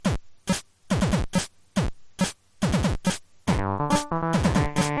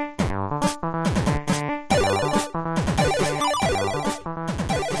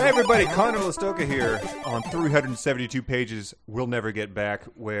Alrighty, Connor Listoka here on 372 pages We'll Never Get Back,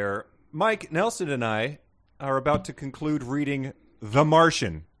 where Mike Nelson and I are about to conclude reading The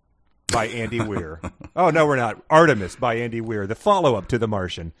Martian by Andy Weir. Oh, no, we're not. Artemis by Andy Weir, the follow-up to The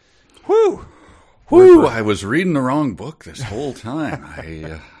Martian. Whew! Whew, I was reading the wrong book this whole time.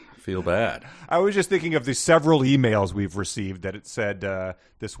 I feel bad. I was just thinking of the several emails we've received that it said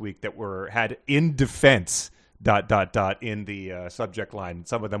this week that had in defense... ... in the subject line.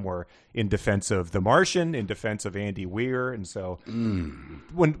 Some of them were in defense of The Martian, in defense of Andy Weir, and so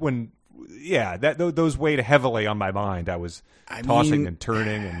those weighed heavily on my mind. I was tossing and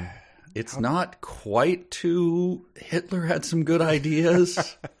turning, and it's not quite too Hitler had some good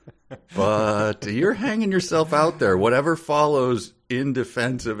ideas, but you're hanging yourself out there. Whatever follows in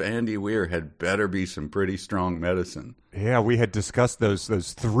defense of Andy Weir had better be some pretty strong medicine. Yeah, we had discussed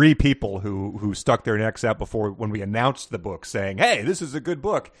those three people who stuck their necks out before when we announced the book, saying, "Hey, this is a good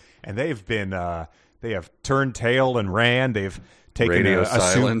book," and they've been they have turned tail and ran. They've taken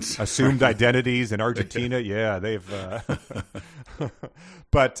assumed identities in Argentina. Yeah, they've.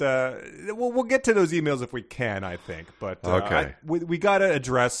 But we'll get to those emails if we can. I think, but okay, we got to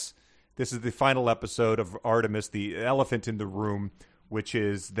address. This is the final episode of Artemis, the elephant in the room, which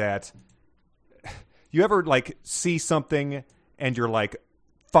is that. You ever see something and you're like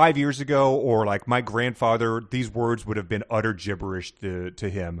 5 years ago, or like my grandfather, these words would have been utter gibberish to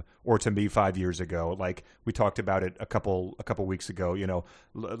him or to me 5 years ago. Like we talked about it a couple weeks ago,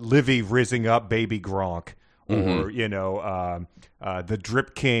 Livy rizzing up baby Gronk, or, the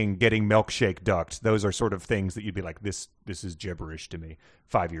Drip King getting milkshake ducked. Those are sort of things that you'd be like, this is gibberish to me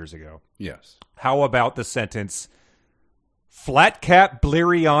 5 years ago. Yes. How about the sentence, flat cap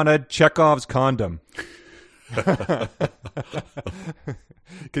Bleriana'd Chekhov's condom?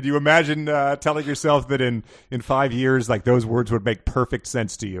 Could you imagine telling yourself that in 5 years, those words would make perfect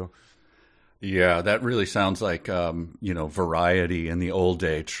sense to you? Yeah, that really sounds like Variety in the old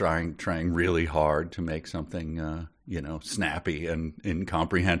day trying really hard to make something snappy and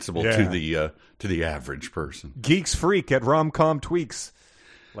incomprehensible to the average person. Geeks Freak at Rom-Com Tweaks.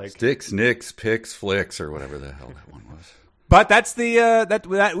 Sticks, Nicks, Picks, Flicks, or whatever the hell that one was. But that's the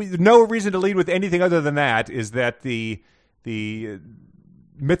that no reason to lead with anything other than that is that the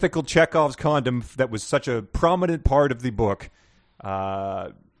mythical Chekhov's condom that was such a prominent part of the book,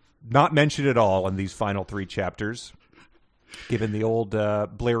 not mentioned at all in these final three chapters, given the old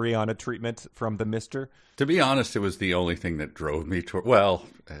Bleriana'd treatment from the Mister. To be honest, it was the only thing that drove me toward. Well,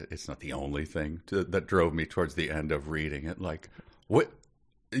 it's not the only thing that drove me towards the end of reading it. Like, what?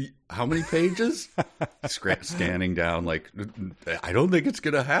 How many pages? Scanning down, I don't think it's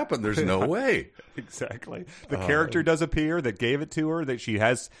going to happen. There's no way. Exactly. The character does appear that gave it to her, that she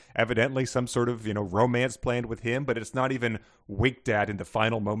has evidently some sort of, romance planned with him, but it's not even winked at in the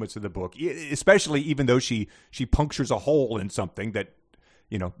final moments of the book, especially even though she punctures a hole in something that,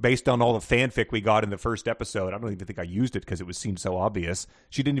 based on all the fanfic we got in the first episode, I don't even think I used it because it seemed so obvious.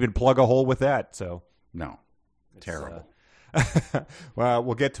 She didn't even plug a hole with that, so. No. Terrible. Well,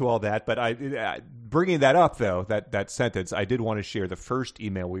 we'll get to all that, but bringing that up, though, that sentence, I did want to share the first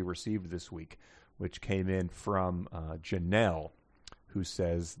email we received this week, which came in from Janelle, who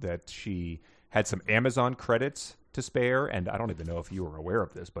says that she had some Amazon credits to spare, and I don't even know if you were aware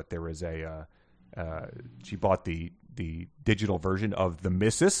of this, but there was she bought the digital version of The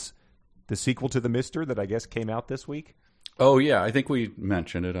Missus, the sequel to The Mister that I guess came out this week. Oh, yeah, I think we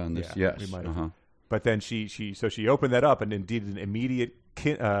mentioned it on this, yes. We might have. But then she opened that up and did an immediate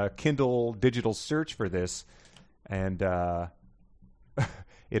Kindle digital search for this, and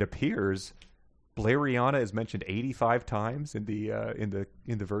it appears Bleriana is mentioned 85 times in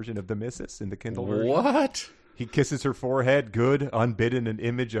the version of The Missus in the Kindle version. What? He kisses her forehead, good, unbidden. An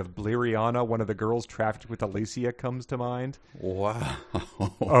image of Bleriana, one of the girls trafficked with Alicia, comes to mind. Wow.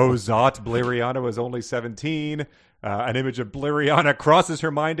 Oh, Zot, Bleriana was only 17. An image of Bleriana crosses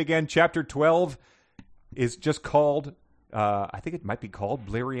her mind again. Chapter 12 is just called, I think it might be called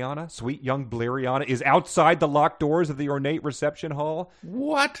Bleriana. Sweet young Bleriana is outside the locked doors of the ornate reception hall.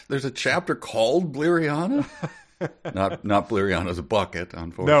 What? There's a chapter called Bleriana? Not Bleriana's bucket,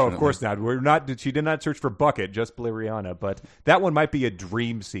 unfortunately. No, of course not. She did not search for bucket, just Bleriana. But that one might be a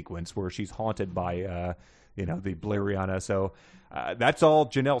dream sequence where she's haunted by, the Bleriana. So that's all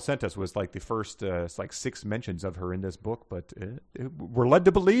Janelle sent us was the first 6 mentions of her in this book. But we're led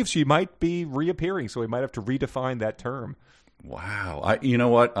to believe she might be reappearing, so we might have to redefine that term. Wow. You know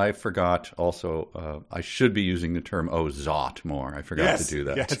what? I forgot also, I should be using the term Zot more. I forgot to do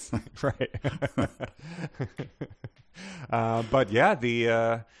that. Yes, right. But yeah,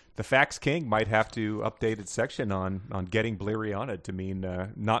 the the Fax King might have to update its section on getting Bleriana'd to mean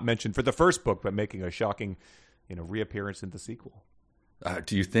not mentioned for the first book, but making a shocking, reappearance in the sequel.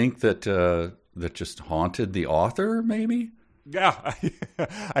 Do you think that that just haunted the author, maybe? Yeah,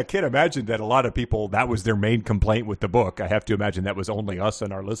 I can't imagine that a lot of people, that was their main complaint with the book. I have to imagine that was only us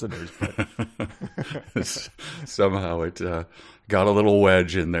and our listeners. But somehow it got a little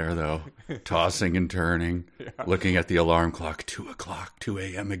wedge in there, though, tossing and turning, looking at the alarm clock, 2 o'clock, 2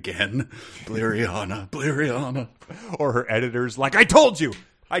 a.m. again, Bleriana. Or her editors like, I told you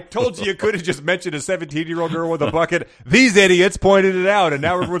you could have just mentioned a 17-year-old girl with a bucket. These idiots pointed it out, and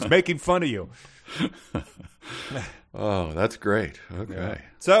now everyone's making fun of you. Oh, that's great. Okay. Yeah.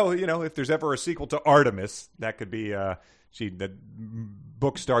 So, if there's ever a sequel to Artemis, that could be the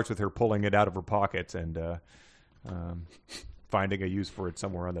book starts with her pulling it out of her pocket and finding a use for it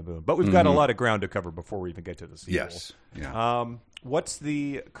somewhere on the moon. But we've got a lot of ground to cover before we even get to the sequel. Yes. Yeah. What's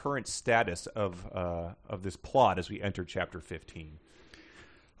the current status of this plot as we enter chapter 15?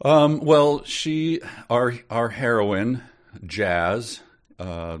 Well, our heroine, Jazz,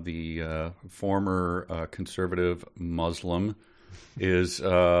 the former conservative Muslim, is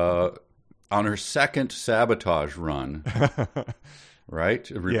on her second sabotage run.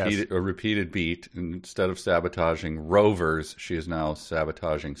 Right? A repeated beat. Instead of sabotaging rovers, she is now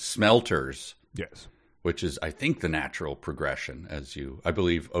sabotaging smelters. Yes. Which is, I think, the natural progression. I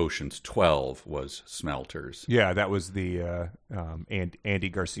believe Ocean's 12 was smelters. Yeah, that was the Andy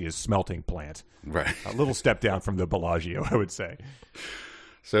Garcia's smelting plant. Right. A little step down from the Bellagio, I would say.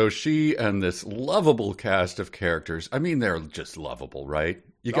 So she and this lovable cast of characters, I mean, they're just lovable, right?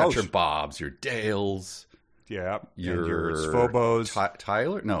 You got your Bobs, your Dales. Yeah. Your Phobos.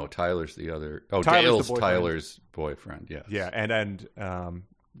 Tyler? No, Tyler's the other. Oh, Tyler's Dale's Tyler's boyfriend, yes. Yeah, and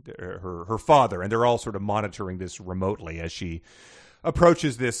her father, and they're all sort of monitoring this remotely as she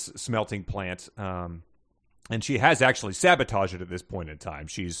approaches this smelting plant. And she has actually sabotaged it at this point in time.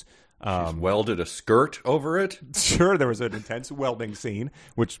 She's welded a skirt over it. Sure, there was an intense welding scene,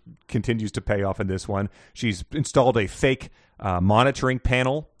 which continues to pay off in this one. She's installed a fake monitoring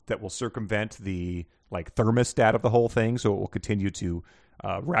panel that will circumvent the thermostat of the whole thing, so it will continue to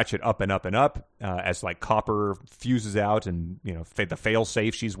ratchet up and up and up as copper fuses out, and the fail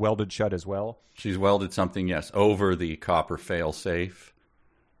safe she's welded shut as well. She's welded something, yes, over the copper fail safe,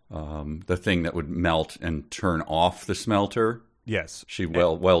 the thing that would melt and turn off the smelter. Yes, she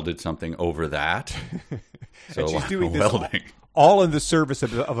welded something over that. So and she's doing this all in the service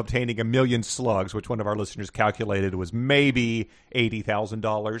of obtaining 1 million slugs, which one of our listeners calculated was maybe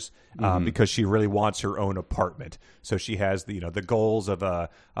 $80,000 because she really wants her own apartment. So she has the goals of a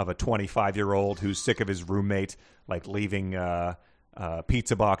 25-year-old who's sick of his roommate leaving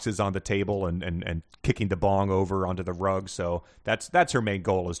pizza boxes on the table and kicking the bong over onto the rug. So that's her main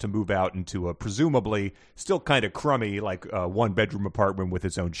goal, is to move out into a presumably still kind of crummy 1-bedroom apartment with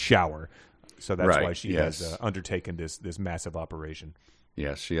its own shower. So that's why she has undertaken this massive operation.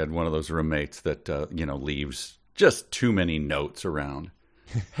 Yes, she had one of those roommates that leaves just too many notes around.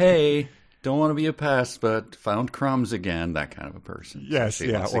 Hey, don't want to be a pest, but found crumbs again. That kind of a person. Yes, so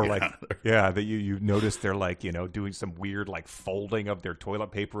or that you notice they're doing some weird folding of their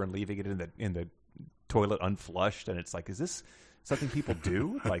toilet paper and leaving it in the toilet unflushed, and it's is this something people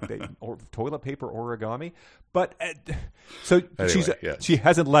do, or toilet paper origami? But so anyway, she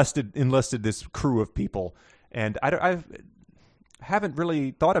has enlisted this crew of people, and I haven't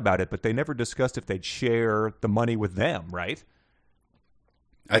really thought about it, but they never discussed if they'd share the money with them, right?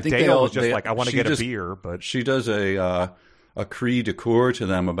 I think Dale was just I want to get a beer, but she does a cri de coeur to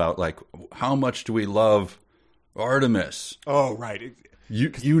them about how much do we love Artemis? Oh, right.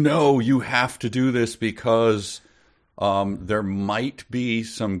 You have to do this because there might be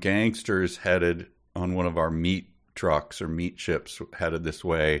some gangsters headed on one of our meat trucks or meat ships headed this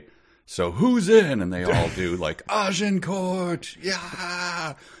way. So who's in? And they all do Agincourt,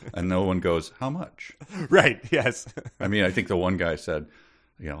 yeah. And no one goes, how much? Right, yes. I mean, I think the one guy said,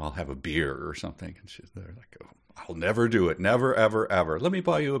 I'll have a beer or something. And they're oh, I'll never do it. Never, ever, ever. Let me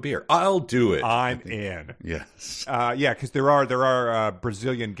buy you a beer. I'll do it. I'm in. Yes. Because there are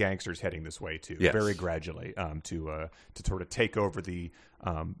Brazilian gangsters heading this way too, yes. very gradually, to sort of take over the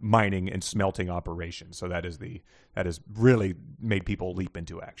mining and smelting operation. So that has really made people leap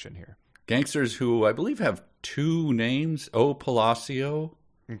into action here. Gangsters who I believe have 2 names: Palacio.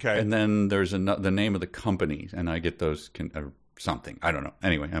 Okay. And then there's the name of the company, and I get those something. I don't know.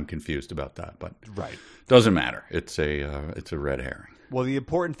 Anyway, I'm confused about that, but Right. doesn't matter. It's a red herring. Well, the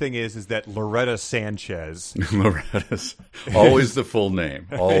important thing is that Loretta Sanchez Loretta's always the full name.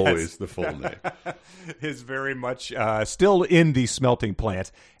 Always the full name. is very much still in the smelting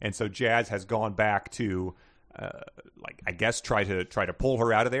plant, and so Jazz has gone back to, I guess, try to pull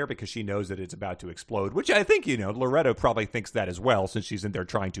her out of there because she knows that it's about to explode. Which I think Loretta probably thinks that as well, since she's in there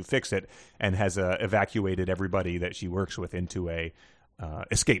trying to fix it and has evacuated everybody that she works with into a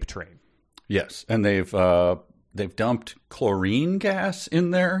escape train. Yes, and they've dumped chlorine gas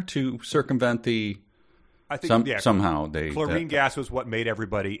in there to circumvent the. I think somehow chlorine gas was what made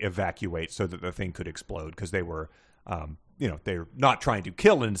everybody evacuate so that the thing could explode because they were, they're not trying to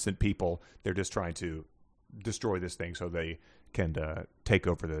kill innocent people. They're just trying to destroy this thing so they can take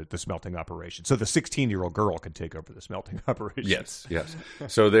over the smelting operation. So the 16-year-old girl can take over the smelting operation. Yes.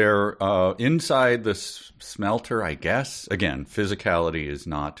 So they're inside the smelter, I guess. Again, physicality is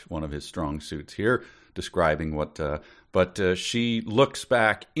not one of his strong suits here, describing what... But she looks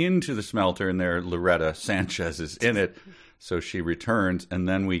back into the smelter, and there Loretta Sanchez is in it. So she returns, and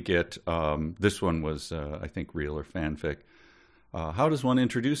then we get... this one was, I think, real or fanfic. How does one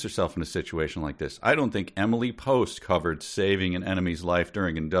introduce herself in a situation like this? I don't think Emily Post covered saving an enemy's life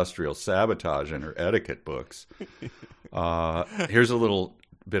during industrial sabotage in her etiquette books. Here's a little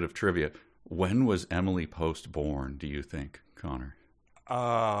bit of trivia. When was Emily Post born, do you think, Connor?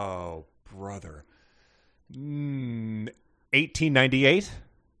 Oh, brother. 1898?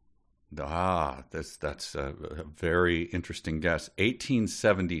 That's a very interesting guess.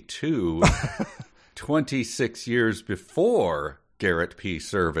 1872, 26 years before Garrett P.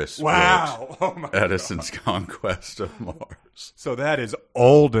 Service Wow. Oh my Edison's God. Conquest of Mars. So that is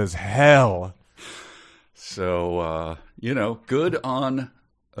old as hell. So, good on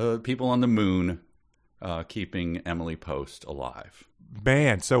people on the moon keeping Emily Post alive.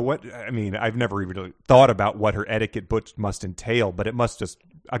 Man, so I've never really thought about what her etiquette book must entail, but it must just,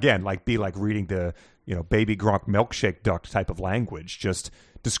 again, be like reading the, Baby Gronk milkshake duck type of language, just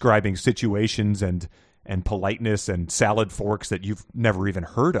describing situations and politeness and salad forks that you've never even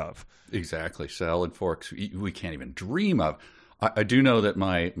heard of. Exactly. Salad forks we can't even dream of. I do know that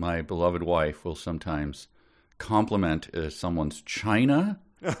my beloved wife will sometimes compliment someone's china.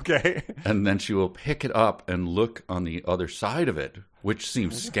 Okay. And then she will pick it up and look on the other side of it, which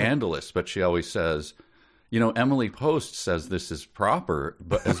seems scandalous, but she always says, Emily Post says this is proper,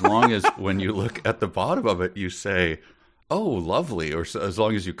 but as long as when you look at the bottom of it, you say, oh, lovely, or as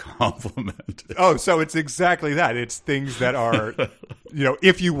long as you compliment it. Oh, so it's exactly that. It's things that are,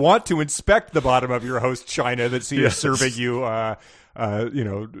 if you want to inspect the bottom of your host china that she is serving you,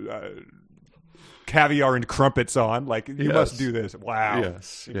 caviar and crumpets on, you must do this. Wow.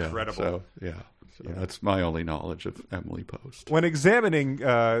 Yes. Incredible. So that's my only knowledge of Emily Post. When examining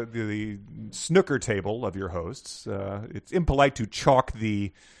the snooker table of your hosts, it's impolite to chalk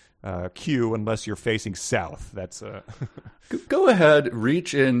the cue unless you're facing south. That's Go ahead,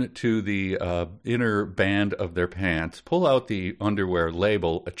 reach into the inner band of their pants, pull out the underwear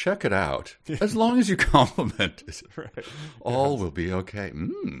label, check it out. As long as you compliment it, right. All will be okay.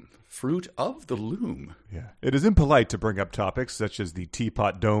 Fruit of the loom. Yeah, it is impolite to bring up topics such as the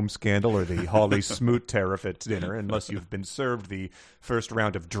Teapot Dome scandal or the Hawley Smoot tariff at dinner unless you've been served the first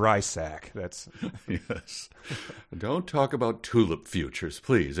round of dry sack. That's yes. Don't talk about tulip futures,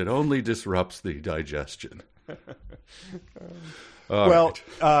 please. It only disrupts the digestion.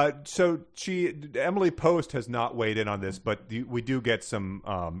 So Emily Post has not weighed in on this, but we do get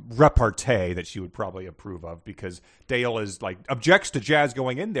some repartee that she would probably approve of because Dale is objects to Jazz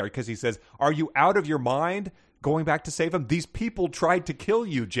going in there because he says, "Are you out of your mind going back to save him? These people tried to kill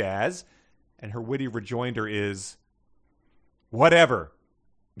you, Jazz." And her witty rejoinder is, "Whatever."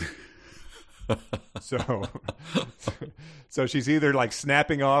 So she's either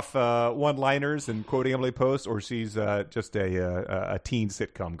snapping off one-liners and quoting Emily Post, or she's just a teen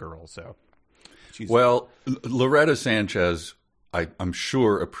sitcom girl. So, Loretta Sanchez, I'm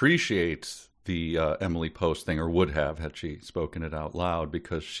sure appreciates the Emily Post thing, or would have had she spoken it out loud,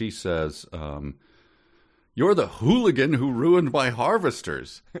 because she says, "You're the hooligan who ruined my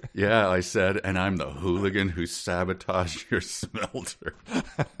harvesters." Yeah, I said, and I'm the hooligan who sabotaged your smelter.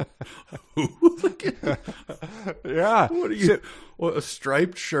 Hooligan? Yeah. What are you? A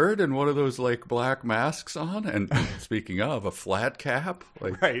striped shirt and one of those black masks on? And speaking of, a flat cap?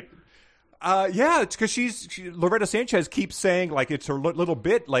 Right. Yeah, it's because Loretta Sanchez keeps saying, like, it's her little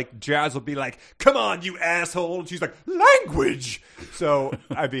bit, like, Jazz will be like, come on, you asshole. And she's like, language. So,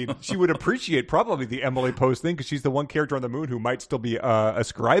 I mean, she would appreciate probably the Emily Post thing because she's the one character on the moon who might still be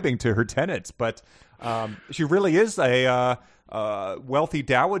ascribing to her tenets. But she really is a wealthy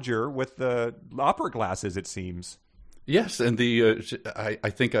dowager with the opera glasses, it seems. Yes, and I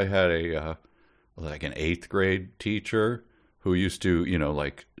think I had an 8th grade teacher who used to,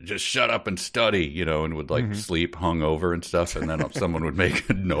 like, just shut up and study, and would, like, sleep hungover and stuff. And then someone would make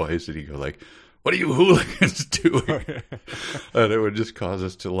a noise and he'd go, like, what are you hooligans doing? And it would just cause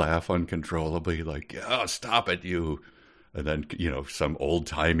us to laugh uncontrollably, like, oh, stop it, you. And then, some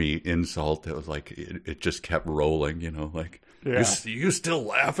old-timey insult that was like, it just kept rolling, like, you still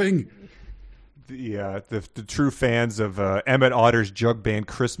laughing? The true fans of Emmett Otter's jug band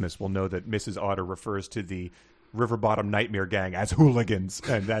Christmas will know that Mrs. Otter refers to the River Bottom Nightmare Gang as hooligans,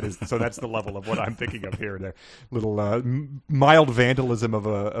 and that's the level of what I'm thinking of here. The little mild vandalism of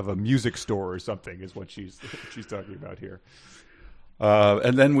a music store or something is what she's talking about here.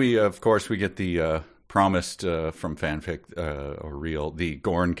 And then we get the promised from fanfic or real, the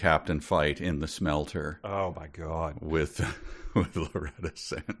Gorn Captain fight in the smelter. Oh my God, with Loretta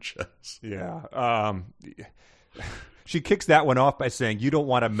Sanchez. Yeah. She kicks that one off by saying, you don't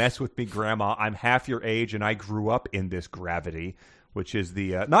want to mess with me, Grandma. I'm half your age, and I grew up in this gravity, which is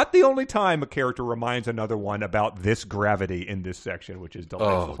the not the only time a character reminds another one about this gravity in this section, which is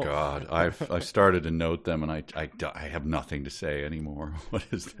delightful. Oh, God. I've started to note them, and I have nothing to say anymore. What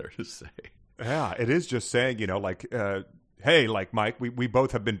is there to say? Yeah, it is just saying, hey, like, Mike, we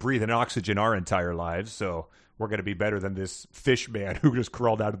both have been breathing oxygen our entire lives, so we're going to be better than this fish man who just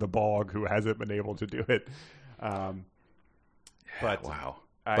crawled out of the bog who hasn't been able to do it. But wow.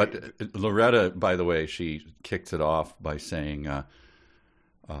 But Loretta, by the way, she kicks it off by saying, and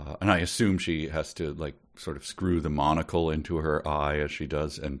I assume she has to, like, sort of screw the monocle into her eye as she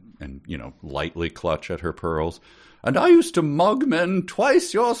does and lightly clutch at her pearls. And I used to mug men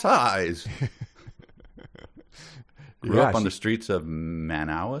twice your size. Grew up on the streets of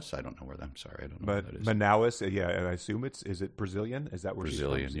Manaus. I don't know where that. I'm sorry, I don't know where that is. Manaus, yeah, and I assume is it Brazilian? Is that where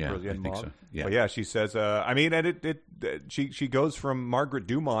Brazilian? She's from? Yeah, Brazilian I think mob? so. Yeah, well, yeah. She says, she goes from Margaret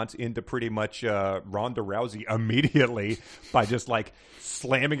Dumont into pretty much Ronda Rousey immediately by just like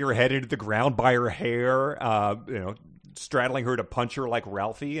slamming her head into the ground by her hair, straddling her to punch her like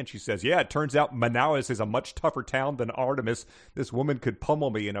Ralphie. And she says, yeah, it turns out Manaus is a much tougher town than Artemis. This woman could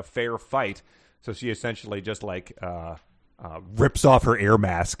pummel me in a fair fight. So she essentially just like rips off her air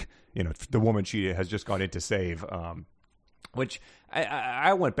mask, the woman she has just gone in to save. Which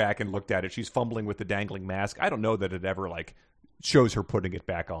I went back and looked at it. She's fumbling with the dangling mask. I don't know that it ever like shows her putting it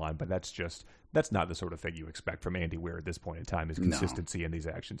back on, but that's not the sort of thing you expect from Andy Weir at this point in time. Is consistency in these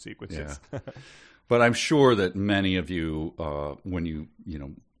action sequences. Yeah. But I'm sure that many of you, when you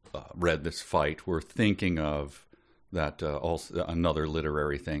read this fight, were thinking of that. Also, another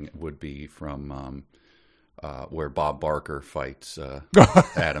literary thing would be from where Bob Barker fights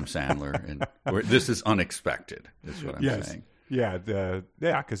Adam Sandler, and this is unexpected. Is what I'm saying. Yeah,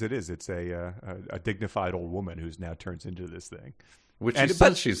 because it is. It's a dignified old woman who's now turns into this thing. Which she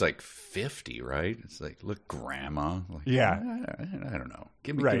says she's like 50, right? It's like, look, Grandma. Like, yeah, I don't know.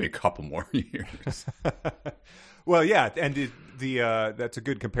 Give me a couple more years. Well, yeah, and that's a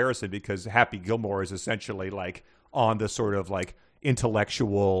good comparison because Happy Gilmore is essentially like on the sort of like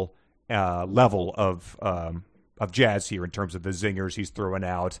intellectual level of Jazz here in terms of the zingers he's throwing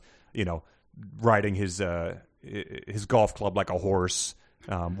out. Riding his golf club like a horse,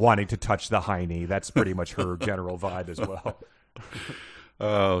 wanting to touch the hiney. That's pretty much her general vibe as well.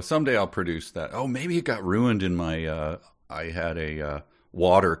 Oh, someday I'll produce that. Oh, maybe it got ruined in my. I had a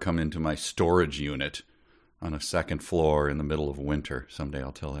water come into my storage unit on a second floor in the middle of winter. Someday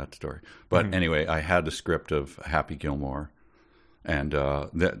I'll tell that story. But anyway, I had the script of Happy Gilmore, and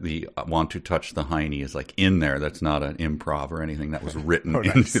the want to touch the hiney is like in there. That's not an improv or anything. That was written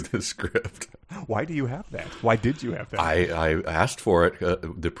into the script. Why do you have that? Why did you have that? I asked for it.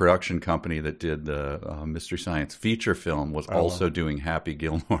 The production company that did the Mystery Science feature film was also doing Happy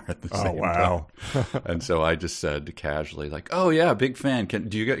Gilmore at the same time. And so I just said casually, like, "Oh yeah, big fan.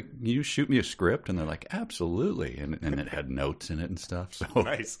 Can you shoot me a script?" And they're like, "Absolutely." And it had notes in it and stuff. So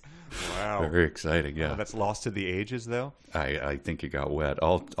nice. Wow. Very exciting. Yeah. That's lost to the ages, though. I think it got wet.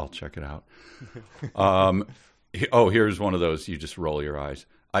 I'll check it out. Here's one of those. You just roll your eyes.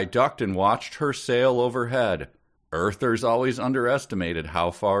 I ducked and watched her sail overhead. Earthers always underestimated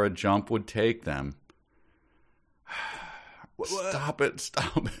how far a jump would take them. Stop it!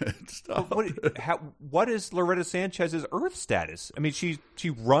 Stop it! Stop What, it! what is Loretta Sanchez's Earth status? I mean, she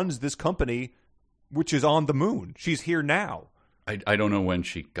runs this company, which is on the moon. She's here now. I don't know when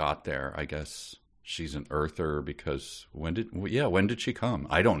she got there. I guess she's an Earther because when did she come?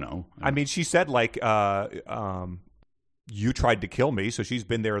 I don't know. I mean, she said like you tried to kill me, so she's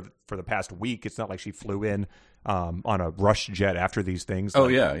been there for the past week. It's not like she flew in on a rush jet after these things. Oh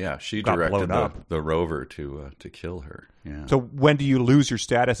like, yeah. She got directed blown up. the rover to kill her. Yeah. So when do you lose your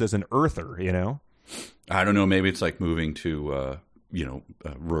status as an Earther? You know, I don't know. Maybe it's like moving to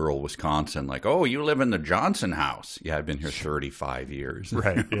rural Wisconsin. Like, oh, you live in the Johnson house. Yeah, I've been here 35 years.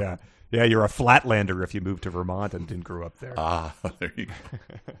 Right? Yeah, yeah. You're a Flatlander if you moved to Vermont and didn't grow up there. There you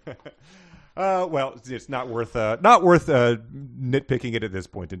go. Well, it's not worth nitpicking it at this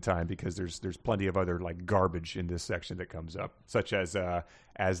point in time because there's plenty of other like garbage in this section that comes up, such as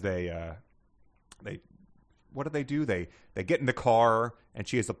they what do? They get in the car and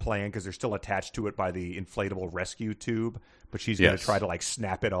she has a plan because they're still attached to it by the inflatable rescue tube, but she's going to try to like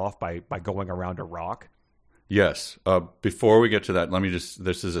snap it off by going around a rock. Yes. Before we get to that, let me this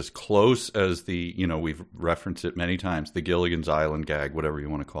is as close as we've referenced it many times, the Gilligan's Island gag, whatever you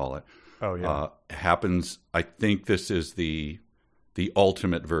want to call it. Oh, yeah. Happens. I think this is the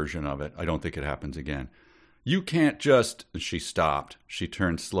ultimate version of it. I don't think it happens again. You can't just... She stopped. She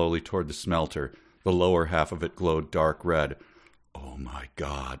turned slowly toward the smelter. The lower half of it glowed dark red. Oh, my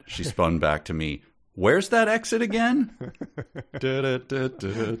God. She spun back to me. Where's that exit again?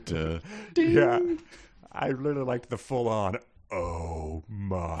 Yeah. I really liked the full-on, oh,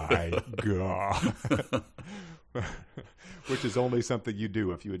 my God. Which is only something you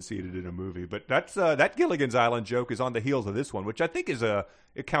do if you had seen it in a movie. But that's that Gilligan's Island joke is on the heels of this one, which I think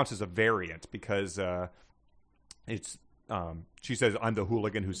it counts as a variant because it's she says, I'm the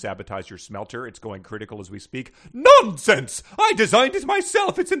hooligan who sabotaged your smelter. It's going critical as we speak. Nonsense! I designed it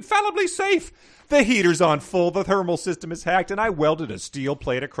myself. It's infallibly safe. The heater's on full. The thermal system is hacked, and I welded a steel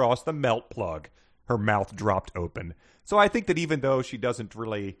plate across the melt plug. Her mouth dropped open. So I think that even though she doesn't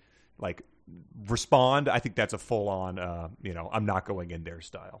really like respond, I think that's a full-on, I'm not going in there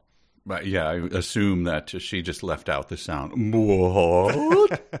style. But yeah, I assume that she just left out the sound.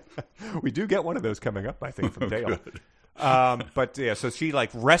 What? We do get one of those coming up, I think, from Dale. But yeah, so she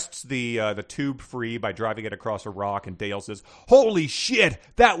like wrests the tube free by driving it across a rock, and Dale says, "Holy shit,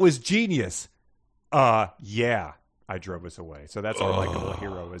 that was genius!" Yeah, I drove us away. So that's our likable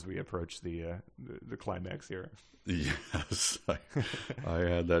hero as we approach the climax here. Yes, I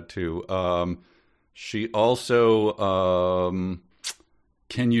had that too. She also,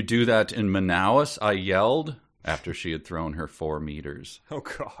 can you do that in Manaus? I yelled after she had thrown her 4 meters. Oh,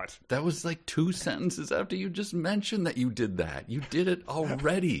 God. That was like 2 sentences after you just mentioned that you did that. You did it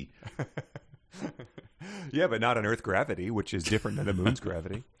already. Yeah, but not on Earth gravity, which is different than the moon's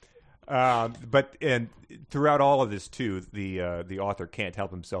gravity. But throughout all of this, too, the author can't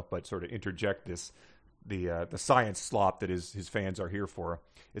help himself but sort of interject the science slop that his fans are here for.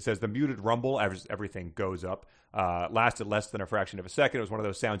 It says the muted rumble as everything goes up lasted less than a fraction of a second. It was one of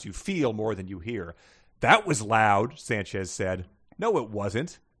those sounds you feel more than you hear. That was loud, Sanchez said. No, it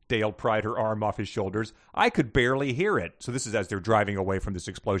wasn't. Dale pried her arm off his shoulders. I could barely hear it. So this is as they're driving away from this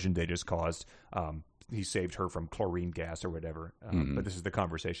explosion they just caused. He saved her from chlorine gas or whatever. But this is the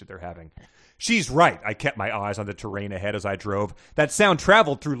conversation they're having. She's right. I kept my eyes on the terrain ahead as I drove. That sound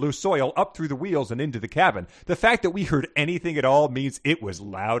traveled through loose soil, up through the wheels, and into the cabin. The fact that we heard anything at all means it was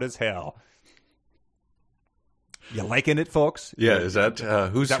loud as hell. You liking it, folks? Yeah, is that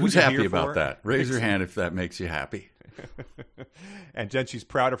who's happy about that? Raise your hand if that makes you happy. And then she's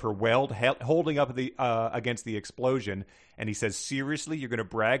proud of her weld holding up against the explosion. And he says, seriously, you're going to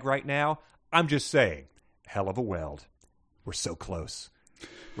brag right now? I'm just saying, hell of a weld. We're so close.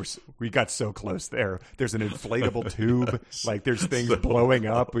 We got so close there. There's an inflatable tube. Like there's things blowing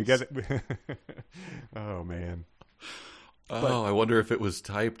up. We get it. Oh, man. I wonder if it was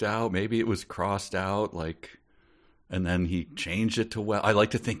typed out. Maybe it was crossed out and then he changed it to weld. I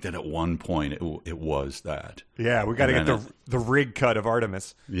like to think that at one point it was that. Yeah, we got to get the rig cut of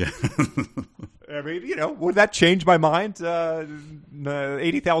Artemis. Yeah. I mean, would that change my mind?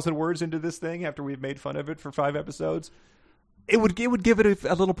 80,000 words into this thing after we've made fun of it for 5 episodes? It would give it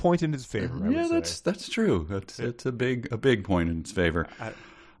a little point in its favor. Yeah, that's true. It's a big point in its favor.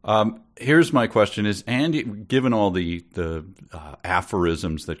 Here's my question: is Andy, given all the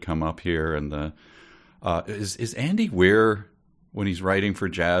aphorisms that come up here, and the is Andy Weir, when he's writing for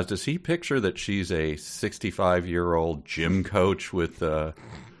Jazz, does he picture that she's a 65-year-old gym coach with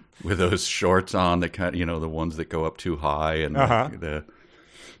those shorts on that kind, the ones that go up too high, and the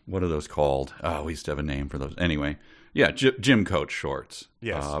what are those called? Oh, we used to have a name for those. Anyway, Yeah, gym coach shorts.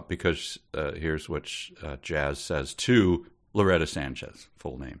 Yes. Because here's what Jazz says to Loretta Sanchez,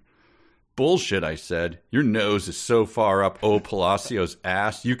 full name. Bullshit, I said. Your nose is so far up O. Palacio's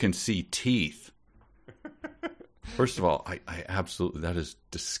ass, you can see teeth. First of all, I absolutely, that is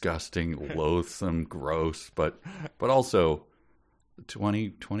disgusting, loathsome, gross, but also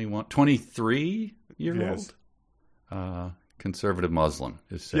 21, 23-year-old conservative Muslim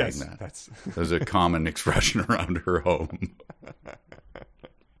is saying that. There's a common expression around her home.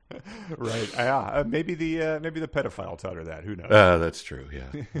 Right. Maybe the pedophile taught her that. Who knows? That's true.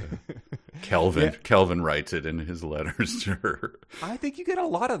 Yeah. Kelvin writes it in his letters to her. I think you get a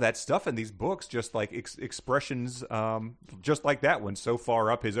lot of that stuff in these books, just like expressions, just like that one, so far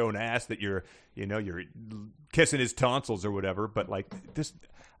up his own ass that you're kissing his tonsils or whatever. But like this,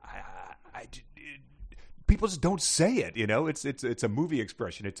 people just don't say it. It's a movie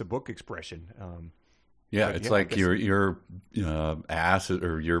expression. It's a book expression. It's like your ass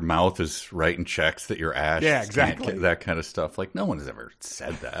or your mouth is writing checks that your ass. Yeah, exactly. That kind of stuff. Like, no one has ever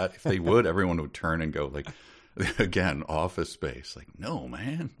said that. If they would, everyone would turn and go like, again, Office Space. Like, no,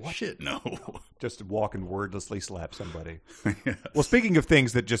 man. What? Shit, no. Just walk and wordlessly slap somebody. Yes. Well, speaking of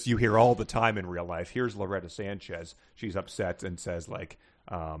things that just you hear all the time in real life, here's Loretta Sanchez. She's upset and says like,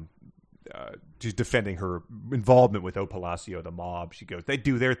 she's defending her involvement with O. Palacio, the mob. She goes, they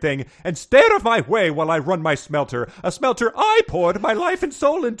do their thing and stay out of my way while I run my smelter. A smelter I poured my life and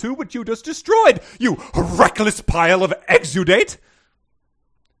soul into, which you just destroyed, you reckless pile of exudate.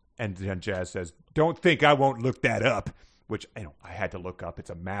 And then Jazz says, don't think I won't look that up, which I had to look up.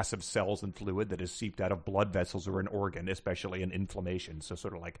 It's a mass of cells and fluid that is seeped out of blood vessels or an organ, especially in inflammation. So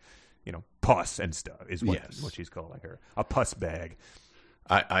sort of like, pus and stuff is what she's calling her. A pus bag.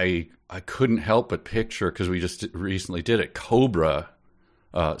 I couldn't help but picture, because we just recently did it, Cobra,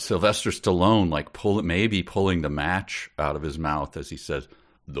 Sylvester Stallone, like pulling the match out of his mouth as he says,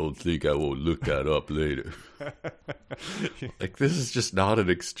 don't think I will look that up later. Like, this is just not an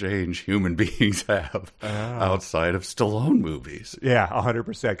exchange human beings have outside of Stallone movies. Yeah,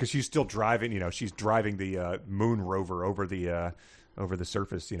 100%, because she's still driving, she's driving the moon rover over the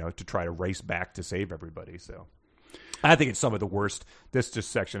surface, to try to race back to save everybody, so... I think it's some of the worst. This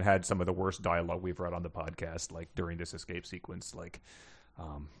section had some of the worst dialogue we've read on the podcast, like during this escape sequence. Like,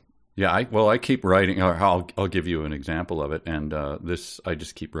 I keep writing. Or I'll give you an example of it. And I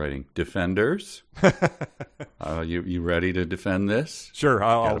just keep writing. Defenders, you ready to defend this? Sure.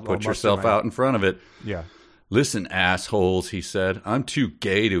 I'll put yourself out in front of it. Yeah. Listen, assholes, he said. I'm too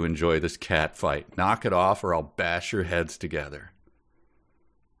gay to enjoy this cat fight. Knock it off, or I'll bash your heads together.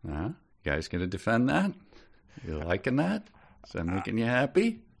 You guys gonna defend that? You liking that? Is that making you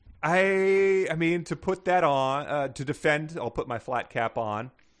happy? I mean, to put that on, to defend, I'll put my flat cap on.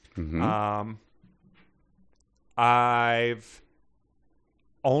 Mm-hmm. I've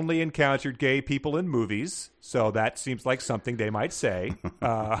only encountered gay people in movies, so that seems like something they might say.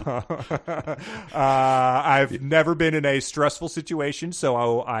 I've never been in a stressful situation,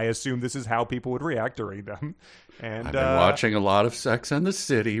 so I assume this is how people would react during them. And I've been watching a lot of Sex and the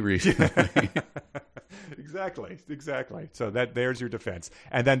City recently. Exactly. So there's your defense.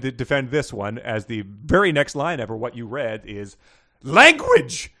 And then to defend this one, as the very next line ever, what you read is,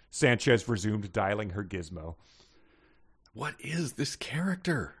 language! Sanchez resumed dialing her gizmo. What is this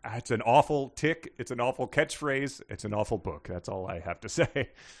character? It's an awful tick. It's an awful catchphrase. It's an awful book. That's all I have to say.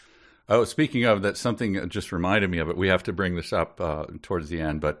 Oh, speaking of that, something just reminded me of it. We have to bring this up towards the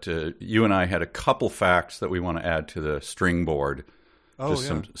end, but you and I had a couple facts that we want to add to the string board.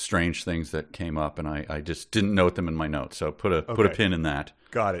 Some strange things that came up, and I just didn't note them in my notes. So put a pin in that.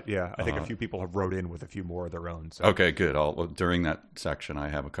 Got it. Yeah, I think a few people have wrote in with a few more of their own. So. Okay, good. During that section, I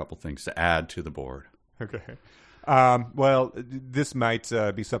have a couple things to add to the board. Okay. Well, this might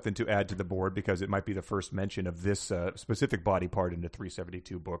be something to add to the board because it might be the first mention of this specific body part in the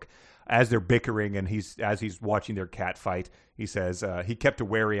 372 book. As they're bickering and as he's watching their cat fight, he says, he kept a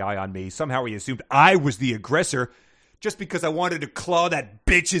wary eye on me. Somehow he assumed I was the aggressor just because I wanted to claw that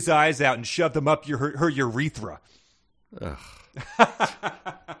bitch's eyes out and shove them up her urethra. Ugh.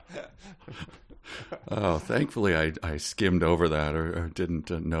 Oh, thankfully I skimmed over that or didn't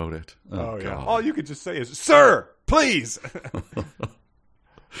note it. Oh yeah. All you could just say is, "Sir, please."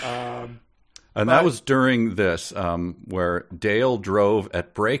 And that was during this, where Dale drove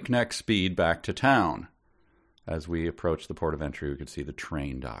at breakneck speed back to town. As we approached the port of entry, we could see the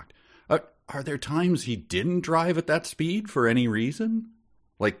train docked. Are there times he didn't drive at that speed for any reason?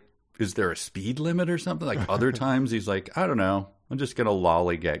 Like, is there a speed limit or something? Like, other times he's like, I don't know, I'm just going to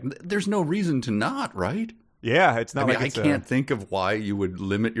lollygag. There's no reason to not, right? Yeah, it's not I mean, like I it's can't think of why you would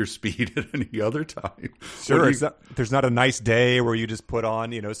limit your speed at any other time. Sure, there's not a nice day where you just put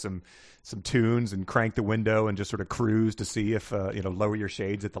on, some tunes and crank the window and just sort of cruise to see if, lower your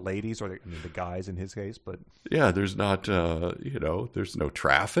shades at the ladies or the guys in his case. But yeah, there's not, there's no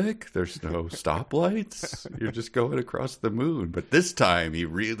traffic. There's no stoplights. You're just going across the moon. But this time he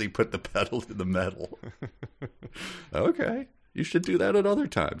really put the pedal to the metal. Okay. You should do that at other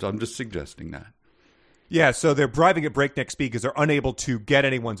times. I'm just suggesting that. yeah, so they're driving at breakneck speed because they're unable to get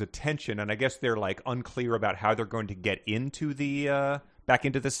anyone's attention. And I guess they're like unclear about how they're going to get into back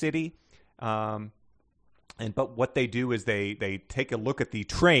into the city. But what they do is they take a look at the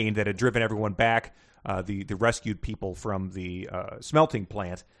train that had driven everyone back, the rescued people from the smelting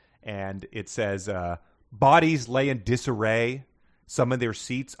plant, and it says bodies lay in disarray, some in their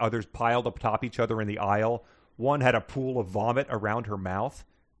seats, others piled up atop each other in the aisle. One had a pool of vomit around her mouth,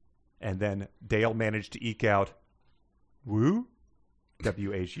 and then Dale managed to eke out, "Woo,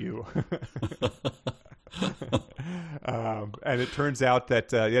 WHU." And it turns out that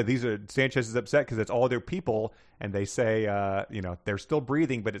these are Sanchez is upset because it's all their people, and they say they're still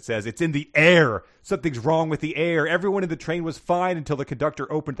breathing, but it says it's in the air. Something's wrong with the air. Everyone in the train was fine until the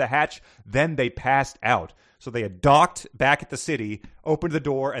conductor opened the hatch. Then they passed out. So they had docked back at the city, opened the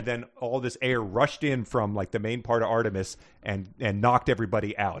door, and then all this air rushed in from like the main part of Artemis and knocked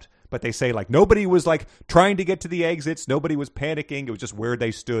everybody out. But they say like nobody was like trying to get to the exits. Nobody was panicking. It was just where they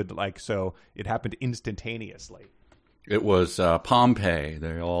stood. So it happened instantaneously. It was Pompeii.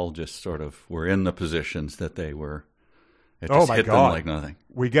 They all just sort of were in the positions that they were. It just hit them like nothing.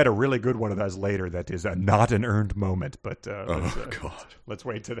 We get a really good one of those later that is not an earned moment, but God. Let's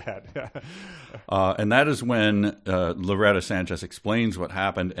wait to that. And that is when Loretta Sanchez explains what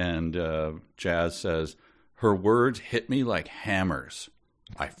happened, and Jazz says, her words hit me like hammers.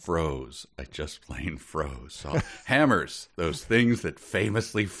 I froze. I just plain froze. So, hammers, those things that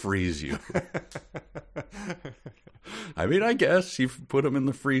famously freeze you. I mean, I guess you've put them in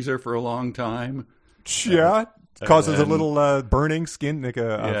the freezer for a long time. Yeah. Causes a little burning skin, like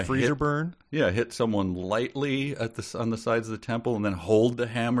a freezer burn. Yeah, hit someone lightly on the sides of the temple, and then hold the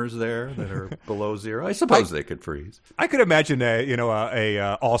hammers there that are below zero. I suppose they could freeze. I could imagine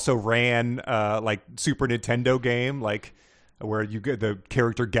a also ran like Super Nintendo game, like where you get the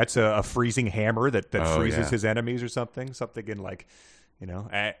character gets a freezing hammer that freezes his enemies or something in like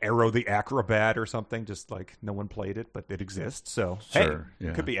Arrow the Acrobat or something. Just like no one played it, but it exists. So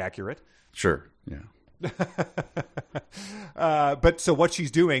it could be accurate. Sure, yeah. But so what she's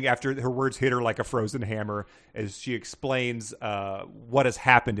doing after her words hit her like a frozen hammer is she explains what has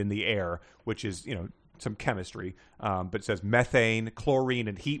happened in the air, which is some chemistry, but it says methane, chlorine,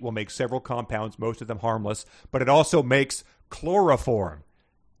 and heat will make several compounds, most of them harmless, but it also makes chloroform.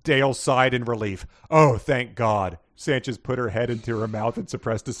 Dale sighed in relief. Oh, thank God. Sanchez put her head into her mouth and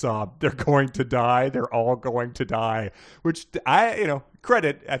suppressed a sob. They're going to die. They're all going to die. Which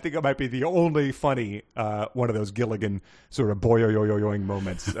credit. I think it might be the only funny one of those Gilligan sort of boyoyoyoing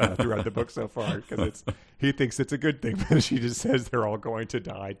moments throughout the book so far, because he thinks it's a good thing, but she just says they're all going to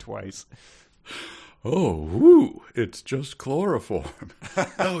die twice. Oh, woo, it's just chloroform.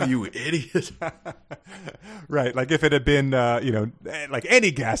 Oh, you idiot. Right. Like if it had been, like any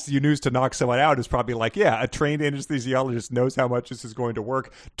gas you use to knock someone out is probably like, yeah, a trained anesthesiologist knows how much this is going to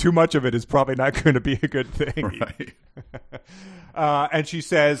work. Too much of it is probably not going to be a good thing. Right. And she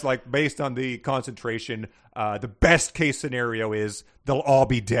says, like, based on the concentration, the best case scenario is they'll all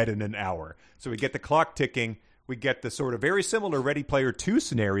be dead in an hour. So we get the clock ticking. We get the sort of very similar Ready Player 2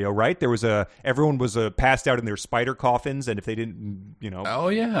 scenario, right? There was everyone was passed out in their spider coffins, and if they didn't,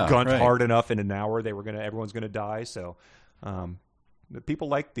 gunt hard enough in an hour, everyone's gonna die. So, people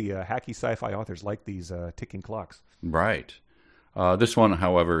like the hacky sci-fi authors like these ticking clocks. Right. This one,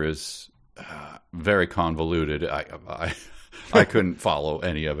 however, is very convoluted. I couldn't follow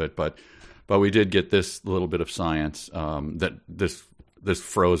any of it, but we did get this little bit of science that this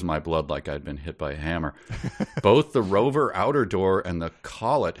froze my blood like I'd been hit by a hammer. Both the rover outer door and the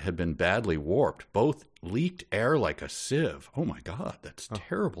collet had been badly warped. Both leaked air like a sieve. Oh, my God, that's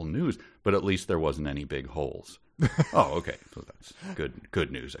terrible news. But at least there wasn't any big holes. Oh, okay. So that's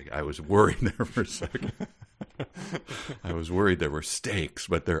good news. I was worried there for a second. I was worried there were stakes,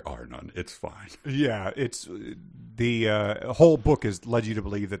 but there are none. It's fine. Yeah, it's the whole book has led you to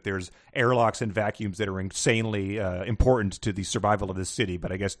believe that there's airlocks and vacuums that are insanely important to the survival of this city.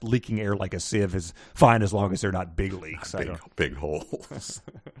 But I guess leaking air like a sieve is fine as long as they're not big leaks. Big holes.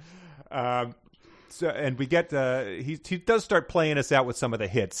 So, and we get he does start playing us out with some of the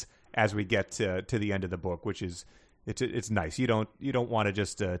hits as we get to the end of the book, which is it's nice. You don't want to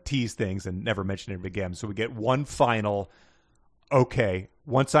just tease things and never mention it again. So we get one final. Okay,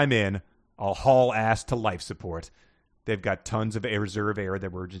 once I'm in, I'll haul ass to life support. They've got tons of reserve air. The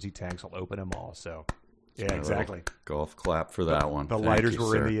emergency tanks. I'll open them all. So yeah, exactly. Golf clap for that one. The lighters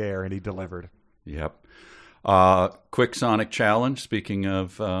were in the air, and he delivered. Yep. Quick Sonic challenge. Speaking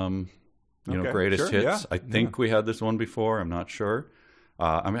of greatest hits, yeah. I think we had this one before. I'm not sure.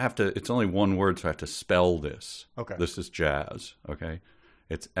 I'm gonna have to. It's only one word, so I have to spell this. Okay. This is jazz. Okay.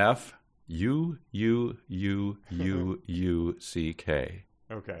 It's FUUUUUCK.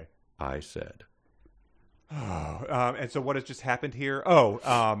 Okay. I said. Oh, and so what has just happened here?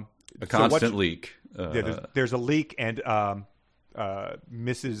 A constant leak. There's a leak, and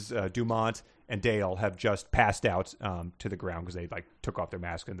Mrs. Dumont and Dale have just passed out to the ground because they took off their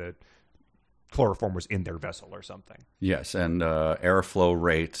mask and the chloroform was in their vessel or something. Yes, and airflow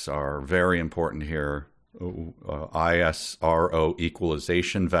rates are very important here. ISRO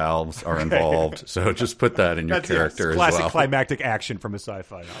equalization valves are involved, so just put that in your character as well. Classic climactic action from a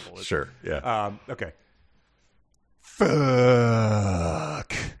sci-fi novel. Sure, yeah. Okay.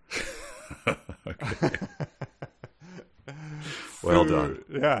 Fuck. Okay. Well done.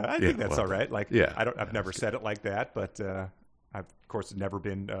 Yeah, I think that's all right. I've never good. said it like that, but I've of course never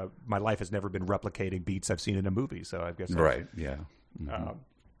been. My life has never been replicating beats I've seen in a movie, so I guess right. Yeah. Mm-hmm.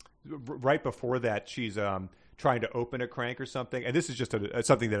 Right before that, she's trying to open a crank or something, and this is just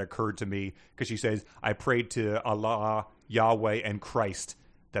something that occurred to me because she says, "I prayed to Allah, Yahweh, and Christ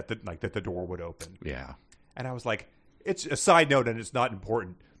that the door would open." Yeah, and I was like, "It's a side note, and it's not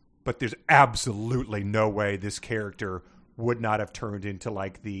important, but there's absolutely no way this character would not have turned into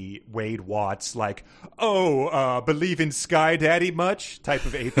the Wade Watts, believe in Sky Daddy much type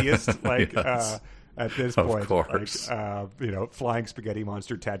of atheist, yes. At this point, of course, flying spaghetti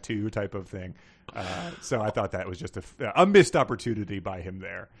monster tattoo type of thing. So I thought that was just a missed opportunity by him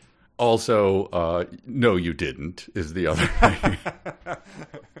there. Also, no, you didn't, is the other thing.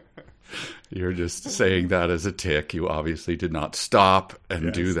 You're just saying that as a tick. You obviously did not stop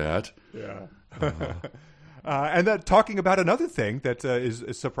and do that. Yeah. And then talking about another thing that is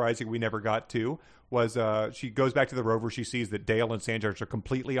surprising we never got to was she goes back to the rover. She sees that Dale and Sanjars are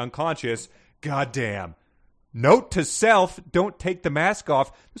completely unconscious. Goddamn. Note to self, don't take the mask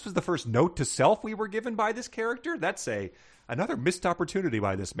off. This was the first note to self we were given by this character. That's another missed opportunity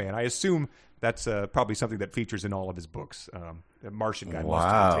by this man. I assume that's probably something that features in all of his books. The Martian guy must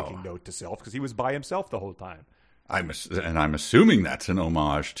have been taking note to self because he was by himself the whole time. I'm assuming that's an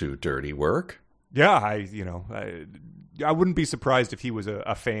homage to Dirty Work. Yeah, I wouldn't be surprised if he was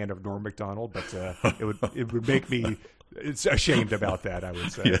a fan of Norm Macdonald, but it would make me ashamed about that, I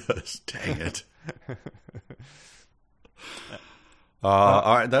would say. Yes, dang it.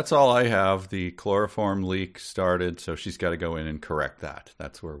 All right, that's all I have. The chloroform leak started, so she's got to go in and correct that.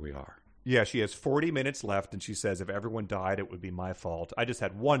 That's where we are. Yeah, she has 40 minutes left, and she says, if everyone died, it would be my fault. I just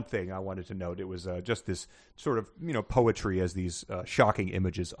had one thing I wanted to note. It was just this sort of, poetry as these shocking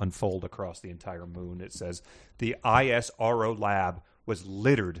images unfold across the entire moon. It says, the ISRO lab was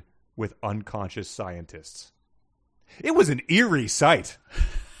littered with unconscious scientists. It was an eerie sight.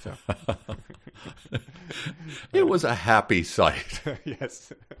 So. It was a happy sight.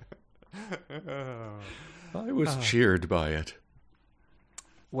 Yes. I was cheered by it.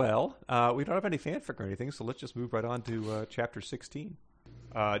 Well, we don't have any fanfic or anything, so let's just move right on to Chapter 16.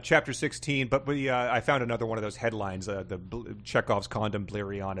 Chapter 16, but I found another one of those headlines, Chekhov's condom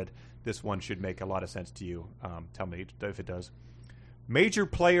Bleriana'd. This one should make a lot of sense to you. Tell me if it does. Major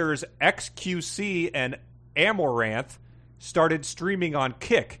players XQC and Amaranth started streaming on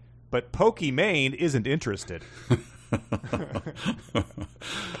Kick, but Pokimane isn't interested.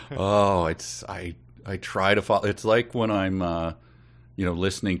 Oh, I try to follow. It's like when I'm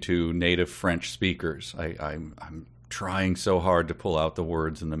listening to native French speakers. I'm trying so hard to pull out the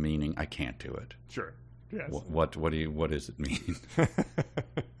words and the meaning. I can't do it. Sure. Yes. What does it mean?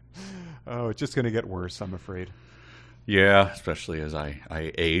 Oh, it's just going to get worse, I'm afraid. Yeah, especially as I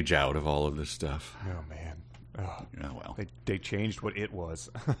age out of all of this stuff. Oh, man. Oh, yeah, well. They changed what it was.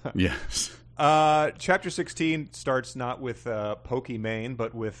 Yes. Chapter 16 starts not with Pokimane,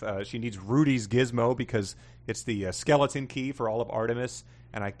 but with she needs Rudy's gizmo because it's the skeleton key for all of Artemis,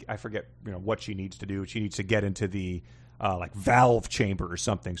 and I forget what she needs to do. She needs to get into the valve chamber or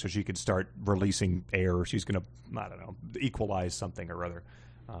something so she can start releasing air. She's going to, equalize something or other,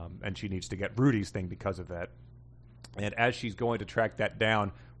 and she needs to get Rudy's thing because of that. And as she's going to track that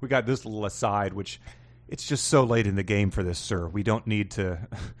down, we got this little aside, which it's just so late in the game for this, sir. We don't need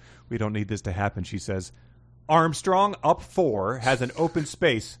this to happen. She says, Armstrong up 4 has an open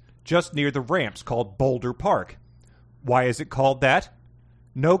space just near the ramps called Boulder Park. Why is it called that?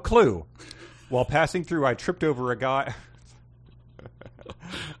 No clue. While passing through, I tripped over a guy.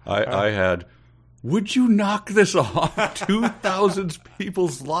 I had, would you knock this off? 2,000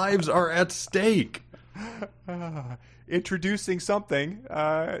 people's lives are at stake. Introducing something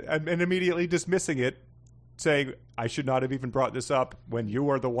and immediately dismissing it, saying, I should not have even brought this up when you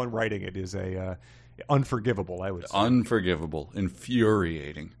are the one writing it is unforgivable, I would say. Unforgivable.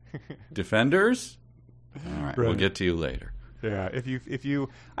 Infuriating. Defenders? All right, we'll get to you later. Yeah, if you,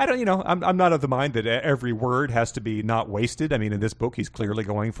 I don't, I'm not of the mind that every word has to be not wasted. I mean, in this book, he's clearly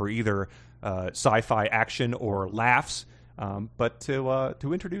going for either sci-fi action or laughs. But to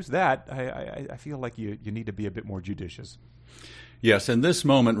introduce that, I feel like you need to be a bit more judicious. Yes, and this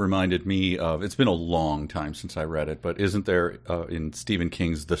moment reminded me of, it's been a long time since I read it, but isn't there in Stephen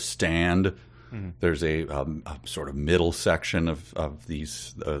King's The Stand, there's a sort of middle section of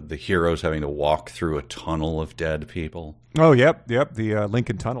these the heroes having to walk through a tunnel of dead people. Oh, yep, the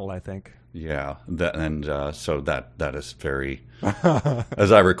Lincoln Tunnel, I think. Yeah, so that is very,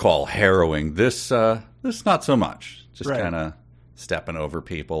 as I recall, harrowing. This not so much. Just kind of stepping over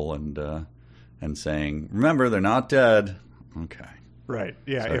people and saying, remember, they're not dead. Okay. Right.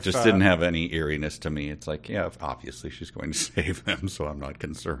 Yeah. So it just didn't have any eeriness to me. It's like, yeah, obviously she's going to save them, so I'm not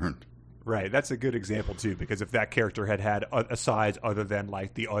concerned. Right. That's a good example, too, because if that character had asides other than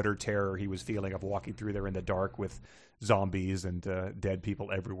like the utter terror he was feeling of walking through there in the dark with zombies and dead people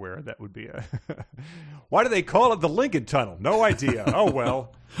everywhere, that would be a... Why do they call it the Lincoln Tunnel? No idea. Oh,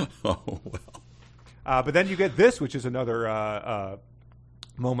 well. But then you get this, which is another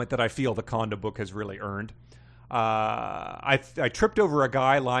moment that I feel the Kondo book has really earned. I tripped over a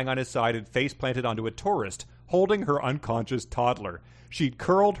guy lying on his side and face planted onto a tourist, holding her unconscious toddler. She'd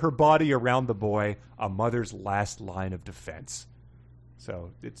curled her body around the boy, a mother's last line of defense.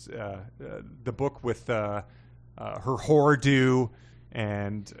 So it's the book with her horror do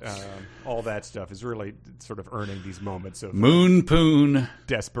and all that stuff is really sort of earning these moments of moon poon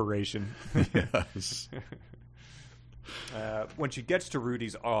desperation. Yes. When she gets to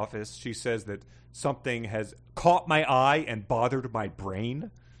Rudy's office, she says that something has caught my eye and bothered my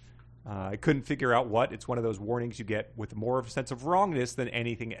brain. I couldn't figure out what. It's one of those warnings you get with more of a sense of wrongness than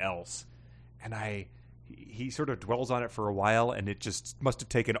anything else. And he sort of dwells on it for a while, and it just must have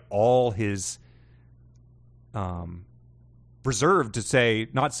taken all his reserve to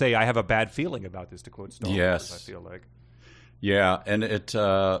not say I have a bad feeling about this, to quote Star Wars. Yes. I feel like. Yeah, and it.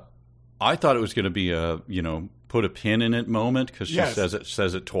 I thought it was going to be a put a pin in it moment because she says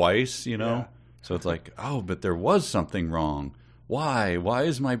it twice. Yeah. So it's like, oh, but there was something wrong. Why? Why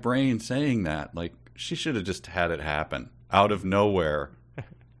is my brain saying that? Like, she should have just had it happen out of nowhere.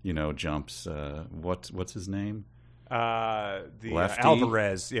 Jumps. What's his name? Lefty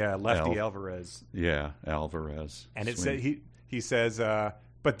Alvarez. Yeah, Lefty Alvarez. Yeah, Alvarez. And it said he says,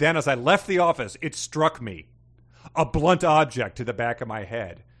 but then as I left the office, it struck me, a blunt object to the back of my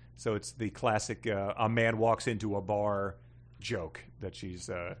head. So it's the classic a man walks into a bar joke that she's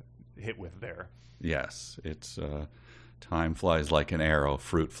hit with there. Yes, it's time flies like an arrow,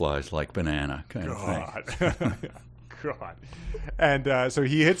 fruit flies like banana kind of thing. God. And so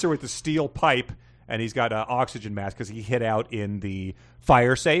he hits her with the steel pipe, and he's got an oxygen mask because he hid out in the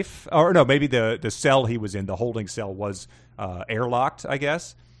fire safe. Or no, maybe the cell he was in, the holding cell, was airlocked, I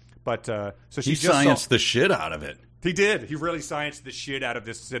guess. But so she just scienced the shit out of it. He did. He really scienced the shit out of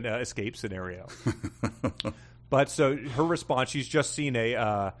this escape scenario. But so her response, she's just seen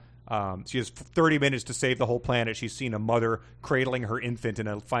she has 30 minutes to save the whole planet. She's seen a mother cradling her infant in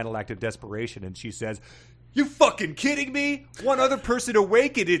a final act of desperation, and she says, "You fucking kidding me? One other person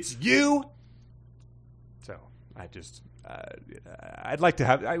awake, and it's you?" So I just, I'd like to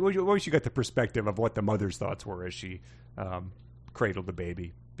have. I wish you got the perspective of what the mother's thoughts were as she cradled the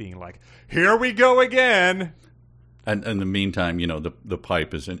baby, being like, "Here we go again." And in the meantime, the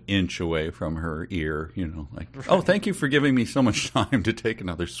pipe is an inch away from her ear, like, oh, thank you for giving me so much time to take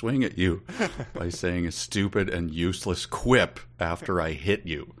another swing at you by saying a stupid and useless quip after I hit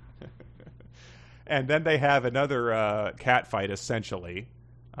you. And then they have another cat fight, essentially.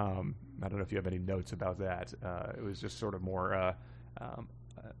 I don't know if you have any notes about that. It was just sort of more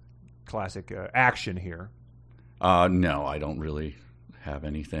classic action here. No, I don't really have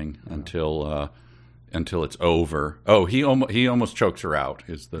anything until it's over. Oh, he almost chokes her out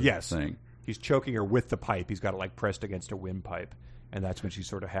is the thing. He's choking her with the pipe. He's got it like pressed against a windpipe. And that's when she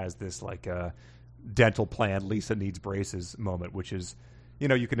sort of has this like dental plan, Lisa needs braces moment, which is,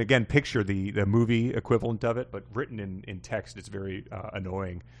 you can again picture the movie equivalent of it, but written in text, it's very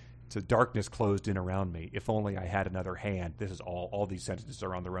annoying. It's a darkness closed in around me. If only I had another hand. This is all these sentences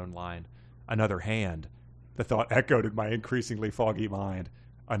are on their own line. Another hand. The thought echoed in my increasingly foggy mind.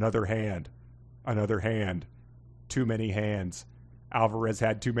 Another hand. Another hand. Too many hands. Alvarez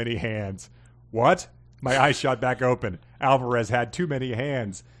had too many hands. What? My eyes shot back open. Alvarez had too many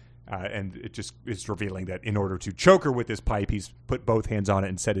hands. And it just is revealing that in order to choke her with this pipe, he's put both hands on it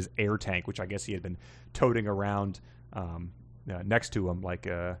and set his air tank, which I guess he had been toting around next to him like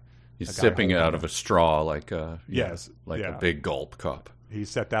he's sipping it out of a straw like a big gulp cup. He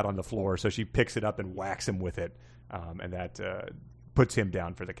set that on the floor, so she picks it up and whacks him with it, and that puts him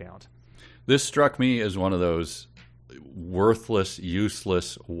down for the count. This struck me as one of those worthless,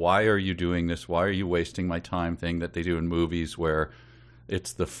 useless, why are you doing this? Why are you wasting my time thing that they do in movies where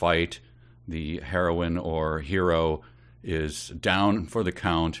it's the fight, the heroine or hero is down for the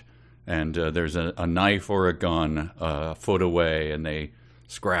count, and there's a knife or a gun a foot away, and they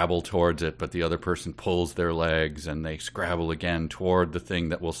scrabble towards it, but the other person pulls their legs, and they scrabble again toward the thing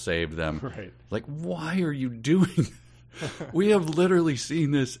that will save them. Right. Like, why are you doing We have literally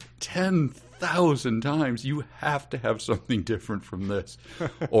seen this 10,000 times. You have to have something different from this.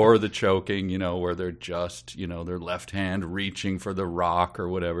 Or the choking, where they're just, their left hand reaching for the rock or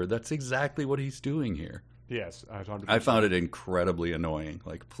whatever. That's exactly what he's doing here. Yes. I found it incredibly annoying.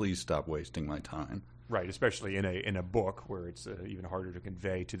 Like, please stop wasting my time. Right, especially in a book where it's even harder to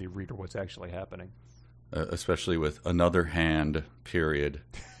convey to the reader what's actually happening. Especially with another hand, period.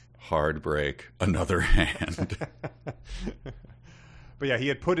 Hard break, another hand. But yeah, he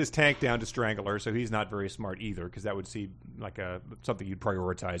had put his tank down to strangle her, so he's not very smart either, because that would seem like something you'd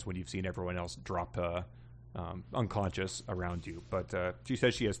prioritize when you've seen everyone else drop unconscious around you. But she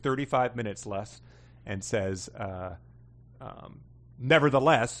says she has 35 minutes left, and says,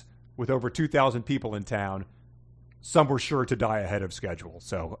 nevertheless, with over 2,000 people in town, some were sure to die ahead of schedule.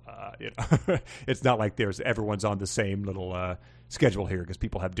 So it's not like everyone's on the same little schedule here, because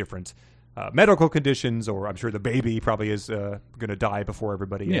people have different medical conditions, or I'm sure the baby probably is going to die before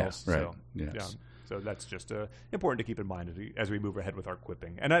everybody else. Right. So, yes. yeah. So that's just important to keep in mind as we move ahead with our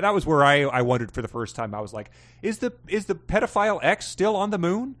quipping. And that was where I wondered for the first time. I was like, is the pedophile X still on the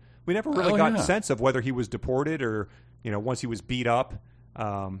moon? We never really got a sense of whether he was deported or, once he was beat up,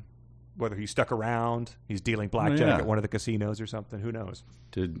 whether he stuck around, he's dealing blackjack at one of the casinos or something. Who knows?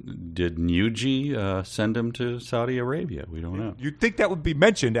 Did Nuji send him to Saudi Arabia? We don't know. You'd think that would be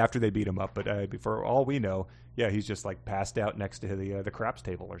mentioned after they beat him up, but for all we know, he's just like passed out next to the craps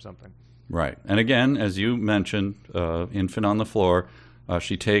table or something. Right. And again, as you mentioned, infant on the floor,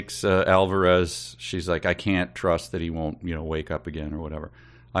 she takes Alvarez. She's like, I can't trust that he won't, wake up again or whatever.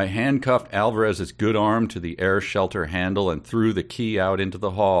 I handcuffed Alvarez's good arm to the air shelter handle and threw the key out into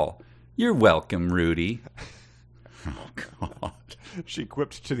the hall. You're welcome, Rudy. Oh, God. She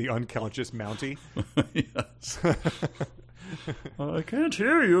quipped to the unconscious Mountie. Yes. I can't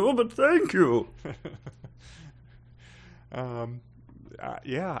hear you, but thank you. I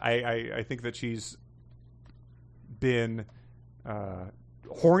think that she's been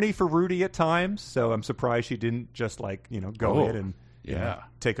horny for Rudy at times, so I'm surprised she didn't just go in and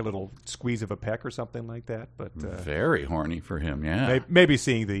take a little squeeze of a peck or something like that. But very horny for him. Yeah, maybe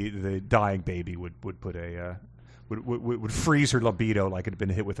seeing the dying baby would put would freeze her libido like it had been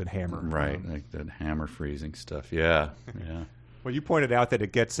hit with a hammer. Right, like that hammer freezing stuff. Yeah. Well, you pointed out that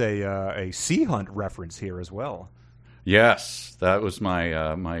it gets a Sea Hunt reference here as well. Yes, that was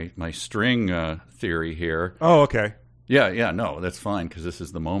my my string theory here. Oh, okay. Yeah, no, that's fine, because this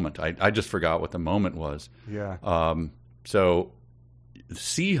is the moment. I just forgot what the moment was. Yeah. So,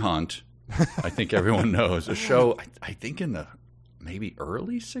 Sea Hunt, I think everyone knows, a show, I think in the maybe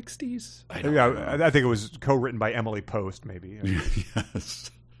early 60s? I think it was co-written by Emily Post, maybe. Yes.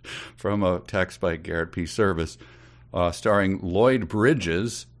 From a text by Garrett P. Service, starring Lloyd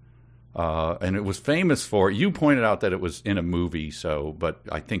Bridges. And it was famous for, you pointed out that it was in a movie, but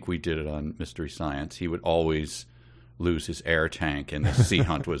I think we did it on Mystery Science. He would always lose his air tank, and the Sea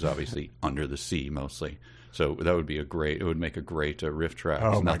Hunt was obviously under the sea mostly. So that would be it would make a great riff track.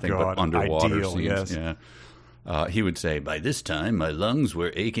 Oh, nothing my God. but underwater Ideal, scenes. Yes. Yeah. He would say, by this time my lungs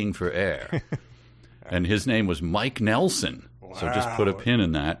were aching for air. And his name was Mike Nelson. Wow. So just put a pin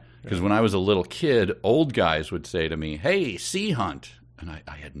in that. Because when I was a little kid, old guys would say to me, hey, Sea Hunt. And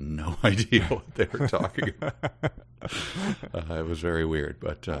I had no idea what they were talking about. It was very weird.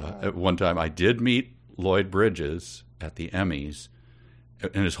 But at one time I did meet Lloyd Bridges at the Emmys,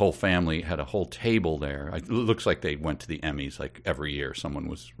 and his whole family had a whole table there. It looks like they went to the Emmys like every year. Someone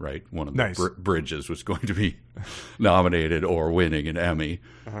was, one of the Bridges was going to be nominated or winning an Emmy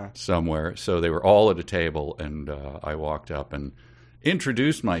somewhere. So they were all at a table, and I walked up and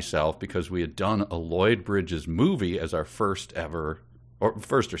introduced myself because we had done a Lloyd Bridges movie as our first ever, or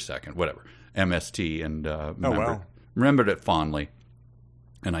first or second, whatever, MST and wow. remembered it fondly.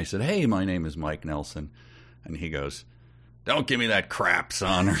 And I said, "Hey, my name is Mike Nelson." And he goes, "Don't give me that crap,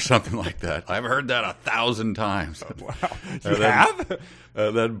 son," or something like that. I've heard that 1,000 times. Wow. You have?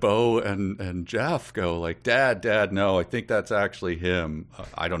 Then Bo and Jeff go like, Dad, no, I think that's actually him.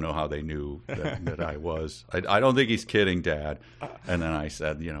 I don't know how they knew that I was. I don't think he's kidding, Dad. And then I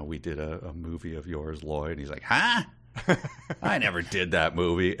said, we did a movie of yours, Lloyd. He's like, huh? I never did that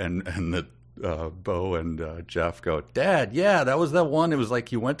movie. And the Bo and Jeff go, Dad, yeah, that was that one. It was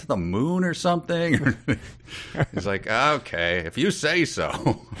like you went to the moon or something. He's like, okay, if you say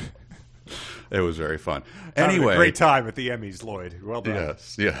so. It was very fun. Anyway, great time at the Emmys, Lloyd. Well done.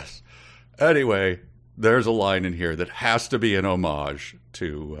 Yes. Anyway, there's a line in here that has to be an homage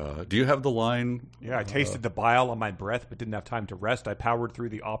to. Do you have the line? Yeah, I tasted the bile on my breath, but didn't have time to rest. I powered through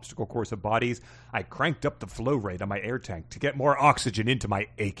the obstacle course of bodies. I cranked up the flow rate on my air tank to get more oxygen into my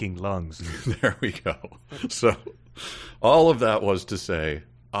aching lungs. There we go. So, all of that was to say,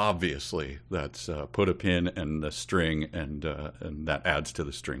 obviously, that's put a pin and the string, and that adds to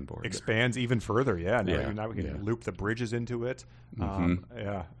the string board. Expands even further, yeah. Now we can loop the bridges into it.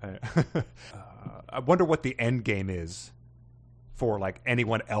 Mm-hmm. I wonder what the end game is for like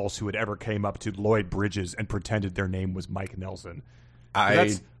anyone else who had ever came up to Lloyd Bridges and pretended their name was Mike Nelson.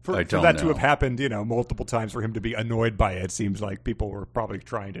 For that to have happened, multiple times, for him to be annoyed by it, seems like people were probably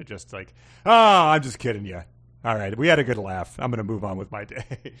trying to just like, I'm just kidding you. All right, we had a good laugh. I'm going to move on with my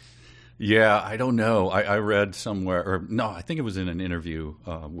day. Yeah, I don't know. I read somewhere, or no, I think it was in an interview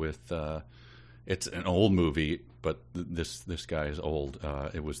with. It's an old movie, but this guy is old.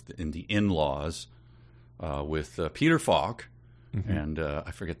 It was in The In-Laws with Peter Falk, and I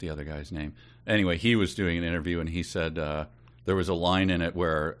forget the other guy's name. Anyway, he was doing an interview, and he said there was a line in it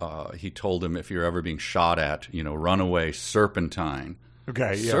where he told him, if you're ever being shot at, run away, serpentine.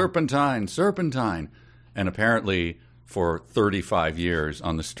 Okay, yeah. Serpentine. And apparently, for 35 years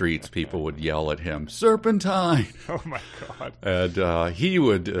on the streets, people would yell at him, "Serpentine!" Oh my God! And he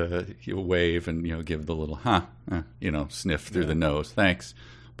would wave and give the little sniff through the nose, thanks.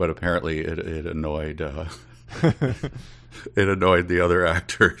 But apparently, it annoyed it annoyed the other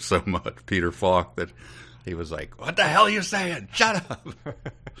actor so much, Peter Falk, that he was like, "What the hell are you saying? Shut up!"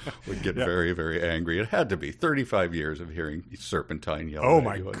 Would get very, very angry. It had to be 35 years of hearing serpentine yell. Oh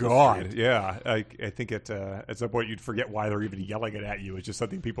my God! Yeah, I think at some point you'd forget why they're even yelling it at you. It's just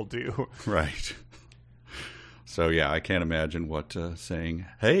something people do. Right. So yeah, I can't imagine what saying,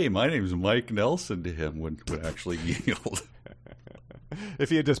 "Hey, my name's Mike Nelson" to him would actually yield. If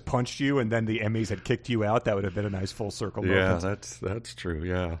he had just punched you and then the Emmys had kicked you out, that would have been a nice full circle moment. Yeah, that's true.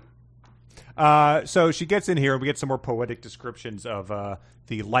 Yeah. So she gets in here, and we get some more poetic descriptions of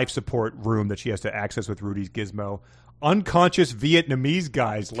the life support room that she has to access with Rudy's gizmo. Unconscious Vietnamese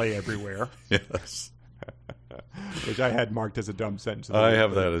guys lay everywhere. Yes. Which I had marked as a dumb sentence. I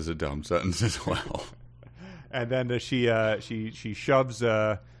have that as a dumb sentence as well. And then she shoves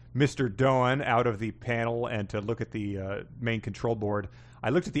Mr. Doan out of the panel and to look at the main control board. I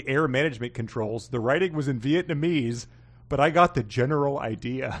looked at the air management controls. The writing was in Vietnamese, but I got the general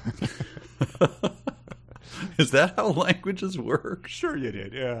idea. Is that how languages work? Sure you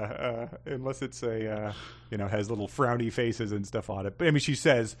did, yeah. Unless it's has little frowny faces and stuff on it. But I mean, she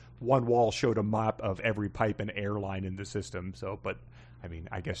says one wall showed a map of every pipe and airline in the system. So, but I mean,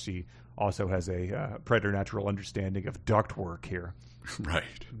 I guess she also has a preternatural understanding of ductwork here.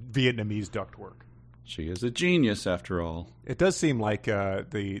 Right. Vietnamese ductwork. She is a genius, after all. It does seem like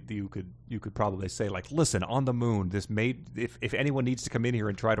you could probably say, like, listen, on the moon, this if anyone needs to come in here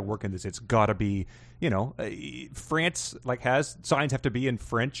and try to work in this, it's got to be, France has signs have to be in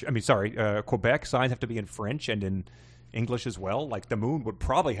French. I mean, sorry, Quebec signs have to be in French and in English as well. Like the moon would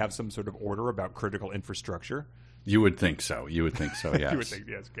probably have some sort of order about critical infrastructure. You would think so. Yes. You would think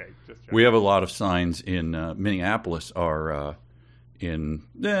yes. Okay. We have a lot of signs in Minneapolis are. In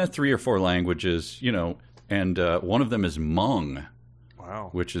 3 or 4 languages, and one of them is Hmong. Wow.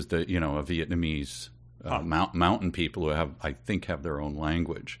 Which is the a Vietnamese mountain people who have their own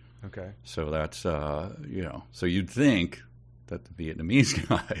language. Okay. So that's so you'd think that the Vietnamese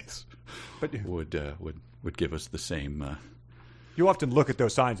guys would give us the same. You often look at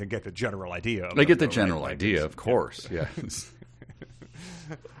those signs and get the general idea. I get the general idea, of course. Yes.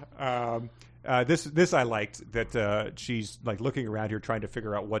 This I liked, that she's like looking around here trying to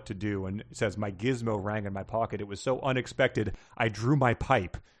figure out what to do, and it says, "My gizmo rang in my pocket. It was so unexpected. I drew my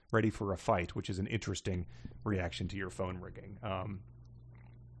pipe, ready for a fight," which is an interesting reaction to your phone ringing.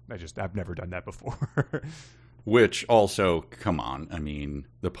 I've never done that before. Which also, come on, I mean,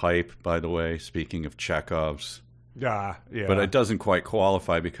 the pipe, by the way, speaking of Chekhov's, Yeah. But it doesn't quite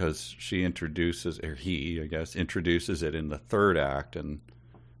qualify because she introduces, or he, I guess, introduces it in the third act, and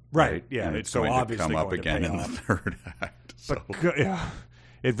right, yeah, and it's it's so going obviously to come up going to again pay in off. the third act. So. But yeah,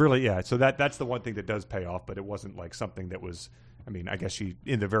 it really, yeah. So that's the one thing that does pay off, but it wasn't like something that was. I mean, I guess she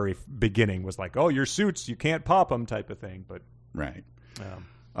in the very beginning was like, "Oh, your suits, you can't pop them," type of thing. But right.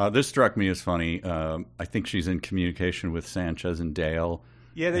 This struck me as funny. I think she's in communication with Sanchez and Dale.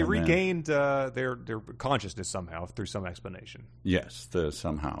 Yeah, they regained their consciousness somehow through some explanation. Yes,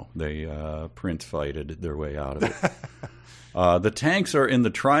 somehow they Prince fighted their way out of it. The tanks are in the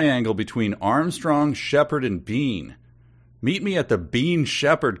triangle between Armstrong, Shepard, and Bean. Meet me at the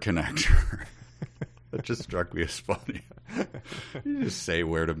Bean-Shepard connector. That just struck me as funny. You just say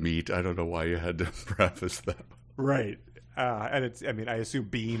where to meet. I don't know why you had to preface that. Right. And it's, I mean, I assume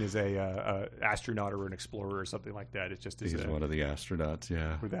Bean is a astronaut or an explorer or something like that. It's just he's one of the astronauts,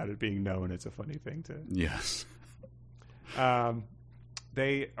 yeah. Without it being known, it's a funny thing to. Yes.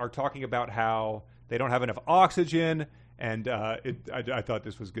 They are talking about how they don't have enough oxygen, and I thought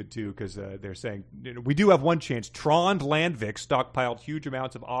this was good too because they're saying we do have one chance. Trond Landvik stockpiled huge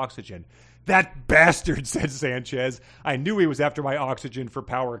amounts of oxygen. That bastard, said Sanchez. I knew he was after my oxygen for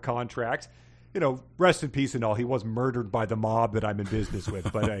power contract. Rest in peace and all. He was murdered by the mob that I'm in business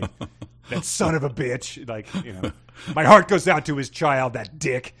with, but that son of a bitch, my heart goes out to his child, that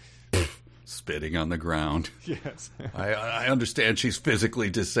dick. Spitting on the ground. Yes. I understand she's physically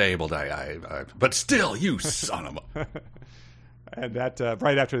disabled. But still, you son of a... And that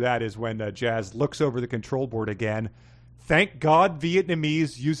right after that is when Jazz looks over the control board again. Thank God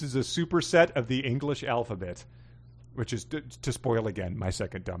Vietnamese uses a superset of the English alphabet. Which is, to spoil again, my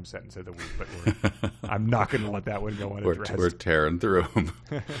second dumb sentence of the week, but I'm not going to let that one go unaddressed. We're tearing through them.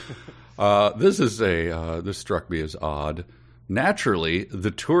 This struck me as odd. Naturally,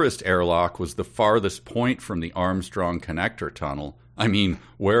 the tourist airlock was the farthest point from the Armstrong connector tunnel. I mean,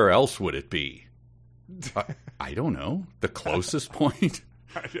 where else would it be? I don't know. The closest point?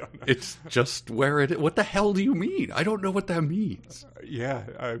 I don't know. It's just where it is. What the hell do you mean? I don't know what that means. Yeah,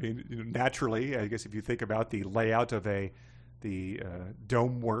 I mean, naturally, I guess if you think about the layout of the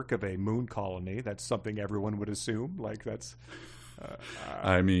dome work of a moon colony, that's something everyone would assume. Like that's.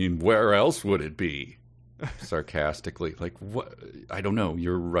 I mean, where else would it be? Sarcastically, like what? I don't know.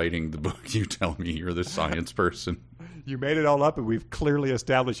 You're writing the book. You tell me. You're the science person. You made it all up, and we've clearly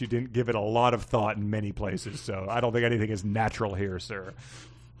established you didn't give it a lot of thought in many places. So I don't think anything is natural here, sir.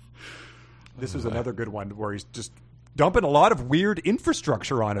 This is another good one where he's just dumping a lot of weird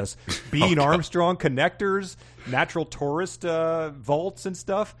infrastructure on us. Bean Armstrong connectors, natural tourist vaults and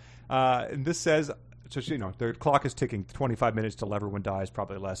stuff. And this says, so the clock is ticking, 25 minutes till everyone dies,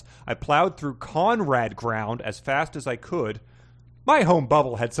 probably less. I plowed through Conrad ground as fast as I could. My home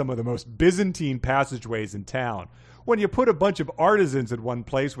bubble had some of the most Byzantine passageways in town. When you put a bunch of artisans in one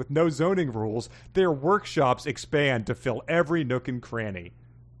place with no zoning rules, their workshops expand to fill every nook and cranny.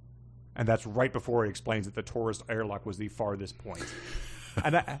 And that's right before it explains that the tourist airlock was the farthest point.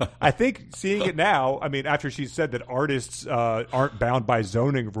 And I think seeing it now, I mean, after she said that artists aren't bound by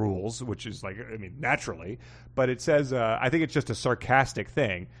zoning rules, which is naturally, but it says, I think it's just a sarcastic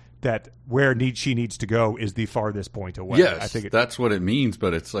thing that where she needs to go is the farthest point away. Yes, I think that's what it means,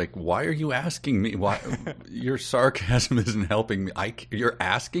 but it's like, why are you asking me? Why your sarcasm isn't helping me. You're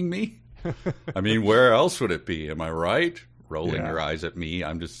asking me? I mean, where else would it be? Am I right? Rolling your eyes at me.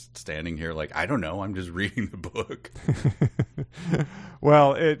 I'm just standing here like, I don't know. I'm just reading the book.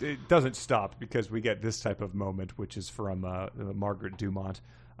 Well, it doesn't stop because we get this type of moment, which is from Margaret Dumont.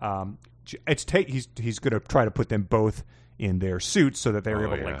 He's going to try to put them both in their suits so that they're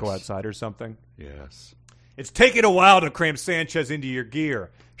able to go outside or something. Yes. It's taking a while to cram Sanchez into your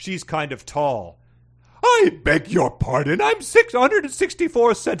gear. She's kind of tall. I beg your pardon. I'm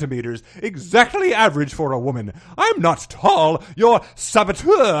 664 centimeters, exactly average for a woman. I'm not tall. Your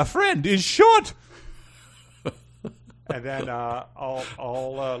saboteur friend is short. And then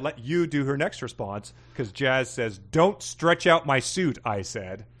I'll let you do her next response because Jazz says, "Don't stretch out my suit," I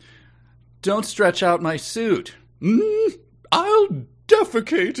said. Don't stretch out my suit. I'll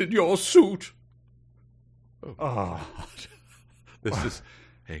defecate in your suit. Oh. This is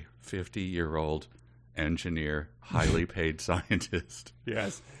a 50-year-old engineer, highly paid scientist.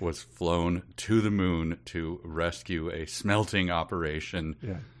 Yes. Was flown to the moon to rescue a smelting operation.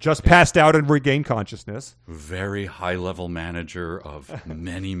 Yeah. Just passed out and regained consciousness. Very high-level manager of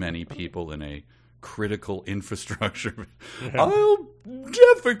many, many people in a critical infrastructure. Yeah. I'll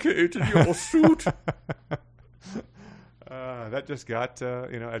defecate in your suit. That just got, I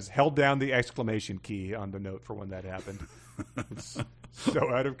just held down the exclamation key on the note for when that happened. It's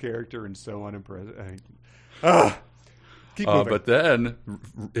so out of character and so unimpressive. Keep moving. But then,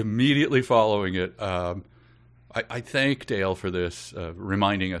 immediately following it, I thank Dale for this,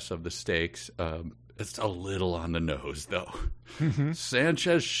 reminding us of the stakes. It's a little on the nose, though. Mm-hmm.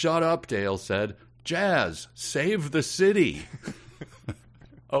 Sanchez, shut up, Dale said. Jazz, save the city.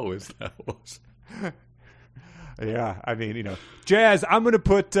 Oh, is that what? Yeah, I mean, Jazz, I'm going to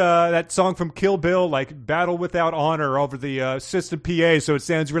put that song from Kill Bill, like Battle Without Honor, over the system PA so it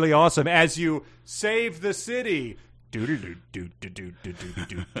sounds really awesome as you save the city.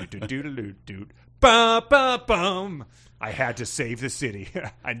 Bum. I had to save the city.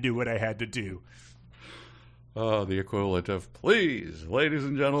 I knew what I had to do. Oh, the equivalent of, please, ladies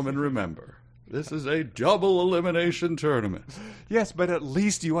and gentlemen, remember, this is a double elimination tournament. Yes, but at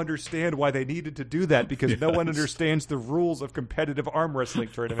least you understand why they needed to do that, because no one understands the rules of competitive arm wrestling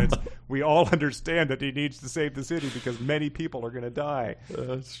tournaments. We all understand that he needs to save the city because many people are going to die.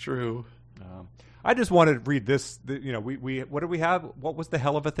 That's true. I just wanted to read this. We what did we have? What was the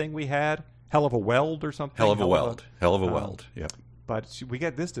hell of a thing we had? Hell of a weld or something? Hell of a weld. Yep. But we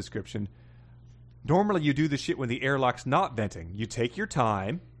get this description. Normally you do the shit when the airlock's not venting. You take your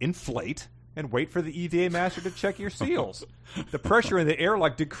time, inflate, and wait for the EVA master to check your seals. The pressure in the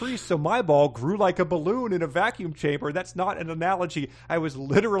airlock decreased, so my ball grew like a balloon in a vacuum chamber. That's not an analogy. I was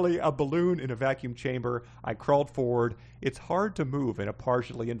literally a balloon in a vacuum chamber. I crawled forward. It's hard to move in a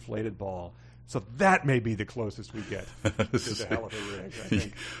partially inflated ball. So that may be the closest we get to the hell of a rig, I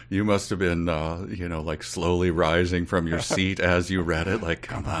think. You must have been, like slowly rising from your seat as you read it. Like,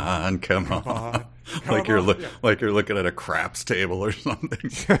 come on. Like you're looking at a craps table or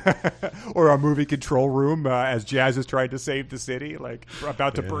something. Or a movie control room as Jazz is trying to save the city, like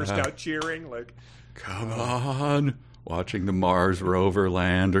about to burst out cheering. Like, come on. Watching the Mars rover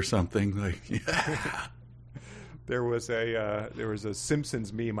land or something. Like, yeah. There was a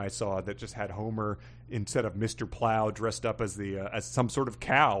Simpsons meme I saw that just had Homer instead of Mr. Plow dressed up as as some sort of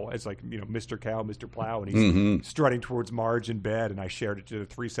cow, as like Mr. Cow, Mr. Plow, and he's strutting towards Marge in bed. And I shared it to the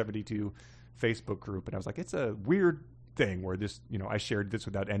 372 Facebook group, and I was like, it's a weird thing where this, I shared this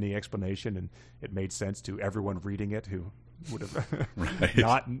without any explanation, and it made sense to everyone reading it who would have right.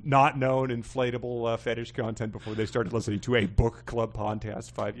 not known inflatable fetish content before they started listening to a book club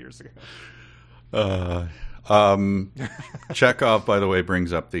podcast 5 years ago. Chekhov, by the way,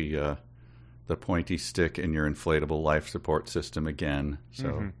 brings up the pointy stick in your inflatable life support system again.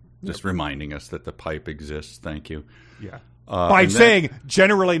 So just reminding us that the pipe exists. Thank you. Yeah. By saying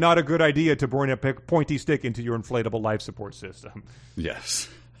generally not a good idea to bring a pointy stick into your inflatable life support system. Yes.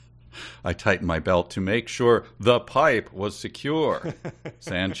 I tightened my belt to make sure the pipe was secure.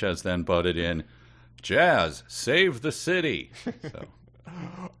 Sanchez then butted in, Jazz, save the city. So.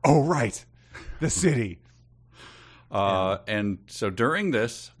 Oh, right. The city. And so during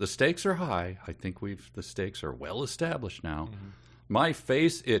this, the stakes are high. I think the stakes are well established now. Mm-hmm. My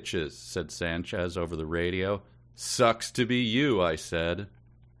face itches, said Sanchez over the radio. Sucks to be you, I said.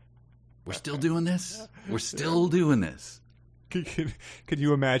 We're still doing this? We're still doing this. Can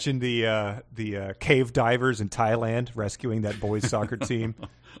you imagine the cave divers in Thailand rescuing that boys' soccer team,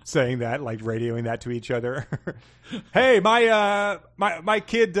 saying that, like radioing that to each other? Hey, my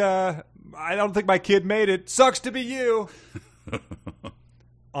kid. I don't think my kid made it. Sucks to be you.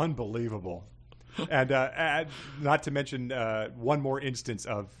 Unbelievable. And not to mention one more instance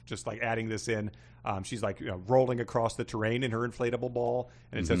of just like adding this in. She's like rolling across the terrain in her inflatable ball.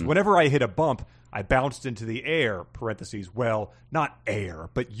 And it says, whenever I hit a bump, I bounced into the air, parentheses, well, not air,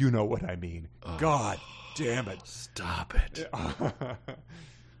 but you know what I mean. God damn it. Stop it.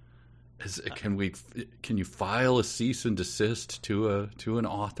 Can you file a cease and desist to an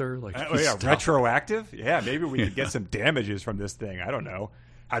author? Like, retroactive? Yeah, maybe we could get some damages from this thing. I don't know.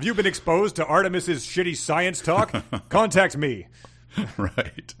 Have you been exposed to Artemis's shitty science talk? Contact me.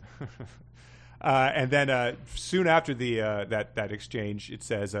 Right. And then soon after that exchange, it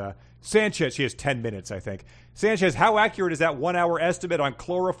says, Sanchez, she has 10 minutes, I think. Sanchez, how accurate is that 1 hour estimate on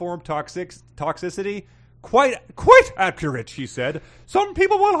chloroform toxicity? Quite accurate, she said. Some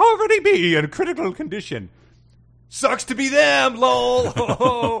people will already be in critical condition. Sucks to be them, lol.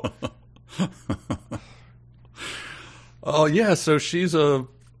 Oh yeah, so she's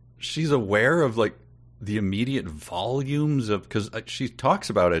aware of like the immediate volumes of, because she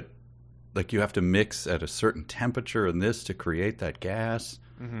talks about it, like you have to mix at a certain temperature and this to create that gas.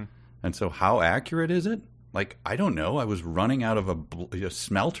 Mm-hmm. And so how accurate is it? Like, I don't know. I was running out of a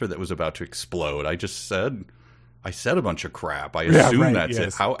smelter that was about to explode. I said a bunch of crap. I assume that's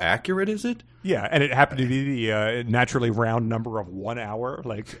it. How accurate is it? Yeah, and it happened to be the naturally round number of 1 hour.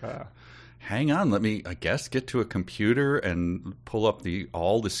 Like, hang on, let me, I guess, get to a computer and pull up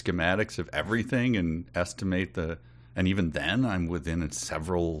all the schematics of everything and estimate and even then I'm within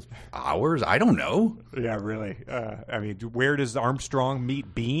several hours. I don't know. Yeah, really. I mean, where does Armstrong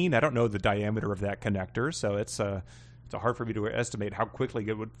meet Bean? I don't know the diameter of that connector, so it's hard for me to estimate how quickly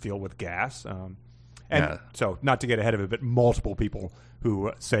it would fill with gas. So, not to get ahead of it, but multiple people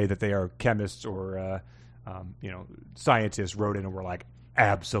who say that they are chemists or scientists wrote in and were like,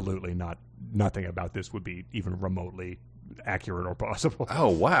 absolutely not. Nothing about this would be even remotely accurate or possible. Oh,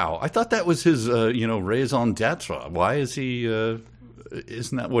 wow. I thought that was his, raison d'etre. Why is he,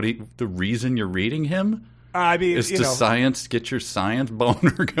 isn't that the reason you're reading him? I mean, is to get your science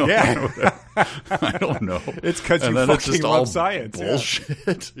boner going. Yeah. I don't know. It's because you fucking love science.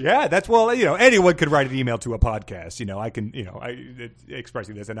 Bullshit. Yeah, that's, anyone could write an email to a podcast. I can,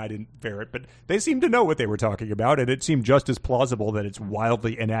 expressing this, and I didn't bear it, but they seem to know what they were talking about, and it seemed just as plausible that it's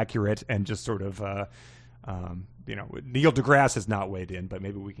wildly inaccurate and just sort of, Neil deGrasse has not weighed in, but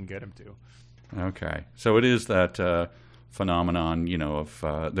maybe we can get him to. Okay. So it is that phenomenon,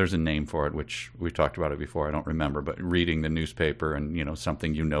 of there's a name for it, which we've talked about it before. I don't remember, but reading the newspaper and,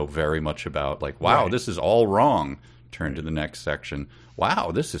 something very much about, like, wow, This is all wrong. Turn to the next section.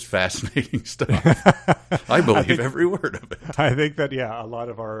 Wow, this is fascinating stuff. I believe every word of it. I think that, a lot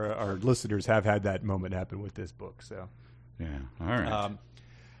of our listeners have had that moment happen with this book. So, yeah, all right.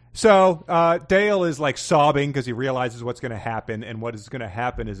 So Dale is like sobbing because he realizes what's going to happen, and what is going to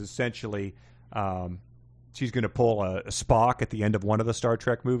happen is essentially she's going to pull a Spock at the end of one of the Star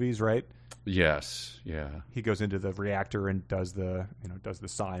Trek movies, right? Yes, yeah. He goes into the reactor and does the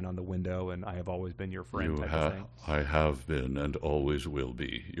sign on the window, and I have always been your friend type of thing. I have been and always will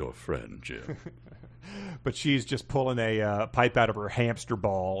be your friend, Jim. But she's just pulling a pipe out of her hamster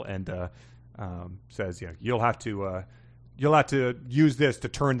ball and says, you'll have to use this to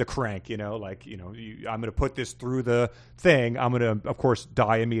turn the crank, I'm going to put this through the thing. I'm going to, of course,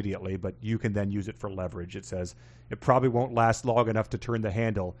 die immediately, but you can then use it for leverage. It says, it probably won't last long enough to turn the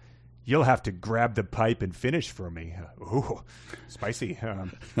handle. You'll have to grab the pipe and finish for me. Ooh, spicy.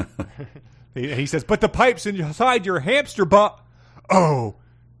 He says, but the pipe's inside your hamster ball. Oh,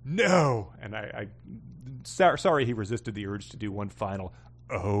 no. And sorry he resisted the urge to do one final,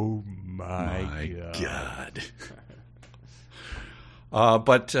 oh my God.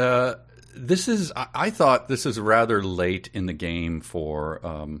 But this is, I thought this is rather late in the game for,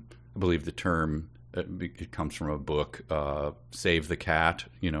 I believe the term, it comes from a book, Save the Cat,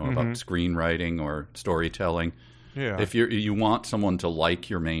 about screenwriting or storytelling. Yeah. If you want someone to like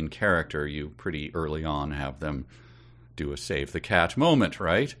your main character, you pretty early on have them do a Save the Cat moment,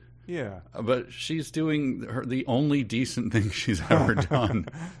 right? Yeah. But she's doing the only decent thing she's ever done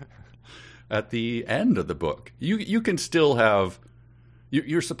at the end of the book. You can still have...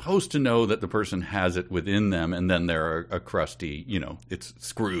 You're supposed to know that the person has it within them, and then they're a crusty, it's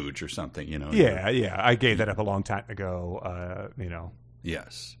Scrooge or something, Yeah. I gave that up a long time ago,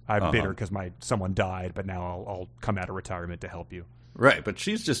 Yes. I'm bitter because someone died, but now I'll come out of retirement to help you. Right, but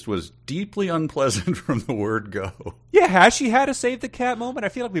she just was deeply unpleasant from the word go. Yeah, has she had a Save the Cat moment? I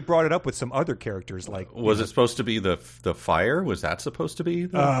feel like we brought it up with some other characters. Was it supposed to be the fire? Was that supposed to be?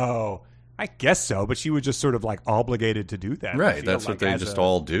 Oh, I guess so, but she was just sort of like obligated to do that. Right, that's what they just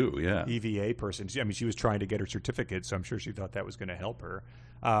all do, yeah. EVA person. I mean, she was trying to get her certificate, so I'm sure she thought that was going to help her.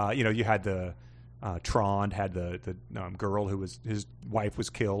 You had the Trond had the girl who his wife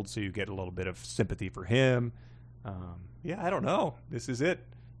was killed, so you get a little bit of sympathy for him. I don't know. This is it.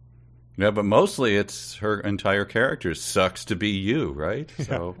 Yeah, but mostly it's her entire character sucks to be you, right?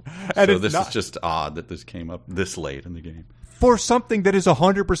 So, yeah. So this is just odd that this came up this late in the game. For something that is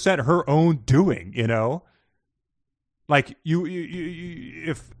 100% her own doing, Like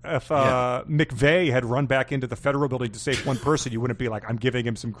if McVeigh had run back into the federal building to save one person, you wouldn't be like, I'm giving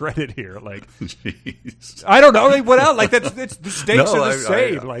him some credit here. Like, jeez. I don't know. Like, what else? Like, the stakes are the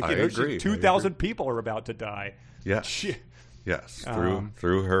same. I agree. 2,000 people are about to die. Yeah. Yes.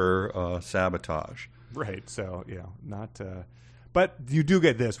 Through her sabotage. Right. So, not. But you do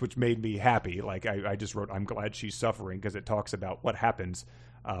get this, which made me happy. Like, I just wrote, I'm glad she's suffering, because it talks about what happens.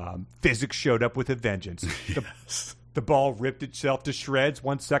 Physics showed up with a vengeance. Yes. The ball ripped itself to shreds.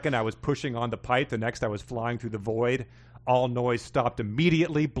 1 second I was pushing on the pipe. The next I was flying through the void. All noise stopped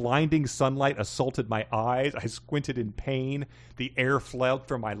immediately. Blinding sunlight assaulted my eyes. I squinted in pain. The air flowed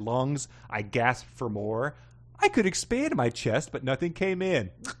from my lungs. I gasped for more. I could expand my chest, but nothing came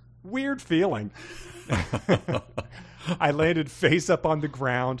in. Weird feeling. I landed face up on the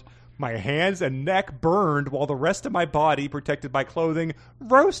ground. My hands and neck burned while the rest of my body, protected by clothing,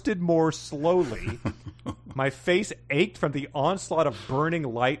 roasted more slowly. My face ached from the onslaught of burning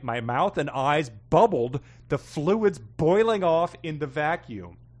light. My mouth and eyes bubbled, the fluids boiling off in the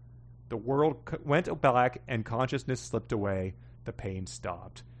vacuum. The world went black and consciousness slipped away. The pain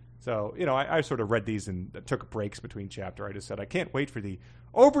stopped. So, I sort of read these and took breaks between chapter. I just said, I can't wait for the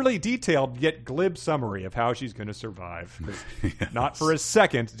overly detailed yet glib summary of how she's going to survive. Yes. Not for a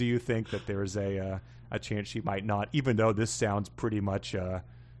second do you think that there's a chance she might not, even though this sounds pretty much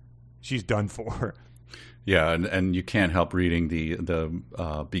she's done for. Yeah, and you can't help reading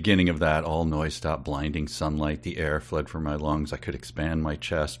the beginning of that. All noise stopped, blinding sunlight. The air fled from my lungs. I could expand my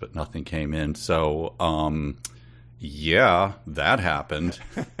chest, but nothing came in. So, yeah, that happened.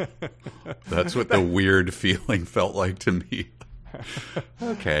 That's what the weird feeling felt like to me.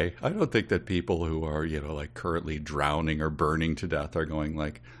 Okay, I don't think that people who are, like currently drowning or burning to death are going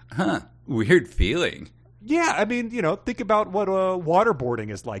like, weird feeling. Yeah, I mean, think about what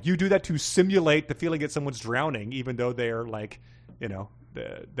waterboarding is like. You do that to simulate the feeling that someone's drowning, even though they're like,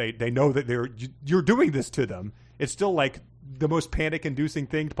 they know that you're doing this to them. It's still like the most panic-inducing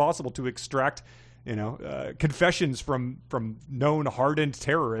thing possible to extract, confessions from known hardened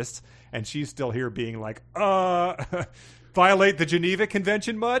terrorists, and she's still here being like, violate the Geneva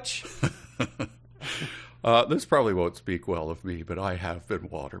Convention much? This probably won't speak well of me, but I have been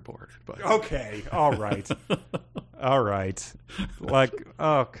waterboarded. But okay, all right, all right. Like,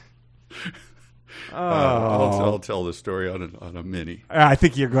 I'll tell the story on a mini. I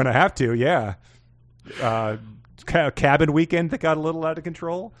think you're going to have to, yeah. Cabin weekend that got a little out of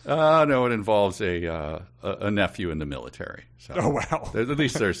control. No, it involves a nephew in the military. So oh wow! At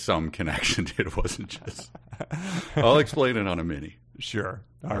least there's some connection. It wasn't just. I'll explain it on a mini. Sure.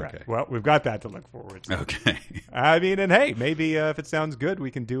 All right. Well, we've got that to look forward to. Okay. I mean, and hey, maybe if it sounds good,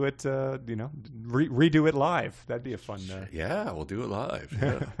 we can do it. Redo it live. That'd be a fun. Yeah, we'll do it live.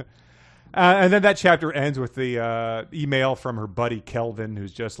 Yeah. And then that chapter ends with the email from her buddy Kelvin,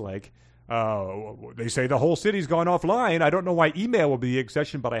 who's just like, they say the whole city's gone offline. I don't know why email will be the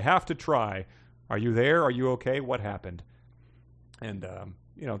exception, but I have to try. Are you there? Are you okay? What happened? And the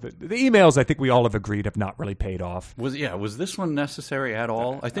emails, I think we all have agreed, have not really paid off. Was this one necessary at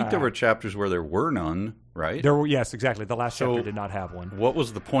all? I think there were chapters where there were none, right? There were, yes, exactly. The last chapter did not have one. What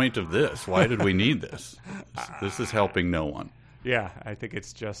was the point of this? Why did we need this? This is helping no one. Yeah, I think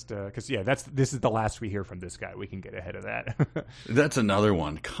it's just because this is the last we hear from this guy. We can get ahead of that. That's another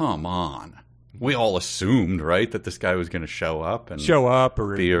one. Come on. We all assumed, right, that this guy was going to show up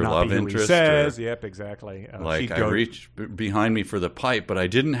or be your not love be who interest. He says, yep, exactly. Like I reached behind me for the pipe, but I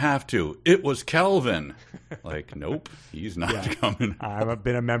didn't have to. It was Kelvin. Like, nope, he's not coming. I've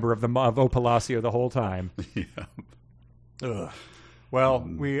been a member of O Palacio the whole time. Yeah. Ugh. Well,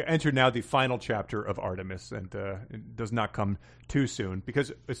 we enter now the final chapter of Artemis, and it does not come too soon,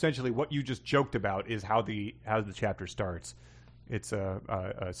 because essentially what you just joked about is how the chapter starts. It's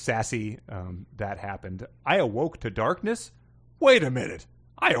a sassy, that happened. I awoke to darkness? Wait a minute.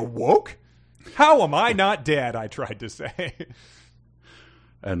 I awoke? How am I not dead, I tried to say.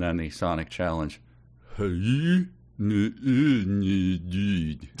 And then the Sonic challenge. I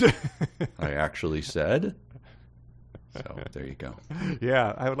actually said... So there you go.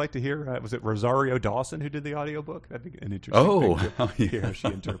 Yeah, I would like to hear, was it Rosario Dawson who did the audiobook? That'd be an interesting thing to hear how she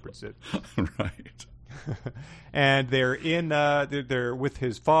interprets it. Right. And they're they're with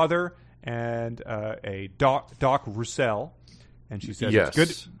his father and a Doc Roussel, and she says, yes.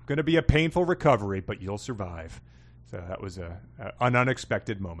 It's going to be a painful recovery, but you'll survive. So that was an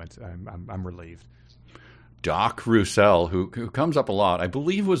unexpected moment. I'm relieved. Doc Roussel, who comes up a lot, I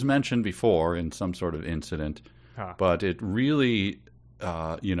believe was mentioned before in some sort of incident. But it really,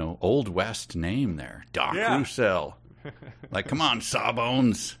 Old West name there. Doc Roussel. Like, come on,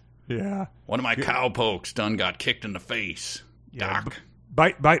 Sawbones. Yeah. One of my cowpokes done got kicked in the face. Yeah, Doc.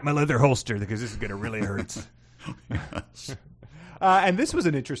 Bite my leather holster, because this is going to really hurt. Yes. And this was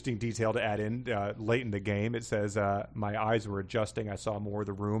an interesting detail to add in late in the game. It says, my eyes were adjusting. I saw more of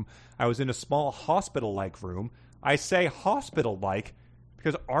the room. I was in a small hospital-like room. I say hospital-like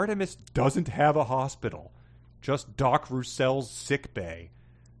because Artemis doesn't have a hospital. Just Doc Roussel's sick bay.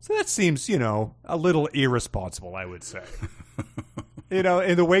 So that seems, a little irresponsible, I would say. In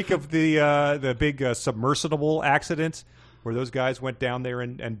the wake of the big submersible accident where those guys went down there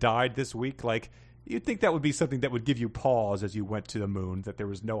and died this week, like, you'd think that would be something that would give you pause as you went to the moon, that there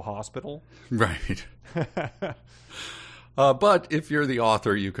was no hospital. Right. But if you're the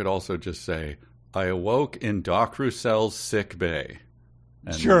author, you could also just say, I awoke in Doc Roussel's sick bay.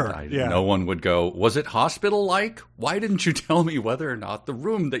 And Sure, yeah. No one would go, was it hospital-like? Why didn't you tell me whether or not the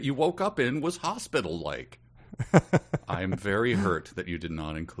room that you woke up in was hospital-like? I'm very hurt that you did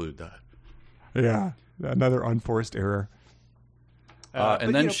not include that. Yeah, another unforced error.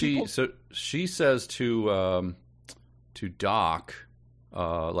 And then she says to Doc,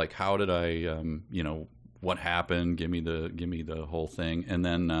 like, how did I, what happened? Give me the whole thing. And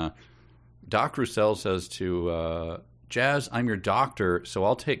then Doc Roussel says to Jazz, I'm your doctor, so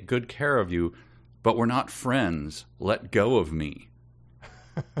I'll take good care of you, but we're not friends. Let go of me.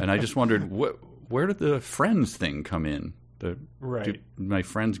 And I just wondered, where did the friends thing come in? Did my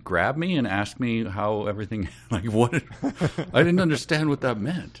friends grab me and ask me how everything, like, what? I didn't understand what that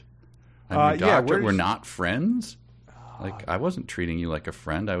meant. I'm your doctor, we're not friends? Like, I wasn't treating you like a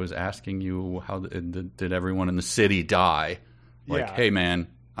friend. I was asking you, how did everyone in the city die? Like, hey, man,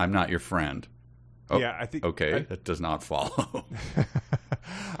 I'm not your friend. Oh, yeah, I think that does not follow.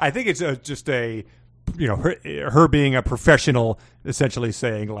 I think it's just her being a professional, essentially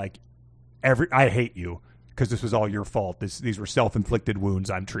saying, like, I hate you because this was all your fault. These were self-inflicted wounds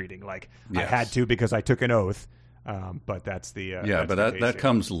I'm treating. Like, yes. I had to because I took an oath. But that's the that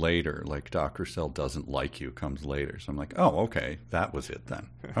comes later. Like, Doc Roussel doesn't like you comes later. So I'm like, oh, okay, that was it then.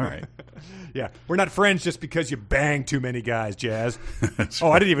 All right. Yeah, we're not friends just because you banged too many guys, Jazz. Right.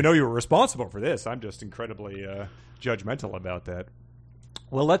 I didn't even know you were responsible for this. I'm just incredibly judgmental about that.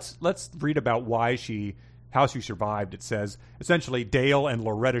 Well, let's read about how she survived. It says essentially Dale and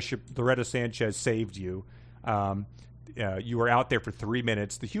Loretta Sanchez saved you. You were out there for 3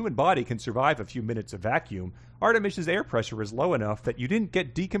 minutes. The human body can survive a few minutes of vacuum. Artemis's air pressure is low enough that you didn't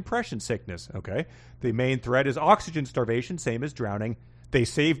get decompression sickness. Okay. The main threat is oxygen starvation, same as drowning. They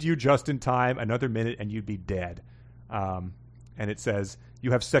saved you just in time. Another minute and you'd be dead. And it says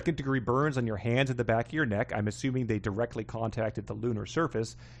you have second-degree burns on your hands and the back of your neck. I'm assuming they directly contacted the lunar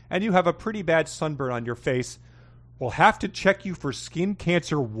surface. And you have a pretty bad sunburn on your face. We'll have to check you for skin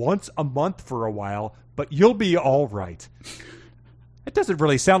cancer once a month for a while, but you'll be all right. It doesn't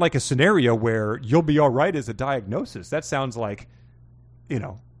really sound like a scenario where you'll be all right as a diagnosis. That sounds like,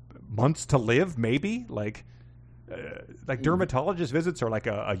 months to live, maybe. Like dermatologist visits are like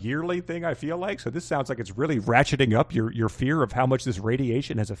a yearly thing, I feel like. So this sounds like it's really ratcheting up your fear of how much this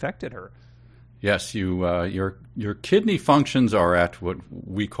radiation has affected her. Yes, your kidney functions are at what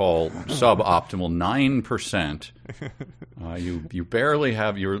we call suboptimal 9%. You barely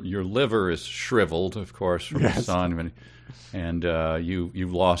have your liver is shriveled, of course, from the sun, and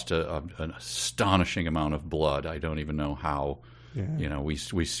you've lost an astonishing amount of blood. I don't even know how. Yeah.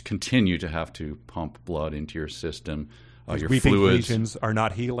 We continue to have to pump blood into your system. Your weeping fluids lesions are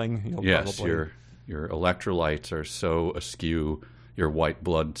not healing. Your electrolytes are so askew. Your white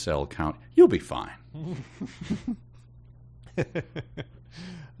blood cell count, you'll be fine.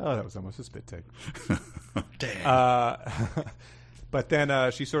 Oh, that was almost a spit take. Damn. But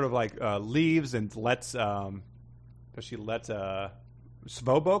then she sort of leaves and lets. Does she let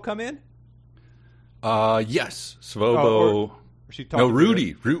Svobo come in? Yes, Svobo.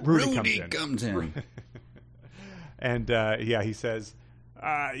 Rudy. Rudy comes in. And he says.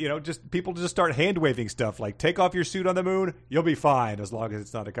 Just people just start hand waving stuff like take off your suit on the moon, you'll be fine as long as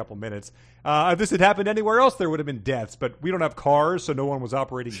it's not a couple minutes. If this had happened anywhere else, there would have been deaths, but we don't have cars, so no one was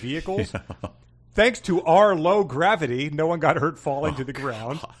operating vehicles. Yeah. Thanks to our low gravity, no one got hurt falling to the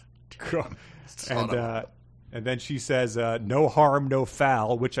ground. And then she says, no harm, no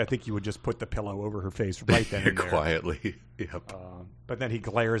foul, which I think you would just put the pillow over her face right then and there. Quietly. Yep. But then he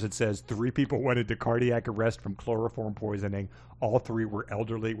glares and says, 3 people went into cardiac arrest from chloroform poisoning. All 3 were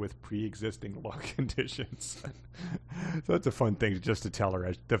elderly with pre-existing lung conditions. So that's a fun thing just to tell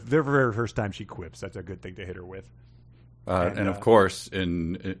her. The very first time she quips, that's a good thing to hit her with. And of course,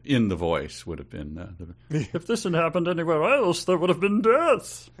 in the voice would have been, if this had happened anywhere else, there would have been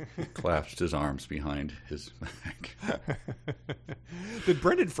death. Clasped his arms behind his back. Did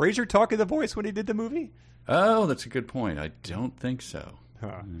Brendan Fraser talk in the voice when he did the movie? Oh, that's a good point. I don't think so.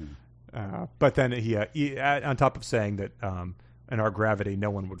 But then he on top of saying that in our gravity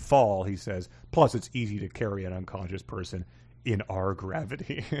no one would fall, he says, plus it's easy to carry an unconscious person in our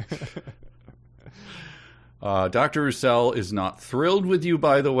gravity. Dr. Roussel is not thrilled with you,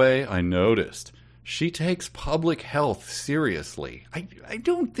 by the way. I noticed. She takes public health seriously. I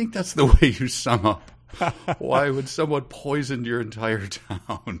don't think that's the way you sum up. Why would someone poison your entire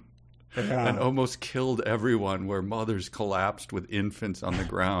town and almost killed everyone where mothers collapsed with infants on the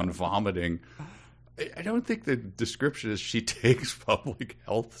ground vomiting? I don't think the description is she takes public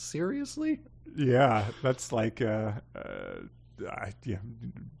health seriously. Yeah, that's like yeah,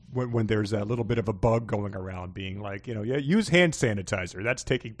 when there's a little bit of a bug going around, being like, yeah, use hand sanitizer. That's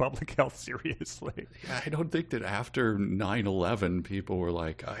taking public health seriously. Yeah, I don't think that after 9/11, people were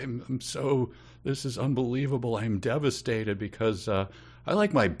like, this is unbelievable. I'm devastated because I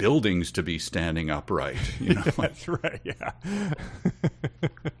like my buildings to be standing upright. That's right. Yeah.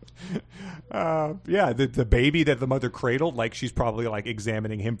 The baby that the mother cradled, like she's probably like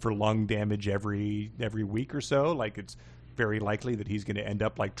examining him for lung damage every week or so. Like it's very likely that he's going to end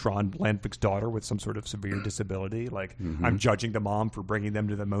up like Tron Landvik's daughter with some sort of severe disability. Like I'm judging the mom for bringing them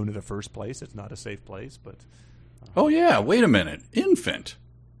to the moon in the first place. It's not a safe place, but. Oh yeah, wait a minute, infant.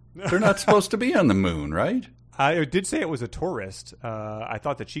 They're not supposed to be on the moon, right? I did say it was a tourist. I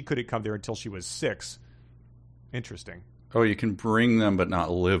thought that she couldn't come there until she was 6. Interesting. Oh, you can bring them but not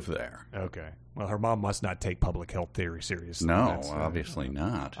live there. Okay. Well, her mom must not take public health theory seriously. No, obviously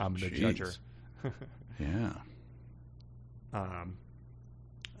not. I'm the judge her. Yeah. I'm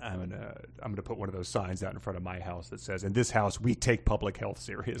gonna put one of those signs out in front of my house that says, "In this house, we take public health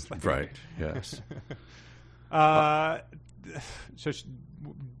seriously." Right. Yes.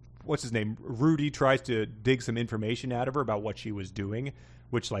 What's his name? Rudy tries to dig some information out of her about what she was doing,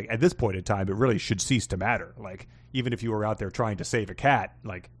 which, like, at this point in time, it really should cease to matter. Like, even if you were out there trying to save a cat,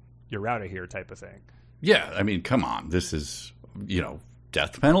 like, you're out of here type of thing. Yeah, I mean, come on. This is,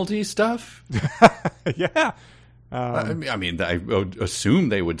 death penalty stuff? Yeah. I mean, I would assume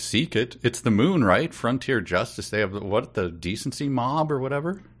they would seek it. It's the moon, right? Frontier justice. They have, the decency mob or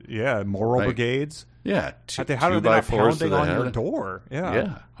whatever? Yeah, moral brigades. Yeah, how are they not pounding on your door?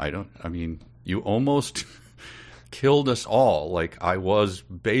 Yeah. You almost killed us all. Like, I was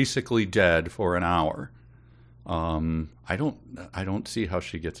basically dead for an hour. I don't see how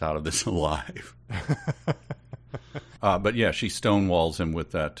she gets out of this alive. But yeah, she stonewalls him with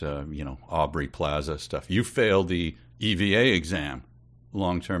that, Aubrey Plaza stuff. You failed the EVA exam,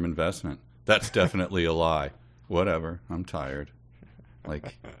 long-term investment. That's definitely a lie. Whatever. I'm tired.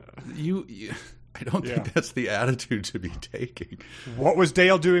 Like, I don't think that's the attitude to be taking. What was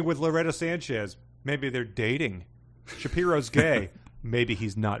Dale doing with Loretta Sanchez? Maybe they're dating. Shapiro's gay. Maybe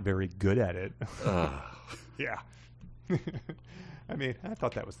he's not very good at it. Yeah. I mean, I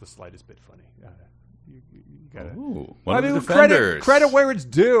thought that was the slightest bit funny. You gotta. Ooh, one of the defenders. Credit where it's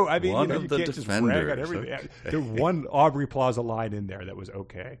due. I mean, one of you the can't defenders. just brag on everything. Okay. There's one Aubrey Plaza line in there that was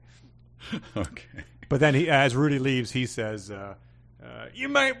okay. Okay. But then, as Rudy leaves, he says, "You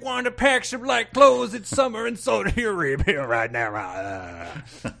might want to pack some light clothes. It's summer in Saudi Arabia right now."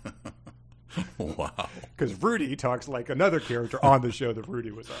 Wow. Because Rudy talks like another character on the show that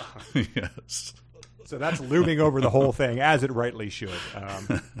Rudy was on. Yes. So that's looming over the whole thing, as it rightly should.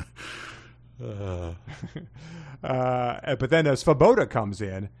 But then Svoboda comes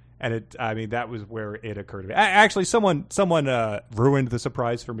in, and that was where it occurred to me. Actually, someone ruined the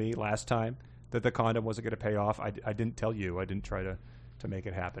surprise for me last time that the condom wasn't going to pay off. I didn't tell you. I didn't try to make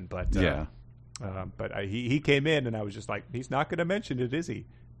it happen. But he came in, and I was just like, he's not going to mention it, is he?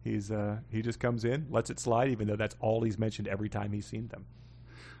 He just comes in, lets it slide, even though that's all he's mentioned every time he's seen them.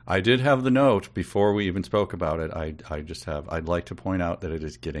 I did have the note before we even spoke about it. I'd like to point out that it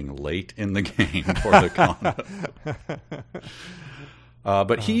is getting late in the game for the condom.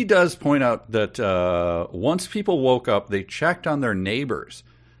 But he does point out that once people woke up, they checked on their neighbors.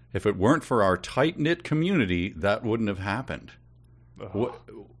 If it weren't for our tight-knit community, that wouldn't have happened.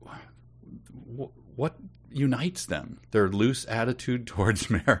 What unites them? Their loose attitude towards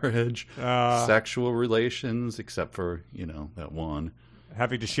marriage, sexual relations, except for, that one.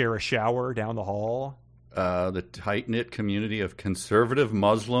 Having to share a shower down the hall. The tight-knit community of conservative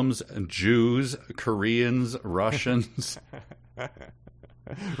Muslims, Jews, Koreans, Russians.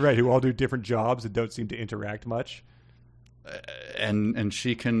 Right, who all do different jobs and don't seem to interact much. And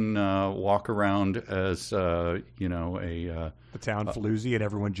she can walk around as, the town floozy, and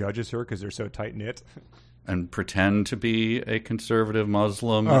everyone judges her because they're so tight-knit. And pretend to be a conservative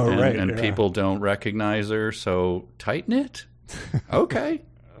Muslim, people don't recognize her. So tight-knit? Okay.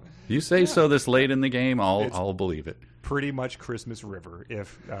 You say so this late in the game, I'll believe it. Pretty much Christmas River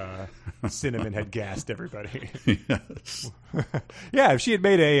if Cinnamon had gassed everybody. Yes. Yeah, if she had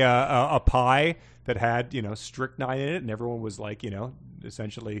made a pie that had, strychnine in it and everyone was like,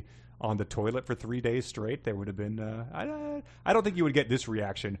 essentially on the toilet for 3 days straight, there would have been, I don't think you would get this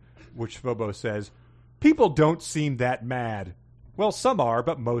reaction, which Fobo says, people don't seem that mad. Well, some are,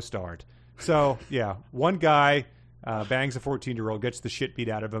 but most aren't. So, yeah, one guy bangs a 14-year-old, gets the shit beat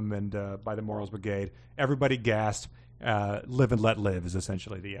out of him, and by the Morals Brigade, everybody gasped. Live and let live is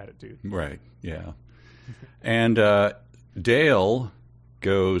essentially the attitude. Right, yeah. And Dale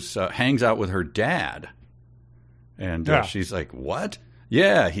hangs out with her dad, And Yeah. she's like, what?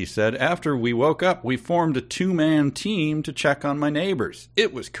 Yeah, he said, after we woke up, we formed a 2-man team to check on my neighbors.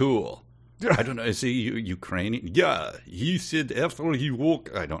 It was cool. I don't know. Is he Ukrainian? Yeah, he said after he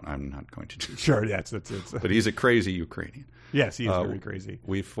woke. I'm not going to do. Sure, yeah, it's But he's a crazy Ukrainian. yes, he is very crazy.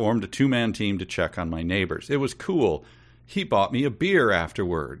 We formed a 2-man team to check on my neighbors. It was cool. He bought me a beer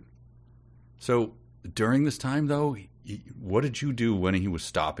afterward. So during this time, though, what did you do when he was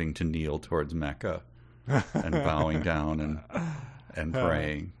stopping to kneel towards Mecca and bowing down and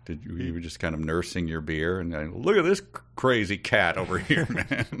praying? You were just kind of nursing your beer and look at this crazy cat over here,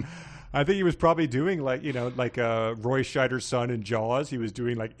 man. I think he was probably doing like Roy Scheider's son in Jaws. He was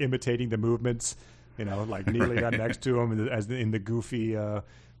doing like imitating the movements, like kneeling down next to him as in the goofy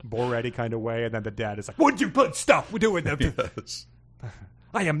Borat-y kind of way. And then the dad is like, "Would you stop doing that? Yes.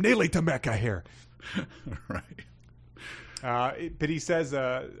 I am kneeling to Mecca here." Right. But he says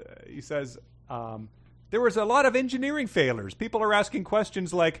there was a lot of engineering failures. People are asking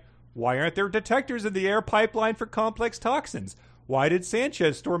questions like, why aren't there detectors in the air pipeline for complex toxins? Why did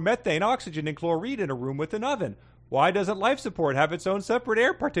Sanchez store methane, oxygen, and chlorine in a room with an oven? Why doesn't life support have its own separate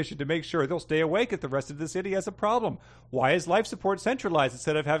air partition to make sure they'll stay awake if the rest of the city has a problem? Why is life support centralized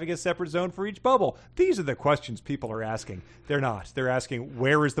instead of having a separate zone for each bubble? These are the questions people are asking. They're not. They're asking,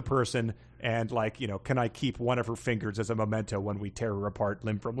 where is the person? And can I keep one of her fingers as a memento when we tear her apart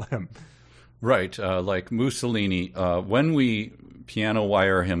limb from limb? Right, like Mussolini, when we piano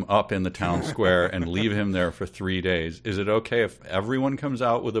wire him up in the town square and leave him there for 3 days, is it okay if everyone comes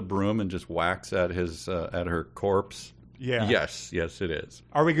out with a broom and just whacks at at her corpse? Yeah. Yes, it is.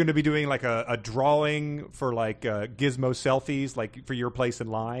 Are we going to be doing like a drawing for like gizmo selfies, like for your place in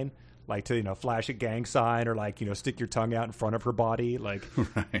line? Like to, flash a gang sign or like, stick your tongue out in front of her body? Like,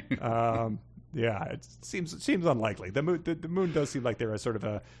 Right. yeah, it seems unlikely. The moon does seem like they're a sort of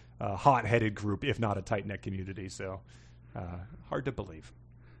a hot-headed group, if not a tight-knit community. So hard to believe.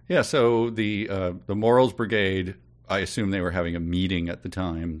 Yeah. So the Morals Brigade, I assume they were having a meeting at the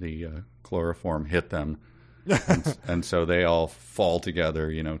time the chloroform hit them, and so they all fall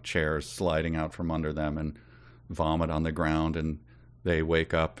together. Chairs sliding out from under them and vomit on the ground, and they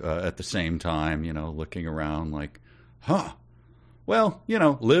wake up at the same time. Looking around like, huh. Well,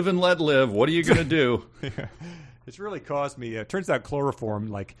 live and let live. What are you going to do? Yeah. It's really caused me. It turns out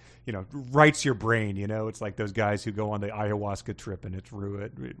chloroform, writes your brain. It's like those guys who go on the ayahuasca trip and it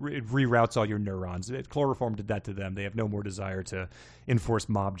reroutes all your neurons. Chloroform did that to them. They have no more desire to enforce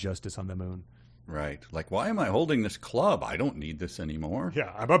mob justice on the moon. Right. Like, why am I holding this club? I don't need this anymore.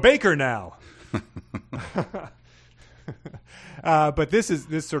 Yeah, I'm a baker now. But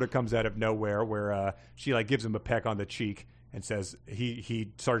this sort of comes out of nowhere, where she gives him a peck on the cheek. And says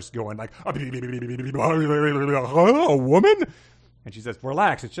he starts going like, a woman? And she says,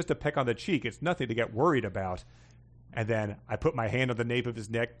 relax, it's just a peck on the cheek. It's nothing to get worried about. And then I put my hand on the nape of his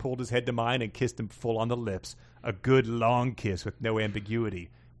neck, pulled his head to mine, and kissed him full on the lips. A good long kiss with no ambiguity.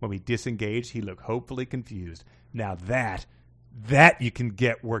 When we disengaged, he looked hopefully confused. Now that you can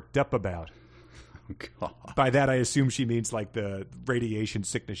get worked up about. God. By that, I assume she means like the radiation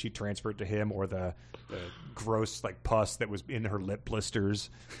sickness she transferred to him, or the gross pus that was in her lip blisters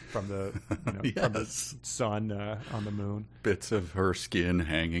from the Yes. from the sun on the moon. Bits of her skin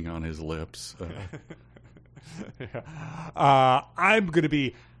hanging on his lips. I'm going to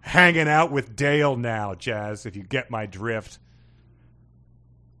be hanging out with Dale now, Jazz, if you get my drift.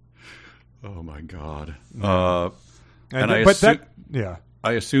 Oh my God. I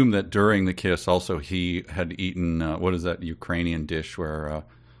I assume that during the kiss, also he had eaten what is that Ukrainian dish where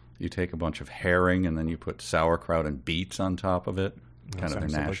you take a bunch of herring and then you put sauerkraut and beets on top of it, kind of their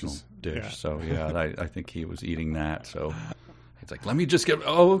national dish. Yeah. So I think he was eating that. So it's like, let me just get.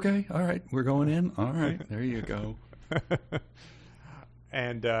 Oh, okay, all right, we're going in. All right, there you go.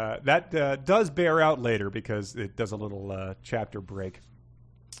 And that does bear out later because it does a little chapter break.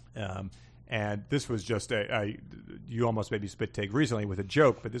 And this was just you almost maybe spit take recently with a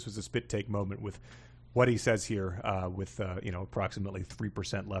joke, but this was a spit take moment with what he says here with approximately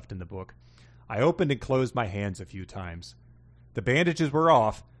 3% left in the book. I opened and closed my hands a few times. The bandages were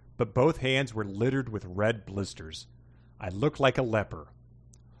off, but both hands were littered with red blisters. I looked like a leper.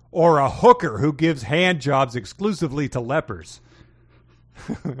 Or a hooker who gives hand jobs exclusively to lepers.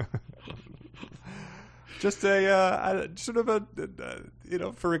 Just a sort of a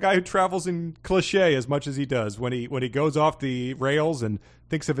for a guy who travels in cliche as much as he does, when he goes off the rails and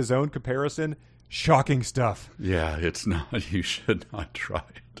thinks of his own comparison, shocking stuff. Yeah, it's not. You should not try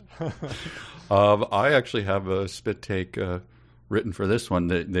it. I actually have a spit take written for this one.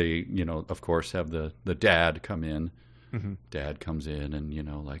 They of course have the dad come in. Mm-hmm. Dad comes in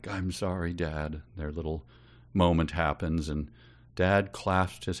and like, I'm sorry, Dad. Their little moment happens, and Dad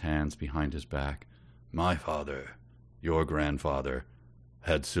clasped his hands behind his back. My father, your grandfather,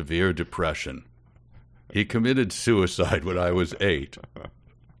 had severe depression. He committed suicide when I was 8.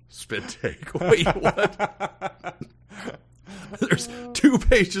 Spit take. Wait, what? There's 2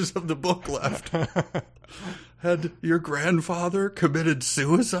 pages of the book left. Had your grandfather committed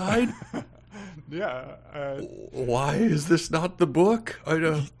suicide? Yeah. Why is this not the book? I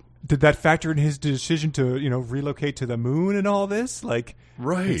know. Did that factor in his decision to, relocate to the moon and all this? Like,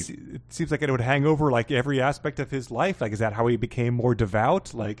 right. It seems like it would hang over like every aspect of his life. Like, is that how he became more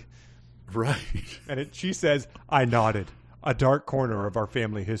devout? Like, right. And she says, I nodded. A dark corner of our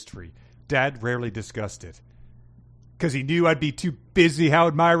family history. Dad rarely discussed it. Because he knew I'd be too busy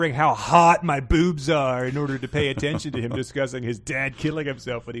admiring how hot my boobs are in order to pay attention to him discussing his dad killing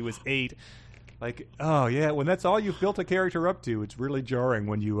himself when he was 8. Like, oh, yeah, when that's all you've built a character up to, it's really jarring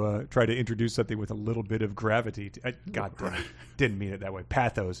when you try to introduce something with a little bit of gravity. God damn it. Didn't mean it that way.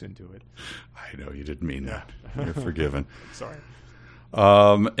 Pathos into it. I know you didn't mean that. You're forgiven. Sorry.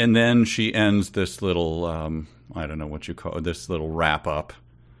 And then she ends this little, I don't know what you call it, this little wrap-up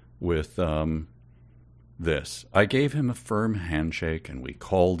with this. I gave him a firm handshake, and we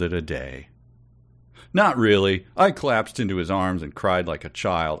called it a day. Not really. I collapsed into his arms and cried like a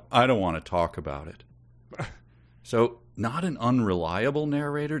child. I don't want to talk about it. So, not an unreliable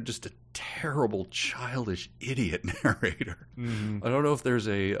narrator, just a terrible, childish, idiot narrator. Mm-hmm. I don't know if there's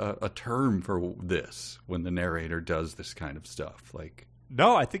a term for this when the narrator does this kind of stuff. Like,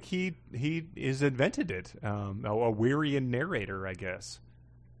 no, I think he is invented it. A Weirian narrator, I guess.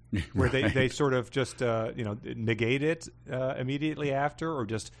 Where right. they sort of just negate it immediately after, or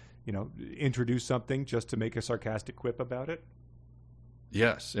just introduce something just to make a sarcastic quip about it.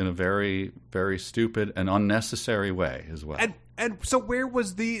 Yes, in a very, very stupid and unnecessary way as well. And so where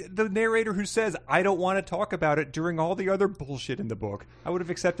was the narrator who says, I don't want to talk about it during all the other bullshit in the book? I would have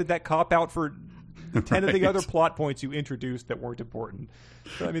accepted that cop-out for 10 of the other plot points you introduced that weren't important.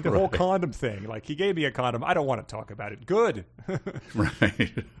 So, I mean, the whole condom thing. Like, he gave me a condom. I don't want to talk about it. Good.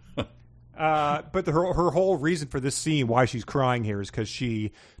 Right. But her whole reason for this scene, why she's crying here, is because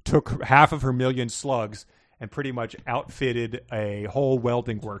she took half of her million slugs and pretty much outfitted a whole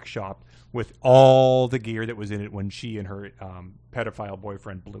welding workshop with all the gear that was in it when she and her pedophile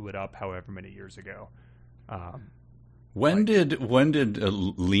boyfriend blew it up however many years ago. When did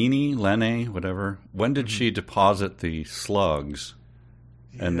Lene, whatever, when did she deposit the slugs?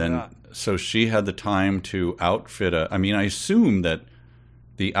 And then, so she had the time to outfit I assume that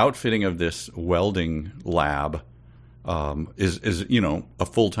the outfitting of this welding lab is a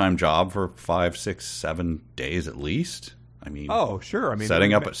full-time job for 5, 6, 7 days at least. Oh, sure.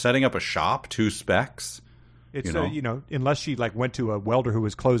 Setting up a shop, 2 specs. It's unless she went to a welder who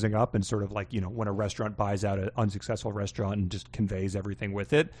was closing up and sort of when a restaurant buys out an unsuccessful restaurant and just conveys everything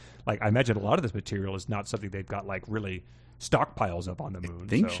with it. I imagine a lot of this material is not something they've got really stockpiles up on the moon. I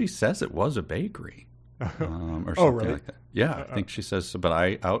think she says it was a bakery. Or something really? like that. Yeah, I think she says, but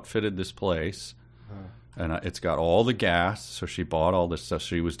I outfitted this place, and it's got all the gas, so she bought all this stuff.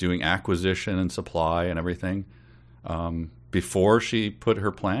 She was doing acquisition and supply and everything before she put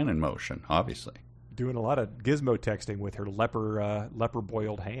her plan in motion, obviously. Doing a lot of gizmo texting with her leper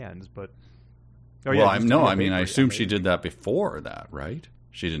boiled hands, but... I assume she did that before that, right?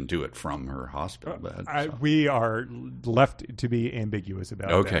 She didn't do it from her hospital bed. So. We are left to be ambiguous about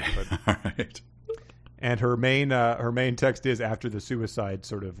that. Okay, all right. And her main text is, after the suicide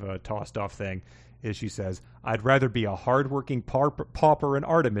sort of tossed off thing, is she says, I'd rather be a hardworking pauper in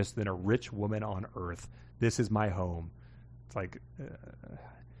Artemis than a rich woman on Earth. This is my home. It's like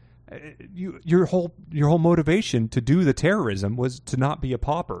your whole motivation to do the terrorism was to not be a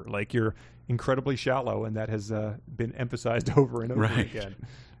pauper. You're incredibly shallow, and that has been emphasized over and over again.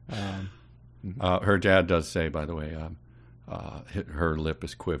 Her dad does say, by the way, her lip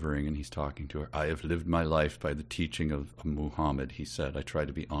is quivering, and he's talking to her. I have lived my life by the teaching of Muhammad, he said. I try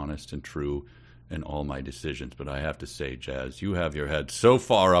to be honest and true in all my decisions, but I have to say, Jazz, you have your head so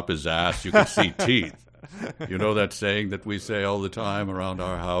far up his ass you can see teeth. You know that saying that we say all the time around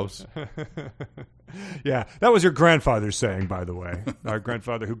our house? Yeah, that was your grandfather's saying, by the way. Our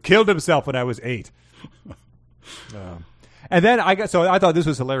grandfather who killed himself when I was 8. And then I thought this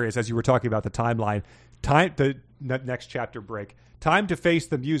was hilarious as you were talking about the timeline. The next chapter break. Time to face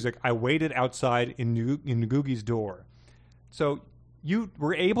the music. I waited outside in Ngugi's door. So you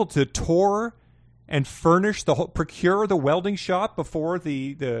were able to tour and procure the welding shop before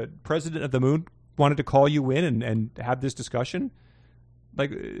the president of the moon wanted to call you in and have this discussion?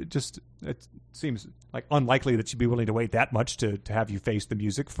 Like, it seems like unlikely that she'd be willing to wait that much to have you face the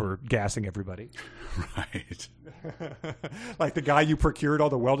music for gassing everybody. Right. Like the guy you procured all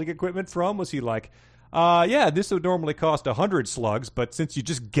the welding equipment from, was he like, yeah, this would normally cost 100 slugs, but since you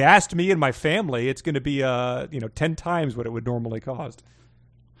just gassed me and my family, it's going to be 10 times what it would normally cost.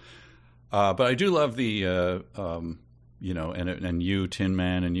 But I do love the and you, Tin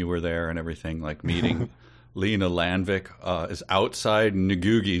Man, and you were there and everything, like meeting Lena Landvik is outside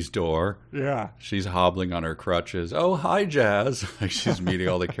Ngugi's door. Yeah. She's hobbling on her crutches. Oh, hi, Jazz. Like, she's meeting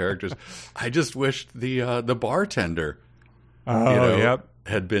all the characters. I just wished the bartender yep.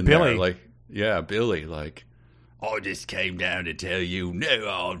 had been Billy. there. Like, yeah, Billy. Like, I just came down to tell you no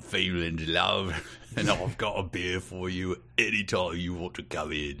hard feelings, love, and I've got a beer for you anytime you want to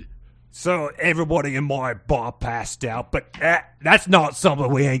come in. So everybody in my bar passed out, but that's not something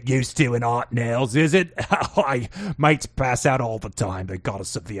we ain't used to in Art Nails, is it? Mates pass out all the time. They got a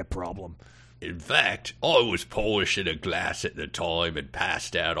severe problem. In fact, I was polishing a glass at the time and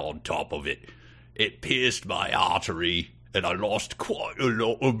passed out on top of it. It pierced my artery, and I lost quite a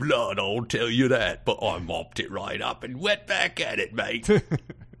lot of blood, I'll tell you that. But I mopped it right up and went back at it, mate.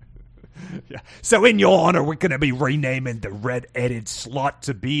 Yeah. So in your honor, we're going to be renaming the red-headed slut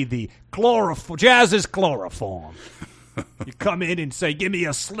to be the Jazz's chloroform. You come in and say, give me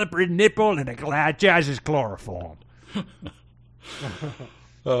a slippery nipple and a Jazz's chloroform.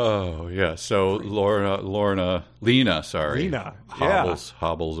 Oh, yeah. So Lena,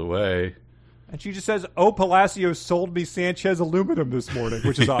 hobbles away. And she just says, "Oh, Palacio sold me Sanchez aluminum this morning,"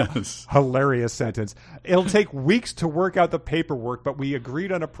 which is Yes. a hilarious sentence. It'll take weeks to work out the paperwork, but we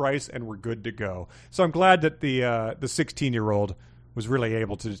agreed on a price and we're good to go. So I'm glad that the 16-year-old was really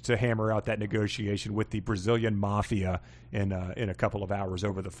able to hammer out that negotiation with the Brazilian mafia in a couple of hours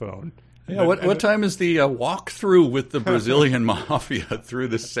over the phone. Yeah, what time is the walkthrough with the Brazilian mafia through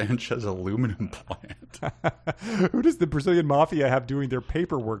the Sanchez aluminum plant? Who does the Brazilian mafia have doing their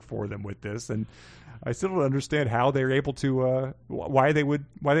paperwork for them with this? And I still don't understand how they're able to why they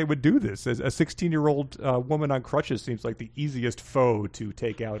would do this. As a 16-year-old woman on crutches seems like the easiest foe to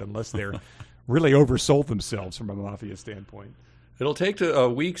take out, unless they're really oversold themselves from a mafia standpoint. It'll take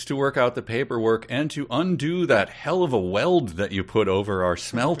weeks to work out the paperwork and to undo that hell of a weld that you put over our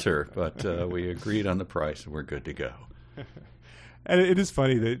smelter. But we agreed on the price, and we're good to go. And it is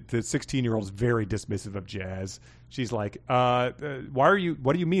funny that the 16-year-old is very dismissive of Jazz. She's like, what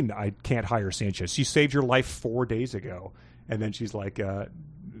do you mean I can't hire Sanchez? She saved your life 4 days ago. And then she's like,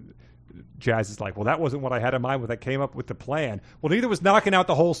 Jazz is like, well, that wasn't what I had in mind when I came up with the plan. Well, neither was knocking out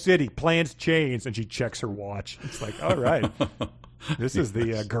the whole city. Plans change. And she checks her watch. It's like, all right. This is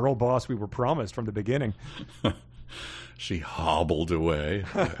the girl boss we were promised from the beginning. She hobbled away.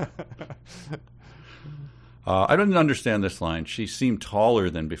 I didn't understand this line. She seemed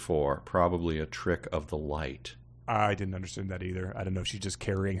taller than before, probably a trick of the light. I didn't understand that either. I don't know if she's just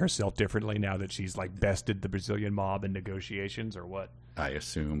carrying herself differently now that she's like bested the Brazilian mob in negotiations or what. I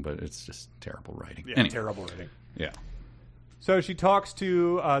assume, but it's just terrible writing. Yeah, anyway. Terrible writing. Yeah. So she talks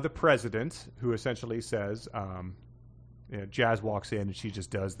to the president, who essentially says, Jazz walks in and she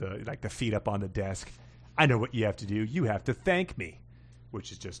just does the feet up on the desk. I know what you have to do. You have to thank me,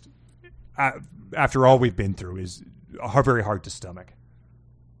 which is just, after all we've been through, is very hard to stomach.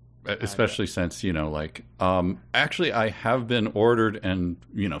 Especially since, actually I have been ordered, and,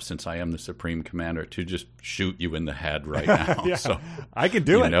 since I am the Supreme Commander, to just shoot you in the head right now. Yeah, so I can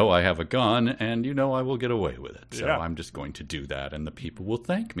do it. I have a gun, and I will get away with it. So Yeah. I'm just going to do that, and the people will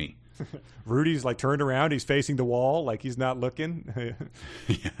thank me. Rudy's like turned around. He's facing the wall like he's not looking.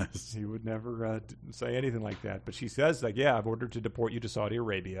 Yes. He would never say anything like that. But she says, I've ordered to deport you to Saudi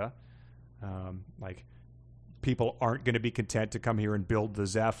Arabia. People aren't going to be content to come here and build the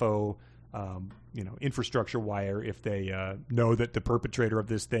Zaffo, infrastructure wire if they know that the perpetrator of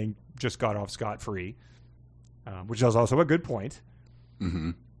this thing just got off scot-free, which is also a good point.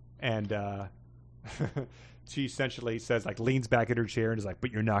 Mm-hmm. And she essentially says, leans back in her chair and is like,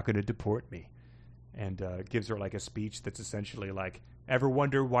 but you're not going to deport me. And gives her a speech that's essentially like, ever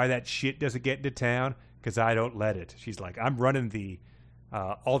wonder why that shit doesn't get into town? Because I don't let it. She's like, I'm running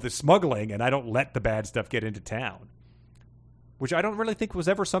all the smuggling, and I don't let the bad stuff get into town. Which I don't really think was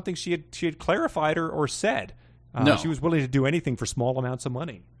ever something she had clarified or said. No. She was willing to do anything for small amounts of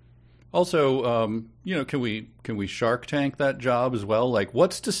money. Also, can we Shark Tank that job as well? Like,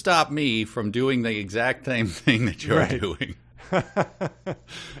 what's to stop me from doing the exact same thing that you're doing?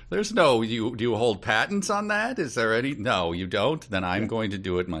 There's no, do you hold patents on that? Is there any? No, you don't? Then I'm going to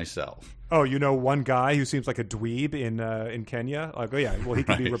do it myself. Oh, you know one guy who seems like a dweeb in Kenya? Like, oh, yeah, well, he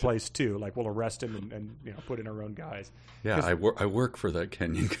can be replaced too. Like, we'll arrest him and put in our own guys. Yeah, I work for that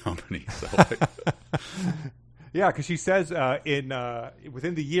Kenyan company. So yeah, because she says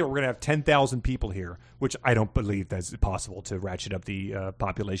within the year we're going to have 10,000 people here, which I don't believe that's possible to ratchet up the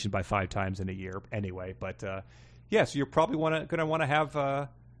population by 5 times in a year anyway. But yeah, so you're probably going to want to have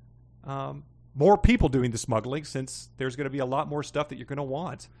more people doing the smuggling, since there's going to be a lot more stuff that you're going to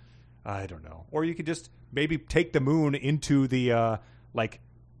want. I don't know. Or you could just maybe take the moon into the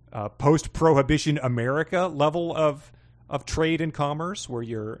post-prohibition America level of trade and commerce, where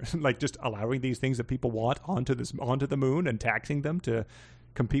you're like just allowing these things that people want onto the moon and taxing them to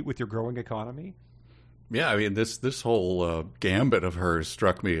compete with your growing economy. Yeah, I mean this whole gambit of hers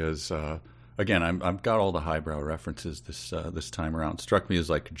struck me as again, I've got all the highbrow references this time around. Struck me as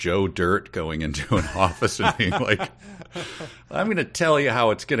like Joe Dirt going into an office and being like, "I'm going to tell you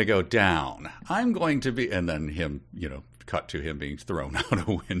how it's going to go down. I'm going to be," and then him, cut to him being thrown out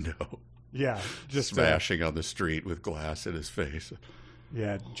a window. Yeah, just smashing on the street with glass in his face.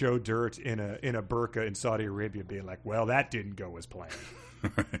 Yeah, Joe Dirt in a burqa in Saudi Arabia being like, "Well, that didn't go as planned."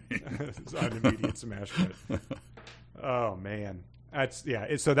 It's an immediate smash cut. Oh man.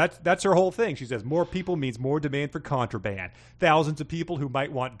 So that's her whole thing. She says more people means more demand for contraband. Thousands of people who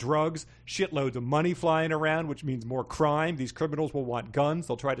might want drugs, shitloads of money flying around, which means more crime. These criminals will want guns.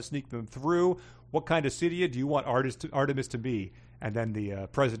 They'll try to sneak them through. What kind of city do you want Artemis to be? And then the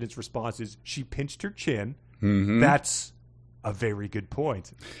president's response is, she pinched her chin. Mm-hmm. That's a very good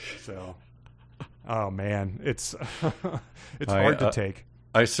point. So, oh man, it's hard to take.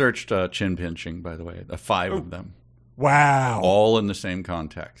 I searched chin pinching, by the way, 5 of them. Wow. All in the same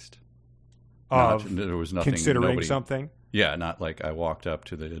context. There was nothing. Considering something? Yeah, not like I walked up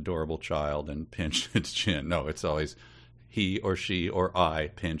to the adorable child and pinched its chin. No, it's always he or she or I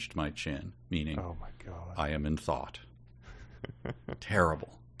pinched my chin, meaning, oh my God, I am in thought.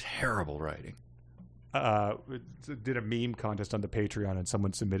 Terrible writing. Did a meme contest on the Patreon, and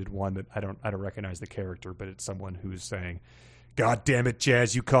someone submitted one that I don't recognize the character, but it's someone who's saying, "God damn it,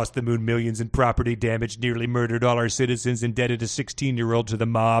 Jazz, you cost the moon millions in property damage, nearly murdered all our citizens, indebted a 16-year-old to the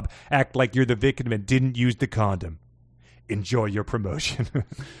mob, act like you're the victim and didn't use the condom. Enjoy your promotion."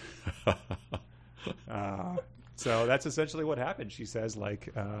 So that's essentially what happened. She says,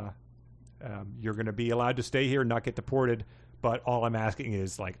 you're going to be allowed to stay here and not get deported, but all I'm asking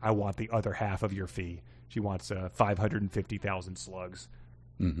is, I want the other half of your fee. She wants 550,000 slugs.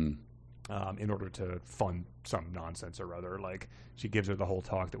 Mm-hmm. In order to fund some nonsense or other. She gives her the whole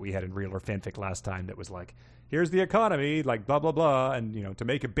talk that we had in Real or Fanfic last time that was like, here's the economy, blah, blah, blah, and, to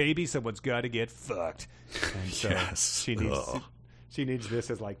make a baby, someone's got to get fucked. And so yes. she needs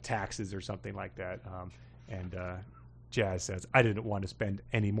this as, taxes or something like that. And Jazz says, I didn't want to spend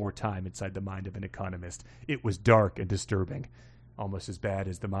any more time inside the mind of an economist. It was dark and disturbing. Almost as bad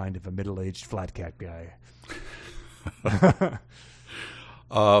as the mind of a middle-aged flat cat guy.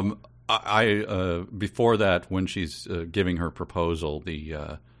 I before that, when she's giving her proposal,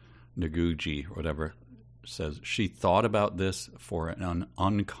 the Noguchi or whatever says she thought about this for an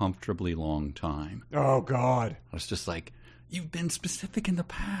uncomfortably long time. Oh God! I was just like, you've been specific in the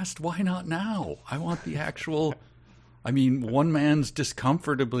past. Why not now? I want the actual. I mean, one man's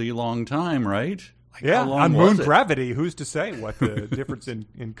discomfortably long time, right? Yeah, on moon gravity, who's to say what the difference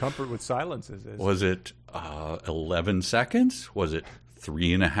in comfort with silence is? Was it 11 seconds? Was it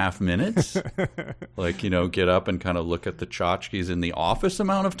 3.5 minutes? Get up and kind of look at the tchotchkes in the office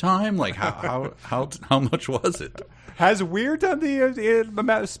amount of time? How much was it? Has Weir done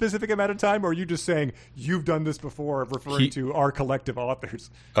the specific amount of time, or are you just saying you've done this before, referring to our collective authors?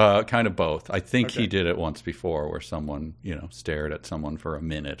 Kind of both. I think he did it once before, where someone stared at someone for a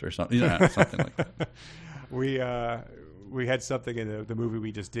minute or something. Something like that. We had something in the movie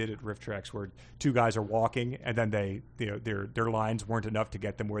we just did at Riff Tracks where 2 guys are walking, and then their lines weren't enough to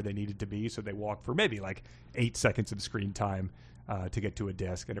get them where they needed to be, so they walked for maybe 8 seconds of screen time to get to a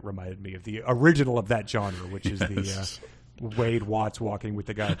desk, and it reminded me of the original of that genre, which is the Wade Watts walking with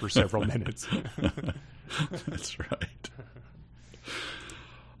the guy for several minutes. That's right.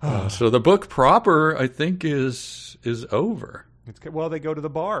 So the book proper, I think, is over. Well, they go to the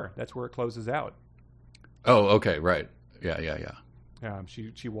bar. That's where it closes out. Oh, okay, right. Yeah.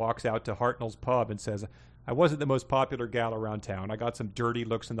 She walks out to Hartnell's pub and says, I wasn't the most popular gal around town. I got some dirty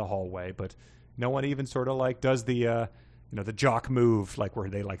looks in the hallway, but no one even sort of does the the jock move, where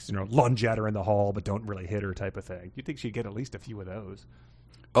they lunge at her in the hall but don't really hit her type of thing. You'd think she'd get at least a few of those.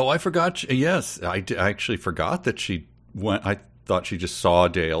 Oh, I forgot. Yes, I actually forgot that she I thought she just saw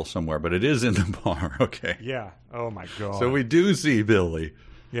Dale somewhere, but it is in the bar. Okay. Yeah. Oh my God. So we do see Billy.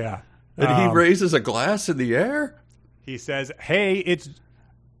 Yeah. And he raises a glass in the air? He says, hey, it's...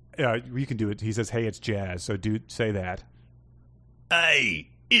 you can do it. He says, hey, it's Jazz. So say that.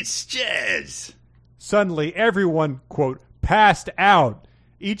 Hey, it's Jazz. Suddenly, everyone, quote, passed out.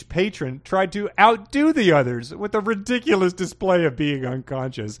 Each patron tried to outdo the others with a ridiculous display of being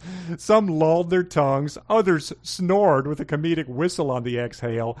unconscious. Some lolled their tongues, others snored with a comedic whistle on the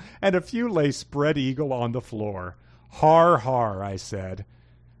exhale, and a few lay spread eagle on the floor. Har, har, I said.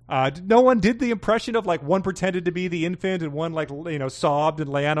 No one did the impression of, like, one pretended to be the infant and one, like, sobbed and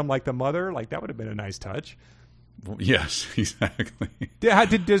lay on him like the mother. Like, that would have been a nice touch. Yes, exactly.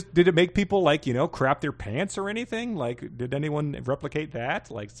 Did it make people, like, crap their pants or anything? Like, did anyone replicate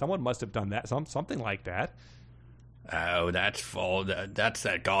that? Like, someone must have done that, something like that. Oh, that's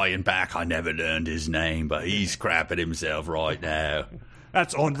that guy in back. I never learned his name, but he's crapping himself right now.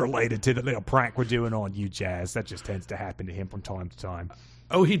 That's unrelated to the little prank we're doing on you, Jazz. That just tends to happen to him from time to time.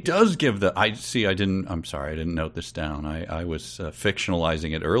 Oh, he does give I'm sorry, I didn't note this down. I was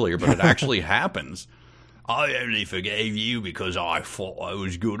fictionalizing it earlier, but it actually happens. I only forgave you because I thought I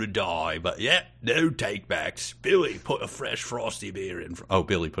was going to die. But yeah, no take-backs. Billy put a fresh frosty beer in front. Oh,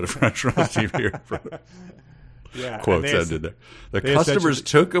 Billy put a fresh frosty beer in front. Yeah, quotes ended there. The customers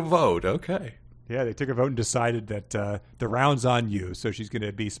took a vote. Okay. Yeah, they took a vote and decided that the round's on you. So she's going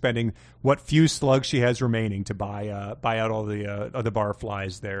to be spending what few slugs she has remaining to buy out all the other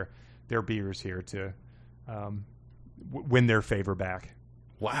barflies their beers here to win their favor back.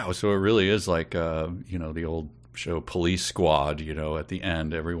 Wow, so it really is like the old show Police Squad. At the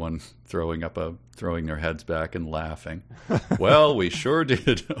end, everyone throwing their heads back and laughing. Well, we sure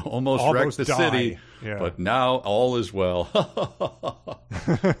did almost wreck the city, yeah. But now all is well.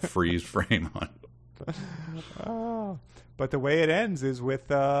 Freeze frame on. But the way it ends is with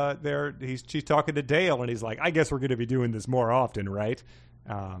she's talking to Dale, and he's like, "I guess we're going to be doing this more often, right?"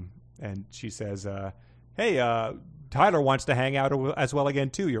 And she says, "Hey." Tyler wants to hang out as well again,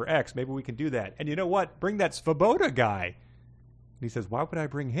 too, your ex. Maybe we can do that. And you know what? Bring that Svoboda guy. And he says, why would I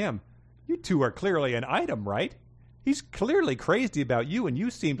bring him? You two are clearly an item, right? He's clearly crazy about you, and you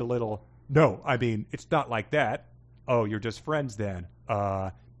seemed a little... No, I mean, it's not like that. Oh, you're just friends then.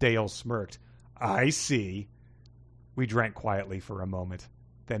 Dale smirked. I see. We drank quietly for a moment.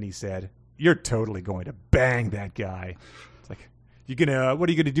 Then he said, you're totally going to bang that guy. It's like... what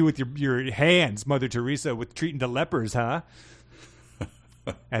are you gonna do with your hands, Mother Teresa, with treating the lepers, huh?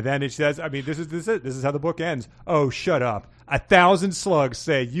 And then it says, I mean, this is how the book ends. Oh, shut up! 1,000 slugs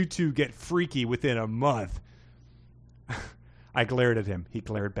say you two get freaky within a month. I glared at him. He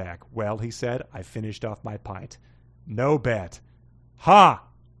glared back. Well, he said, I finished off my pint. No bet. Ha!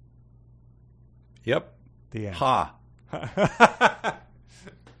 Yep. The end. Ha.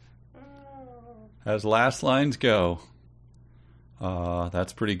 As last lines go.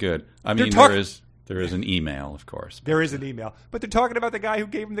 That's pretty good. I mean, there is an email, of course. There is an email. But they're talking about the guy who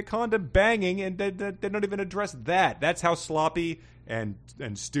gave him the condom banging, and they don't even address that. That's how sloppy and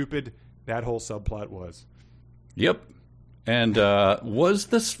stupid that whole subplot was. Yep. And was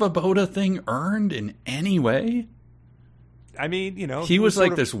the Svoboda thing earned in any way? I mean, he was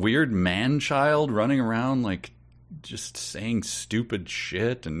like this weird man-child running around, like, just saying stupid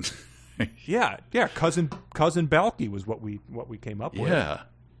shit and... yeah, cousin Balky was what we came up with. Yeah.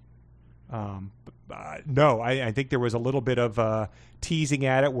 No, I think there was a little bit of teasing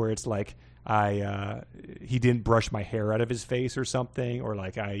at it where it's like he didn't brush my hair out of his face or something, or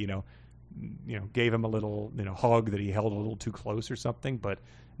like I gave him a little hug that he held a little too close or something. But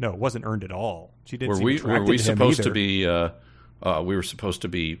no, it wasn't earned at all. She didn't. Were we supposed to be? We were supposed to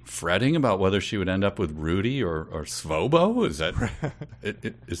be fretting about whether she would end up with Rudy or Svobo? Is that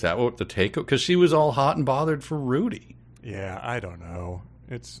is that what the take? Because she was all hot and bothered for Rudy. Yeah, I don't know.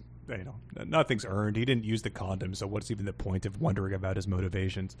 It's nothing's earned. He didn't use the condom, so what's even the point of wondering about his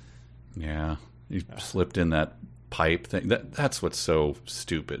motivations? Yeah, he slipped in that pipe thing. That's what's so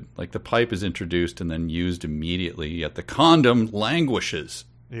stupid. Like the pipe is introduced and then used immediately, yet the condom languishes.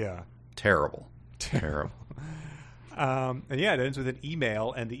 Yeah, terrible. And yeah, it ends with an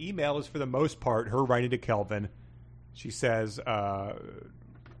email, and the email is for the most part her writing to Kelvin. She says,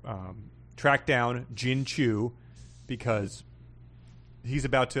 track down Jin Chu because he's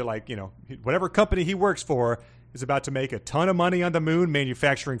about to, whatever company he works for is about to make a ton of money on the moon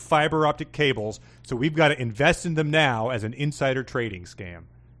manufacturing fiber optic cables, so we've got to invest in them now as an insider trading scam.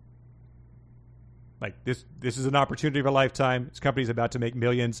 Like, this is an opportunity of a lifetime. This company's about to make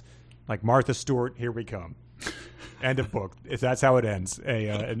millions. Like Martha Stewart, here we come. End of book. That's how it ends.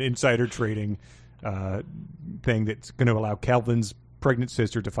 An insider trading thing that's going to allow Kelvin's pregnant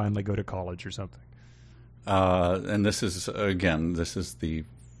sister to finally go to college or something. And this is the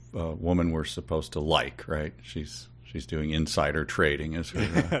woman we're supposed to like, right? She's doing insider trading as her.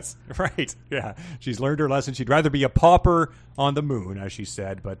 Yes, right. Yeah, she's learned her lesson. She'd rather be a pauper on the moon, as she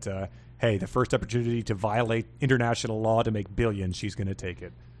said. But hey, the first opportunity to violate international law to make billions, she's going to take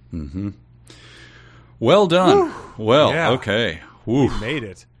it. Mm-hmm. Well done. Woo. Well, yeah. Okay. We made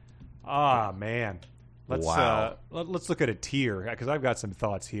it. Ah, man. Wow. Let's look at a tier, because I've got some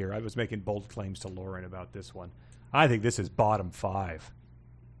thoughts here. I was making bold claims to Lauren about this one. I think this is bottom 5.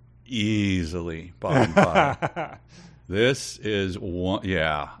 Easily bottom 5. This is one.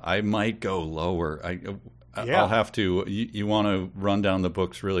 Yeah, I might go lower. I'll have to. You want to run down the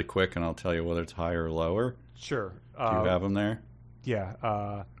books really quick, and I'll tell you whether it's higher or lower. Sure. Do you have them there?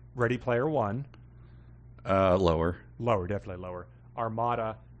 Yeah. Ready Player One. Lower. Lower, definitely lower.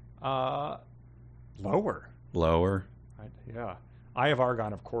 Armada. Lower. Lower. Yeah. Eye of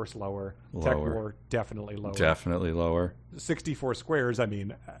Argon, of course, lower. Tech War, definitely lower. Definitely lower. 64 Squares, I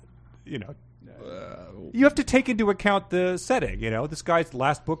mean, you have to take into account the setting. This guy's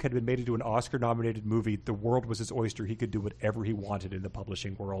last book had been made into an Oscar-nominated movie. The world was his oyster. He could do whatever he wanted in the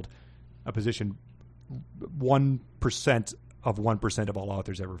publishing world. A position 1% of 1% of all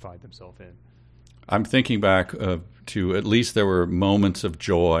authors ever find themselves in. I'm thinking back to at least there were moments of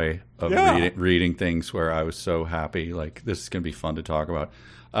joy of reading things where I was so happy. Like, this is going to be fun to talk about.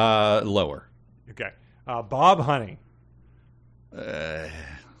 Lower. Okay. Bob Honey. I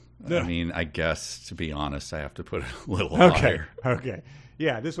mean, I guess, to be honest, I have to put it a little higher. Okay.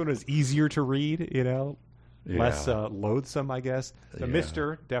 Yeah, this one was easier to read, less loathsome, I guess. The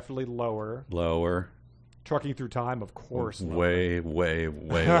Mister, definitely lower. Lower. Trucking Through Time, of course. Way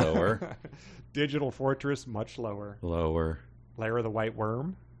lower. Digital Fortress, much lower. Lower. Lair of the White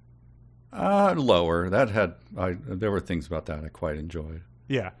Worm. Lower. There were things about that I quite enjoyed.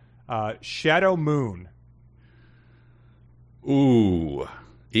 Yeah. Shadow Moon. Ooh.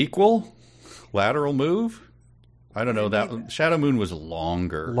 Equal? Lateral move? I don't know. That Shadow Moon was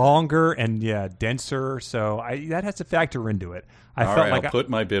longer and denser. So that has to factor into it. I'll put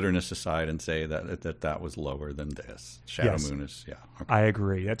my bitterness aside and say that was lower than this. Shadow Moon is Okay. I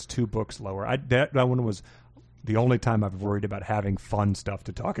agree. That's 2 books lower. That one was the only time I've worried about having fun stuff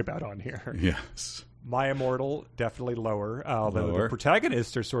to talk about on here. Yes. My Immortal, definitely lower. Although the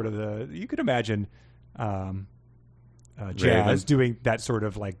protagonists are sort of you could imagine Jazz doing that sort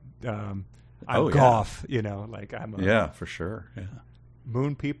of like I'm Goff, like I'm for sure. Yeah.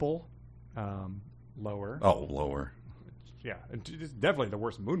 Moon People, lower. Oh, lower. Yeah, it's definitely the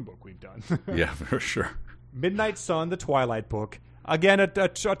worst Moon book we've done. Yeah, for sure. Midnight Sun, the Twilight book, again a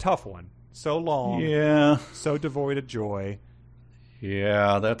tough one. So long. Yeah. So devoid of joy.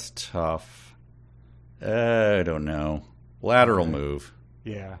 Yeah, that's tough. I don't know. Lateral move.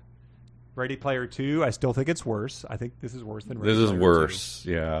 Yeah. Ready Player 2, I still think it's worse. I think this is worse than Ready Player 2. This is worse,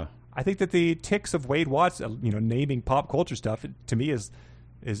 yeah. I think that the tics of Wade Watts, naming pop culture stuff, to me is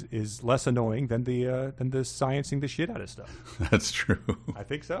less annoying than the sciencing the shit out of stuff. That's true. I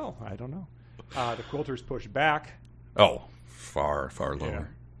think so. I don't know. The Quilters Push Back. Oh, far lower. Yeah.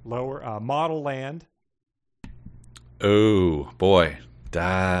 Lower. Model Land. Oh, boy.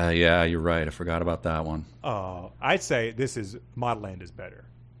 Yeah, you're right. I forgot about that one. I'd say Model Land is better.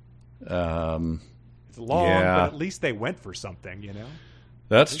 It's long, but at least they went for something,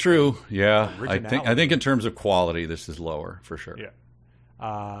 That's true. Yeah, I think in terms of quality, this is lower for sure.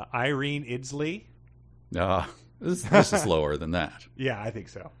 Yeah. Irene Idsley. This is lower than that. Yeah, I think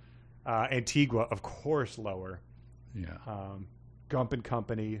so. Antigua, of course, lower. Yeah. Gump and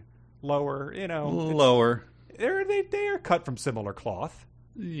Company, lower. Lower. They are cut from similar cloth.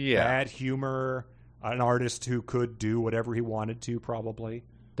 Yeah. Bad humor. An artist who could do whatever he wanted to, probably.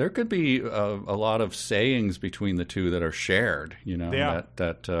 There could be a lot of sayings between the two that are shared,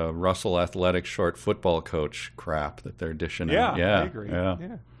 that Russell Athletic short football coach crap that they're dishing out. Yeah, I agree. Yeah.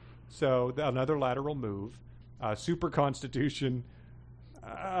 So another lateral move. Super Constitution.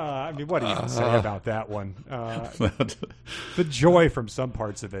 What do you even say about that one? The joy from some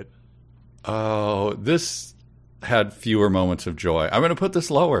parts of it. Oh, this had fewer moments of joy. I'm going to put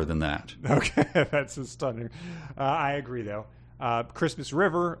this lower than that. Okay, that's a stunning. I agree, though. Christmas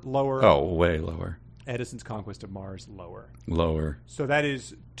River, lower. Oh, way lower. Edison's Conquest of Mars, lower. Lower. So that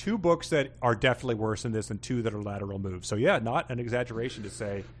is 2 books that are definitely worse than this and 2 that are lateral moves. So, yeah, not an exaggeration to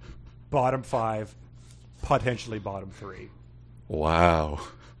say bottom 5, potentially bottom 3. Wow.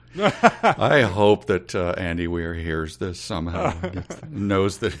 I hope that Andy Weir hears this somehow.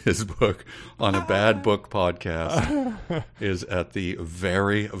 Knows that his book on a bad book podcast is at the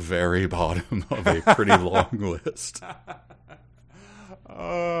very, very bottom of a pretty long list.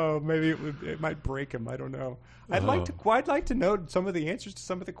 Oh, maybe it might break him. I don't know. I'd like to know some of the answers to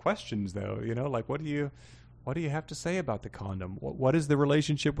some of the questions, though. You know, like what do you have to say about the condom? What is the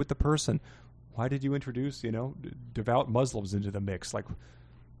relationship with the person? Why did you introduce, devout Muslims into the mix? Like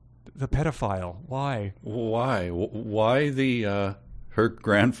the pedophile. Why? Why the her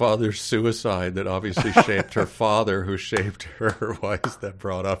grandfather's suicide that obviously shaped her father, who shaped her? Why is that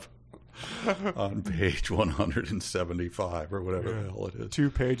brought up on page 175 or whatever the hell it is? 2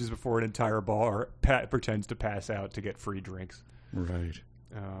 pages before an entire bar pretends to pass out to get free drinks. Right.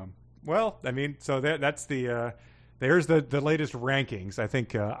 Well, I mean, so that's the there's the latest rankings. I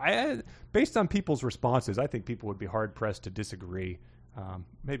think based on people's responses, I think people would be hard pressed to disagree.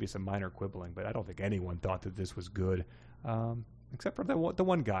 Maybe some minor quibbling, but I don't think anyone thought that this was good, except for the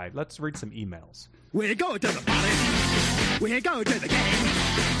one guy. Let's read some emails. We're going to the party. We're going to the game.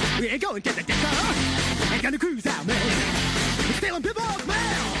 We're going to the disco. We're going to cruise out, man. We're stealing people's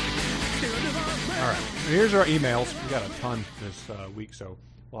mail. Stealing people's mail. All right, here's our emails. We got a ton this week, so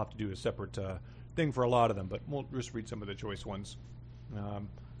we'll have to do a separate thing for a lot of them, but we'll just read some of the choice ones,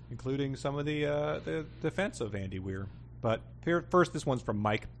 including some of the defense of Andy Weir. But first, this one's from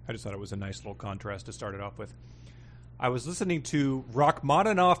Mike. I just thought it was a nice little contrast to start it off with. I was listening to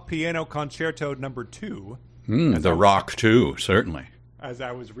Rachmaninoff Piano Concerto No. 2. The Rock, too, certainly. As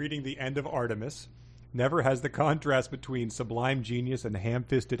I was reading the end of Artemis. Never has the contrast between sublime genius and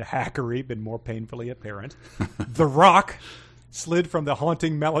ham-fisted hackery been more painfully apparent. The Rock slid from the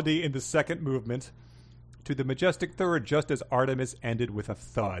haunting melody in the second movement to the majestic third just as Artemis ended with a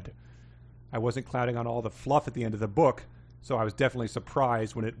thud. I wasn't clouding on all the fluff at the end of the book, so I was definitely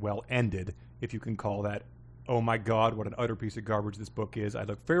surprised when it well ended, if you can call that. Oh my God, what an utter piece of garbage this book is. I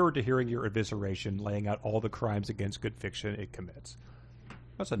look forward to hearing your evisceration, laying out all the crimes against good fiction it commits.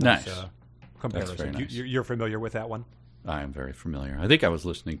 That's a nice comparison. That's very nice. You're familiar with that one? I am very familiar. I think I was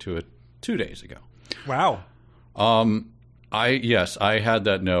listening to it 2 days ago. Wow. I had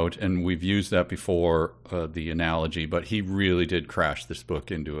that note, and we've used that before, the analogy, but he really did crash this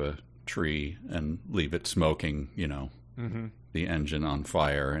book into a tree and leave it smoking, the engine on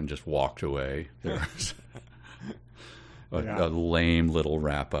fire, and just walked away. There's a lame little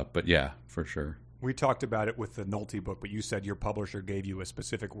wrap-up, but yeah, for sure. We talked about it with the Nolte book, but you said your publisher gave you a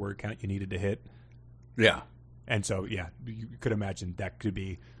specific word count you needed to hit. Yeah. And so, yeah, you could imagine that could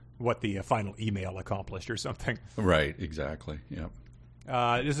be what the final email accomplished or something. Right, exactly, yep.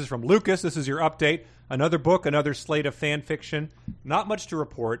 This is from Lucas. This is your update. Another book, another slate of fan fiction. Not much to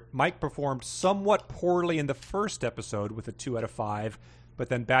report. Mike performed somewhat poorly in the first episode with a 2 out of 5, but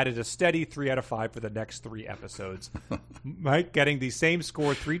then batted a steady 3 out of 5 for the next 3 episodes. Mike getting the same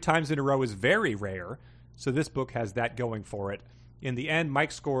score 3 times in a row is very rare, so this book has that going for it. In the end,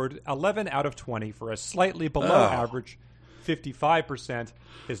 Mike scored 11 out of 20 for a slightly below average 55%.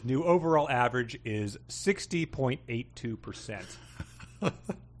 His new overall average is 60.82%.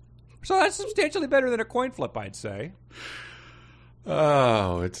 So that's substantially better than a coin flip, I'd say.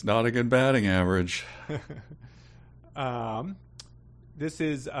 Oh, it's not a good batting average. This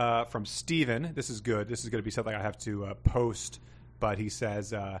is from Steven. This is good. This is going to be something I have to post. But he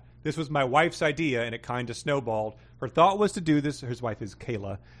says, this was my wife's idea, and it kind of snowballed. Her thought was to do this. His wife is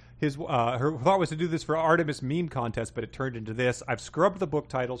Kayla. Her thought was to do this for Artemis meme contest, but it turned into this. I've scrubbed the book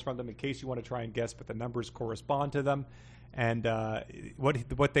titles from them in case you want to try and guess, but the numbers correspond to them. And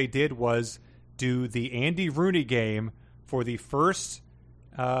what they did was do the Andy Rooney game for the first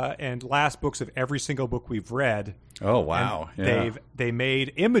and last books of every single book we've read. Oh, wow. Yeah. They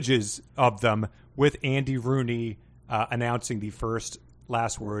made images of them with Andy Rooney announcing the first,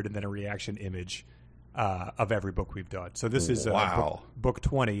 last word, and then a reaction image of every book we've done. So this is book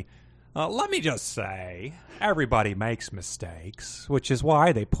 20. Let me just say, everybody makes mistakes, which is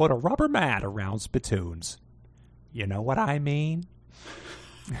why they put a rubber mat around spittoons. You know what I mean?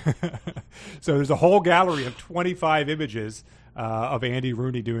 So there's a whole gallery of 25 images of Andy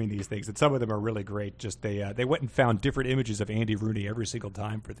Rooney doing these things, and some of them are really great. Just they went and found different images of Andy Rooney every single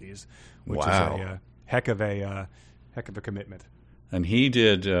time for these, which is a heck of a commitment. And he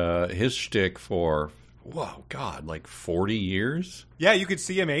did his shtick for like 40 years. Yeah, you could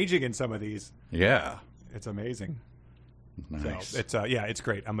see him aging in some of these. Yeah, it's amazing. Nice. So it's it's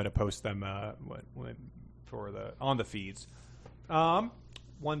great. I'm going to post them on the feeds. 1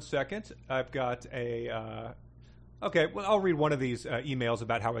 second. I've got a. Okay, well, I'll read one of these emails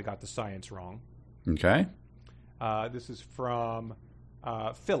about how I got the science wrong. Okay. This is from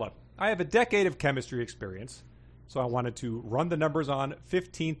Philip, I have a decade of chemistry experience, so I wanted to run the numbers on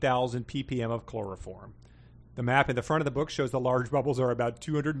 15,000 ppm of chloroform. The map in the front of the book shows the large bubbles are about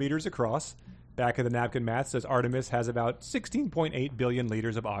 200 meters across. Back of the napkin math says Artemis has about 16.8 billion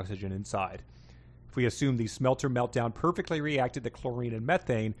liters of oxygen inside. If we assume the smelter meltdown perfectly reacted to chlorine and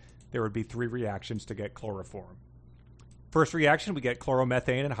methane, there would be 3 reactions to get chloroform. First reaction, we get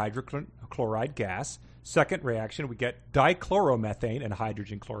chloromethane and hydrochloride gas. Second reaction, we get dichloromethane and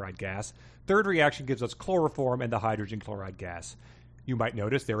hydrogen chloride gas. Third reaction gives us chloroform and the hydrogen chloride gas. You might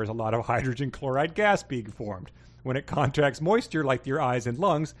notice there is a lot of hydrogen chloride gas being formed. When it contracts moisture like your eyes and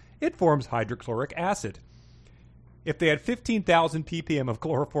lungs, it forms hydrochloric acid. If they had 15,000 ppm of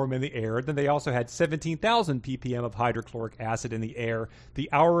chloroform in the air, then they also had 17,000 ppm of hydrochloric acid in the air. The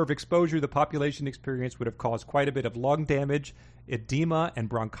hour of exposure the population experienced would have caused quite a bit of lung damage, edema, and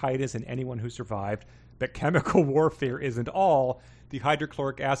bronchitis in anyone who survived. But chemical warfare isn't all. The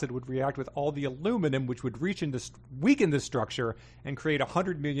hydrochloric acid would react with all the aluminum, which would weaken the structure and create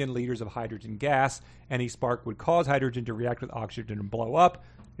 100 million liters of hydrogen gas. Any spark would cause hydrogen to react with oxygen and blow up.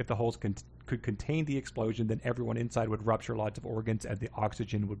 If the holes could contain the explosion, then everyone inside would rupture lots of organs and the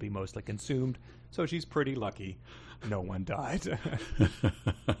oxygen would be mostly consumed. So she's pretty lucky. No one died.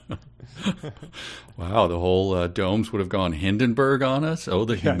 Wow, the whole domes would have gone Hindenburg on us. Oh,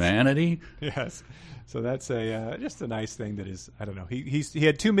 the humanity. Yes. So that's just a nice thing that is, I don't know. He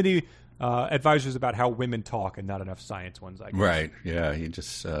had too many advisors about how women talk and not enough science ones, I guess. Right, yeah. He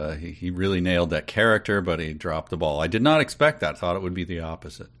just, he really nailed that character, but he dropped the ball. I did not expect that. Thought it would be the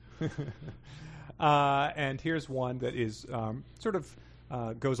opposite. And here's one that is sort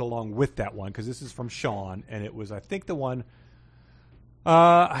of goes along with that one, because this is from Sean, and it was, I think, the one,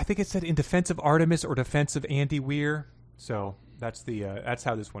 I think it said in defense of Artemis or defense of Andy Weir. So that's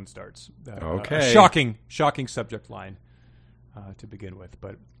how this one starts. Okay. Shocking subject line to begin with.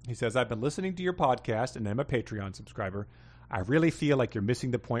 But he says, I've been listening to your podcast and I'm a Patreon subscriber. I really feel like you're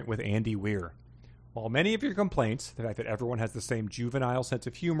missing the point with Andy Weir. While many of your complaints, the fact that everyone has the same juvenile sense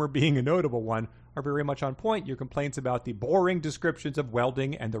of humor being a notable one, are very much on point, your complaints about the boring descriptions of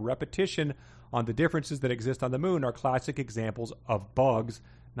welding and the repetition on the differences that exist on the moon are classic examples of bugs,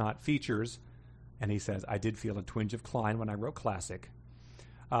 not features. And he says, I did feel a twinge of Klein when I wrote classic.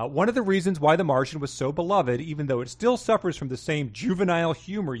 One of the reasons why The Martian was so beloved, even though it still suffers from the same juvenile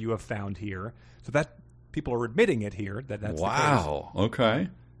humor you have found here, so that people are admitting it here, that's the case. Wow, okay.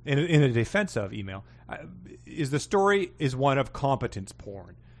 In a defense of email, is the story is one of competence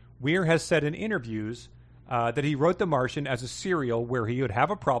porn. Weir has said in interviews that he wrote The Martian as a serial where he would have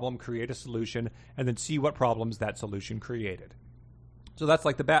a problem, create a solution, and then see what problems that solution created. So that's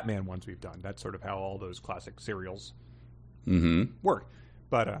like the Batman ones we've done. That's sort of how all those classic serials work.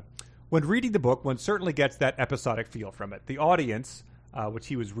 But when reading the book, one certainly gets that episodic feel from it. The audience, which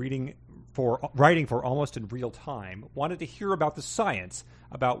he was writing for almost in real time, wanted to hear about the science,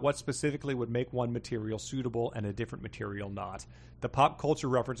 about what specifically would make one material suitable and a different material not. The pop culture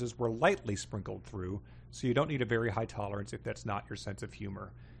references were lightly sprinkled through, so you don't need a very high tolerance if that's not your sense of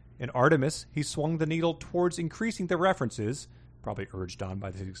humor. In Artemis, he swung the needle towards increasing the references, probably urged on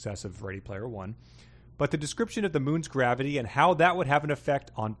by the success of Ready Player One. But the description of the moon's gravity and how that would have an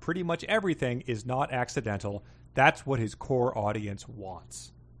effect on pretty much everything is not accidental. That's what his core audience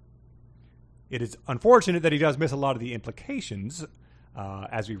wants. It is unfortunate that he does miss a lot of the implications,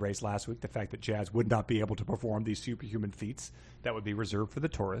 as we raised last week, the fact that Jazz would not be able to perform these superhuman feats that would be reserved for the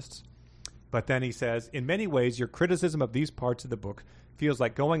tourists. But then he says, in many ways, your criticism of these parts of the book feels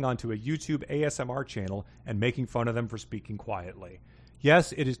like going onto a YouTube ASMR channel and making fun of them for speaking quietly.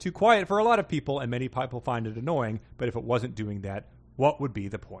 Yes, it is too quiet for a lot of people, and many people find it annoying, but if it wasn't doing that, what would be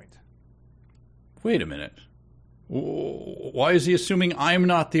the point? Wait a minute. Why is he assuming I'm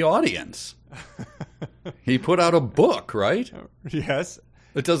not the audience? He put out a book, right? Yes.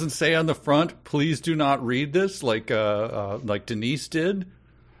 It doesn't say on the front, please do not read this, like Denise did.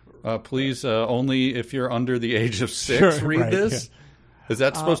 Please, only if you're under the age of 6, read this. Yeah. Is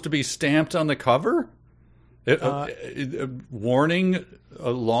that supposed to be stamped on the cover? Warning,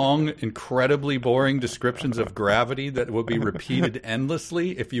 long, incredibly boring descriptions of gravity that will be repeated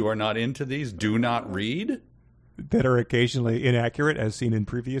endlessly. If you are not into these, do not read. That are occasionally inaccurate, as seen in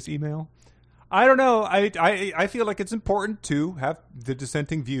previous email. I don't know. I feel like it's important to have the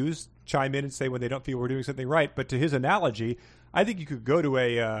dissenting views chime in and say when they don't feel we're doing something right. But to his analogy, I think you could go to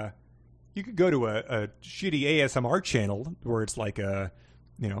a shitty ASMR channel where it's like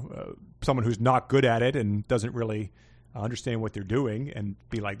someone who's not good at it and doesn't really understand what they're doing, and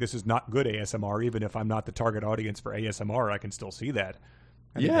be like, this is not good ASMR. Even if I'm not the target audience for ASMR, I can still see that.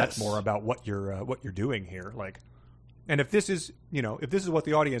 I think that's more about what you're doing here. And if this is, if this is what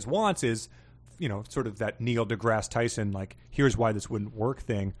the audience wants is, sort of that Neil deGrasse Tyson, like, here's why this wouldn't work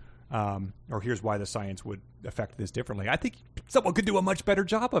thing, or here's why the science would affect this differently. I think someone could do a much better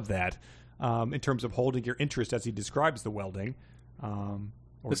job of that in terms of holding your interest as he describes the welding.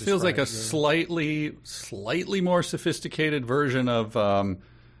 This feels like a slightly more sophisticated version of,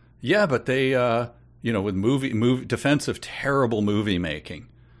 but they, with defense of terrible movie making.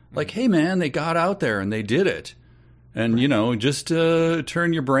 Like, hey, man, they got out there and they did it. And, just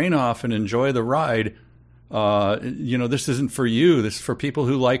turn your brain off and enjoy the ride. This isn't for you. This is for people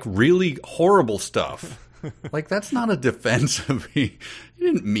who like really horrible stuff. Like, that's not a defense of me.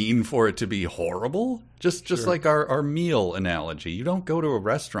 You didn't mean for it to be horrible. Just sure. Like our meal analogy. You don't go to a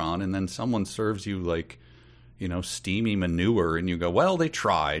restaurant and then someone serves you like, steamy manure and you go, well, they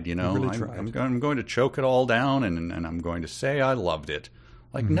tried, Really tried. I'm going to choke it all down and I'm going to say I loved it.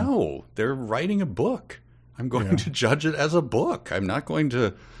 Like, no, they're writing a book. I'm going to judge it as a book. I'm not going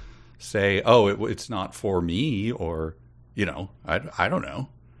to say, oh, it's not for me or, I don't know.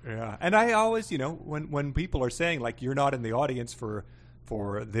 Yeah. And I always, when people are saying, like, you're not in the audience for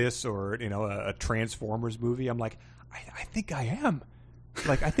this or, a Transformers movie, I'm like, I think I am.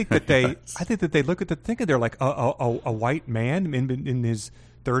 Like, I think that they look at the thing and they're like, a white man in his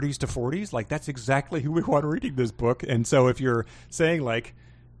 30s to 40s, like, that's exactly who we want reading this book. And so if you're saying, like,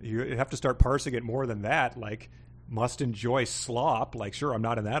 you have to start parsing it more than that, like, must enjoy slop, like, sure, I'm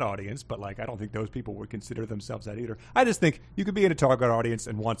not in that audience, but, like, I don't think those people would consider themselves that either. I just think you could be in a target audience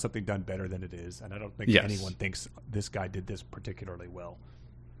and want something done better than it is, and I don't think anyone thinks this guy did this particularly well.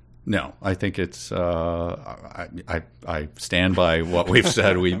 No, I think it's I stand by what we've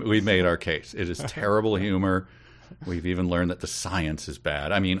said. We made our case. It is terrible humor. We've even learned that the science is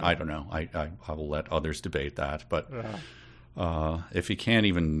bad. I mean, I don't know. I will let others debate that, but if he can't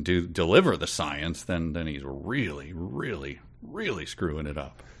even deliver the science, then he's really, really, really screwing it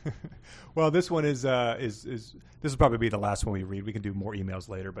up. Well, this one is this will probably be the last one we read. We can do more emails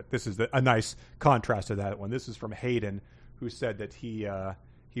later, but this is a nice contrast to that one. This is from Hayden, who said that he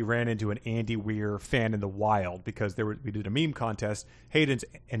ran into an Andy Weir fan in the wild because we did a meme contest.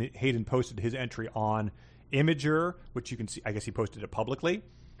 Hayden posted his entry on Imager, which you can see. I guess he posted it publicly,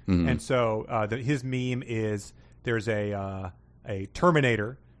 and so his meme is there's a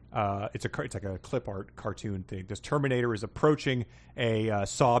Terminator. It's like a clip art cartoon thing. This Terminator is approaching a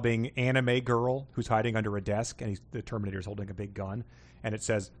sobbing anime girl who's hiding under a desk, and the Terminator is holding a big gun, and it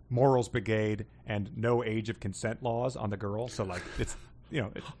says "Morals Brigade" and "No age of consent laws" on the girl. So, like, it's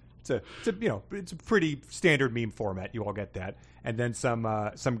it's a pretty standard meme format. You all get that. And then some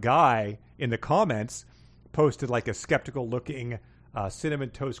guy in the comments posted like a skeptical looking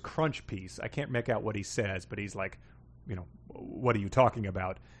Cinnamon Toast Crunch piece. I can't make out what he says, but he's like, what are you talking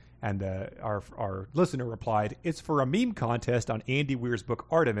about? And our listener replied, it's for a meme contest on Andy Weir's book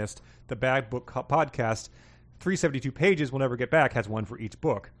Artemis, the Bad Book podcast. 372 pages, we'll never get back, has one for each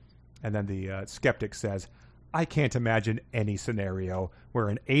book. And then the skeptic says, I can't imagine any scenario where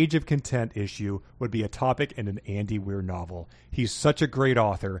an Age of Content issue would be a topic in an Andy Weir novel. He's such a great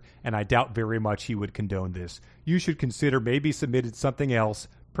author, and I doubt very much he would condone this. You should consider maybe submitted something else,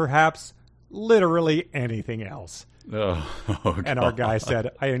 perhaps literally anything else. Oh, and our guy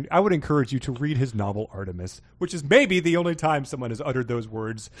said, I would encourage you to read his novel Artemis, which is maybe the only time someone has uttered those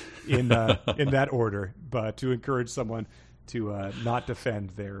words in that order, but to encourage someone to not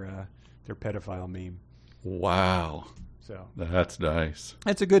defend their pedophile meme. Wow. So that's nice.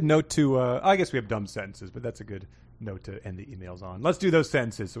 That's a good note to, I guess we have dumb sentences, but that's a good note to end the emails on. Let's do those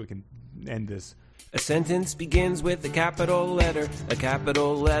sentences so we can end this. A sentence begins with a capital letter. A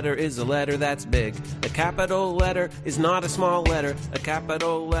capital letter is a letter that's big. A capital letter is not a small letter. A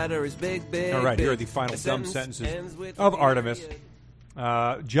capital letter is big, big. All right, big. here are the final dumb sentences of Artemis.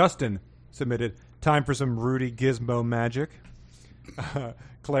 Justin submitted, time for some Rudy Gizmo magic.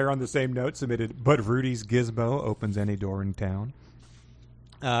 Claire, on the same note, submitted, but Rudy's gizmo opens any door in town.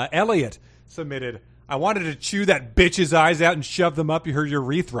 Elliot submitted, I wanted to chew that bitch's eyes out and shove them up her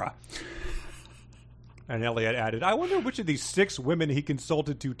urethra. And Elliot added, I wonder which of these 6 women he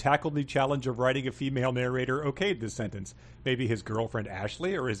consulted to tackle the challenge of writing a female narrator okayed this sentence. Maybe his girlfriend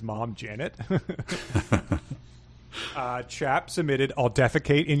Ashley or his mom Janet. Chap submitted, I'll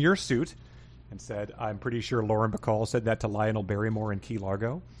defecate in your suit. And said, I'm pretty sure Lauren Bacall said that to Lionel Barrymore in Key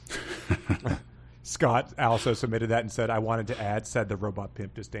Largo. Scott also submitted that and said, I wanted to add, said the robot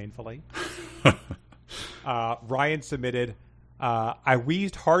pimp disdainfully. Ryan submitted, I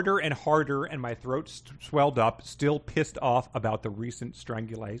wheezed harder and harder and my throat swelled up, still pissed off about the recent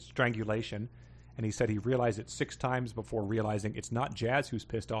strangulation. And he said he realized it 6 times before realizing it's not Jazz who's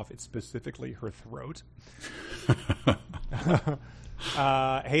pissed off, it's specifically her throat.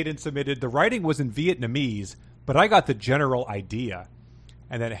 Hayden submitted, the writing was in Vietnamese, but I got the general idea.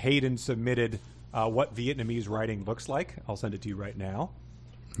 And then Hayden submitted what Vietnamese writing looks like. I'll send it to you right now.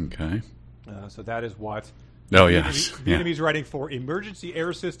 Okay. So that is what Vietnamese writing for emergency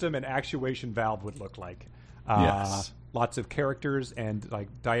air system and actuation valve would look like. Yes. Lots of characters and like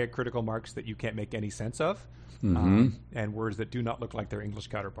diacritical marks that you can't make any sense of, Mhm. and words that do not look like their English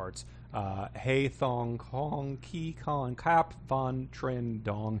counterparts. Hey, thong, kong, ki, con, kap, von, trin,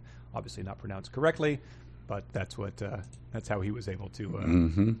 dong. Obviously not pronounced correctly, but that's what. That's how he was able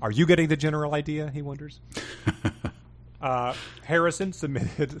to. Are you getting the general idea? He wonders. Harrison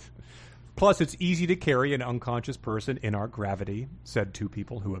submitted. Plus, it's easy to carry an unconscious person in our gravity, said 2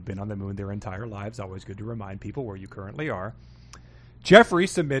 people who have been on the moon their entire lives. Always good to remind people where you currently are. Jeffrey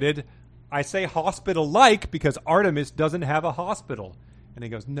submitted, I say hospital-like because Artemis doesn't have a hospital. And he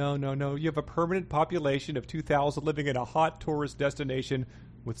goes, no. You have a permanent population of 2,000 living in a hot tourist destination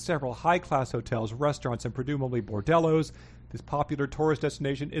with several high-class hotels, restaurants, and presumably bordellos. This popular tourist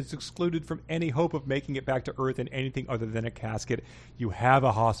destination is excluded from any hope of making it back to Earth in anything other than a casket. You have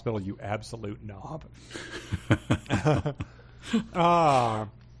a hospital, you absolute knob.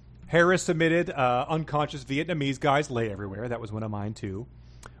 Harris submitted unconscious Vietnamese guys lay everywhere. That was one of mine, too.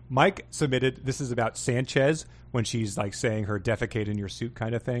 Mike submitted, this is about Sanchez, when she's like saying her defecate in your suit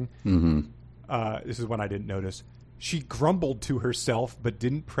kind of thing. This is one I didn't notice. She grumbled to herself but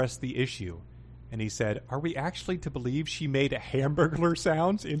didn't press the issue. And he said, are we actually to believe she made hamburglar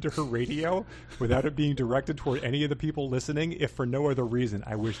sounds into her radio without it being directed toward any of the people listening? If for no other reason,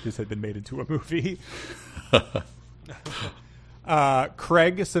 I wish this had been made into a movie.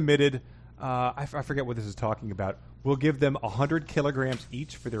 Craig submitted, I forget what this is talking about. We'll give them 100 kilograms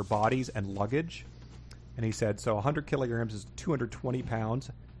each for their bodies and luggage. And he said, so 100 kilograms is 220 pounds.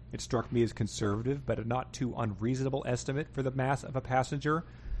 It struck me as conservative, but a not too unreasonable estimate for the mass of a passenger.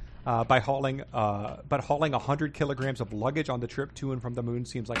 But hauling 100 kilograms of luggage on the trip to and from the moon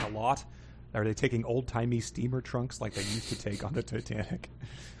seems like a lot. Are they taking old-timey steamer trunks like they used to take on the Titanic?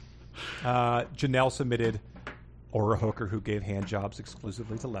 Janelle submitted, or a hooker who gave hand jobs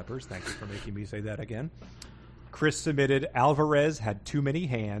exclusively to lepers. Thank you for making me say that again. Chris submitted, Alvarez had too many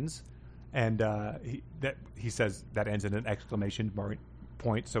hands. And he says that ends in an exclamation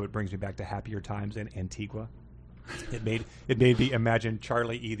point, so it brings me back to happier times in Antigua. It made me imagine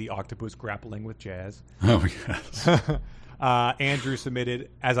Charlie E. the octopus grappling with Jazz. Oh, yes. Andrew submitted,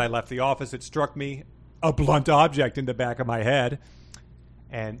 as I left the office, it struck me, a blunt object in the back of my head.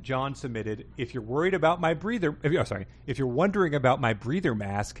 And John submitted, if you're wondering about my breather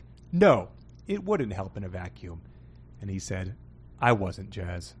mask, no, it wouldn't help in a vacuum. And he said, I wasn't,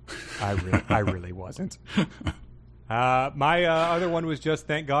 Jazz. I really wasn't. My other one was just,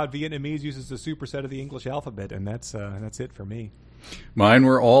 thank God Vietnamese uses the superset of the English alphabet, and that's it for me. Mine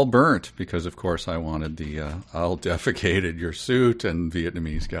were all burnt because, of course, I wanted the I'll defecated your suit and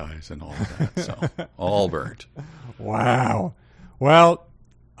Vietnamese guys and all of that. So all burnt. Wow. Well,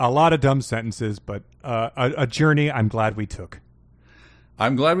 a lot of dumb sentences, but a journey I'm glad we took.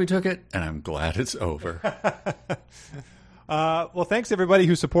 I'm glad we took it, and I'm glad it's over. Well, thanks everybody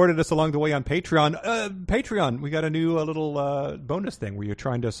who supported us along the way on Patreon. Patreon, we got a new little bonus thing where you're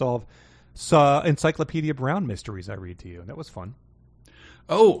trying to solve Encyclopedia Brown mysteries I read to you, and that was fun.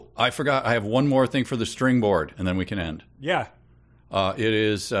 Oh, I forgot. I have one more thing for the string board, and then we can end. Yeah. It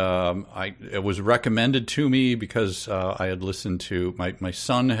is. It was recommended to me because I had listened to my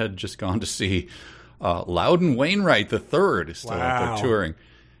son had just gone to see Loudon Wainwright III is still out there touring.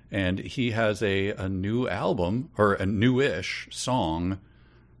 And he has a new album, or a newish song,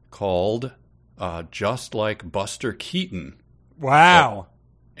 called Just Like Buster Keaton. Wow.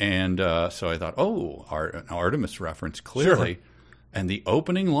 And so I thought, an Artemis reference, clearly. Sure. And the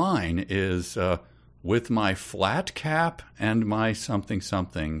opening line is, with my flat cap and my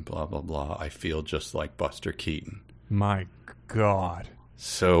something, blah, blah, blah, I feel just like Buster Keaton. My God.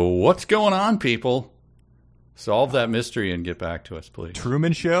 So what's going on, people? Solve that mystery and get back to us, please.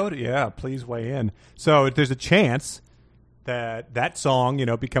 Truman Show? Yeah, please weigh in. So there's a chance that song,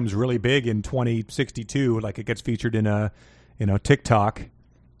 becomes really big in 2062, like it gets featured in a, TikTok.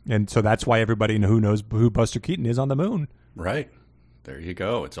 And so that's why everybody who knows who Buster Keaton is on the moon. Right. There you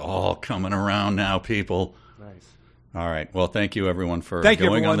go. It's all coming around now, people. Nice. All right. Well, thank you, everyone, for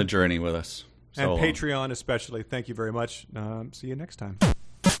going on the journey with us. And Patreon especially. Thank you very much. See you next time.